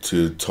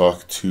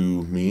talk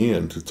to me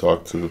and to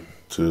talk to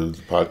the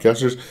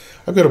podcasters.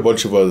 I've got a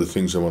bunch of other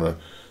things I want to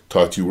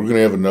talk to you. We're going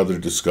to have another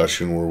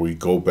discussion where we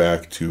go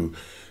back to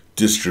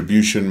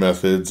distribution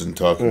methods and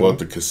talk about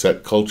the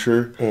cassette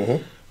culture.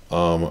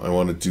 I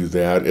want to do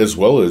that, as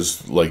well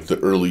as like the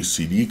early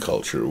CD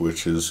culture,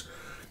 which is,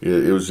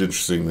 it was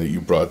interesting that you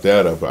brought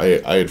that up.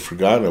 I had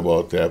forgotten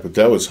about that, but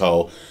that was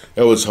how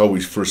we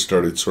first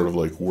started sort of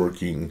like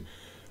working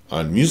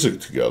on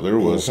music together.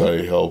 Was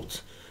I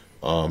helped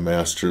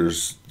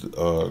masters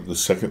the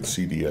second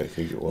CD, I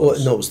think it was.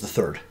 Well, no, it was the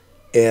third.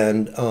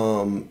 And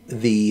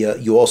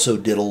you also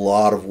did a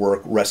lot of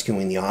work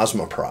rescuing the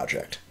Ozma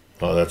project.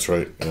 Oh, that's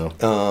right. Yeah.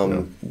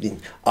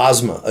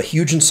 Ozma, A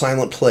Huge and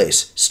Silent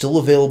Place, still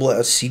available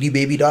at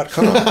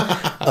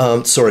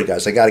cdbaby.com. Sorry,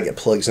 guys, I got to get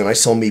plugs in. I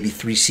sell maybe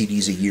 3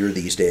 CDs a year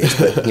these days,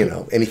 but, you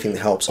know, anything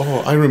that helps. Oh,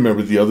 I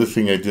remember the other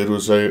thing I did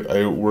was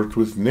I worked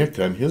with Nick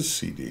on his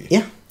CD.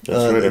 Yeah.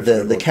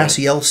 The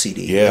Cassiel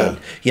CD. Yeah.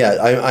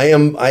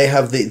 I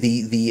have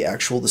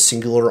the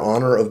singular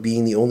honor of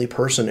being the only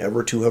person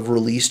ever to have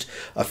released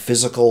a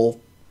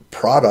physical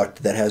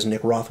product that has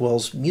Nick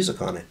Rothwell's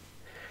music on it.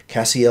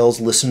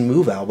 Cassiel's Listen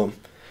Move album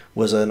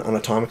was an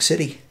Atomic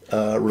City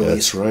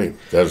release. That's right.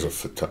 That is a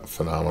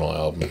phenomenal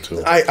album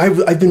too.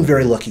 I've been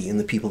very lucky in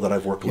the people that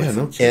I've worked with. Yeah,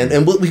 no kidding.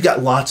 And we've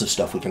got lots of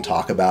stuff we can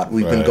talk about.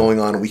 We've been going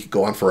on, and we could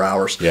go on for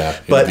hours. Yeah,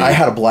 but indeed. I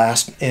had a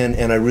blast,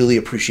 and I really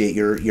appreciate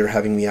your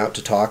having me out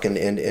to talk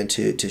and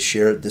to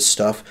share this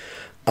stuff.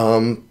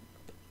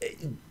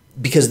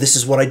 Because this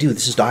is what I do.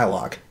 This is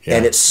dialogue,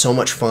 and it's so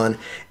much fun.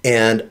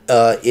 And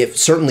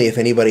if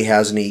anybody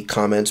has any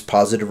comments,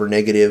 positive or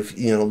negative,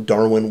 you know,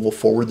 Darwin will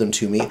forward them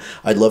to me.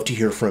 I'd love to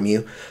hear from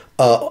you.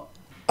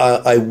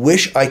 I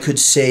wish I could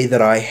say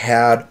that I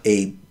had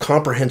a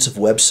comprehensive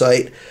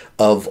website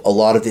of a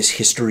lot of this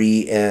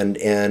history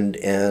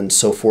and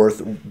so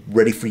forth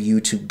ready for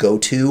you to go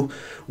to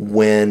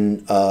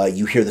when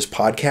you hear this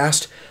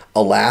podcast.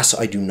 Alas,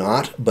 I do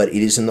not, but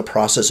it is in the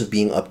process of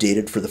being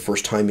updated for the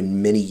first time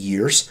in many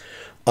years.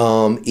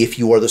 If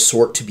you are the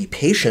sort to be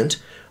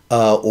patient,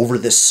 over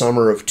this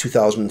summer of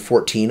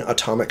 2014,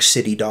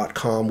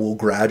 atomiccity.com will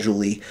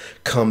gradually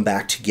come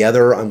back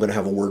together. I'm going to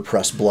have a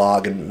WordPress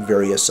blog and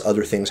various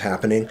other things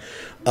happening,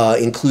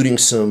 including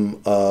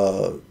some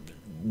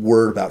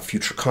word about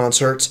future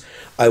concerts.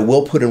 I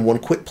will put in one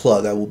quick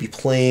plug. I will be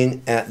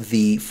playing at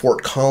the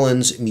Fort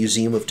Collins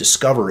Museum of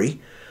Discovery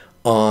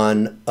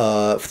on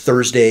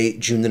Thursday,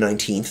 June the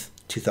 19th,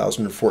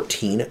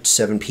 2014 at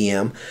 7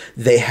 p.m.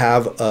 They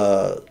have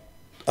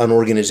an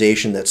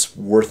organization that's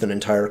worth an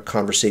entire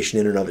conversation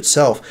in and of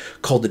itself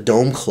called the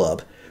Dome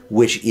Club,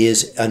 which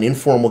is an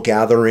informal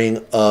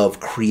gathering of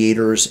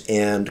creators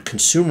and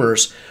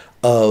consumers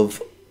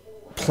of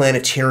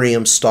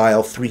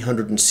planetarium-style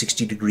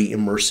 360-degree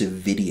immersive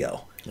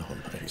video. Oh,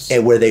 nice.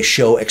 And where they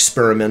show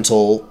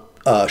experimental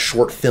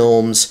short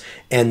films,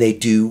 and they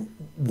do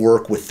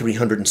work with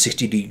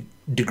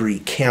 360-degree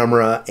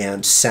camera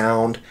and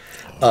sound.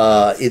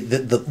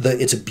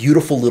 It's a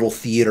beautiful little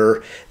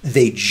theater.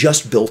 They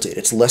just built it.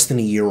 It's less than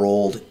a year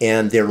old,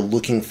 and they're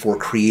looking for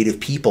creative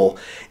people.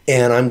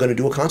 And I'm going to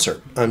do a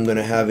concert. I'm going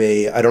to have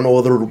I don't know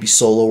whether it'll be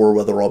solo or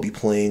whether I'll be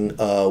playing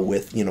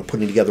with,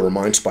 putting together a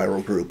Mind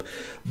Spiral group.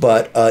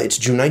 But it's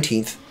June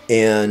 19th,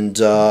 and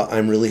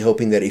I'm really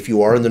hoping that if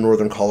you are in the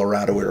northern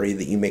Colorado area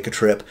that you make a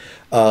trip.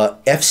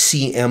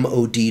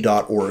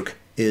 fcmod.org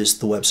is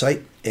the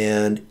website.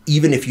 And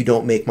even if you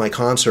don't make my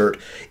concert,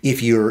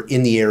 if you're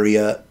in the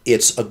area,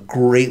 it's a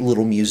great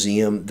little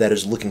museum that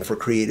is looking for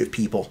creative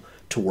people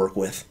to work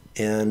with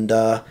and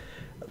to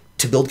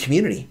build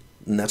community.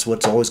 And that's what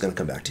it's always going to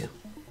come back to.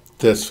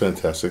 That's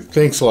fantastic.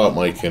 Thanks a lot,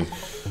 Mike. And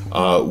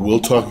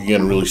we'll talk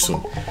again really soon.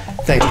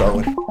 Thanks,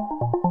 Darwin.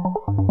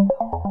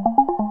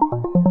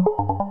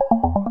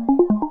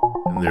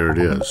 And there it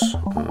is.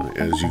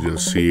 As you can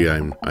see,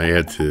 I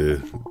had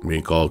to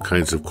make all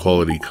kinds of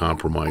quality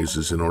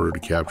compromises in order to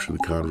capture the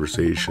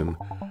conversation,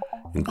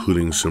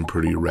 including some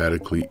pretty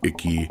radically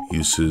icky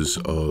uses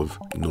of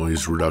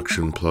noise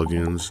reduction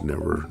plugins.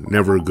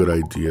 Never a good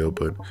idea,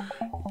 but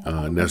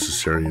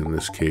necessary in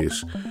this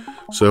case.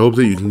 So I hope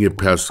that you can get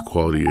past the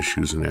quality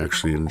issues and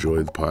actually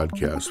enjoy the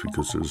podcast,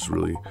 because it was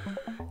really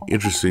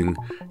interesting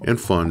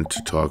and fun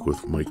to talk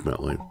with Mike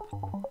Metlay.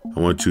 I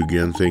want to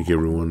again thank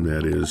everyone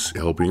that is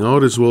helping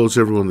out, as well as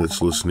everyone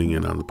that's listening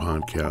in on the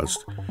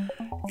podcast.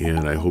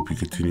 And I hope you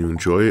continue to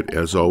enjoy it.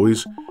 As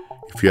always,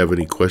 if you have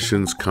any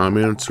questions,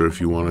 comments, or if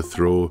you want to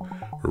throw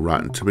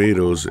rotten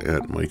tomatoes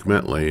at Mike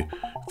Metlay,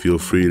 feel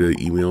free to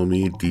email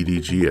me,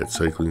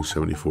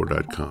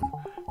 ddg@cycling74.com.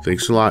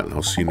 Thanks a lot, and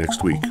I'll see you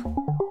next week.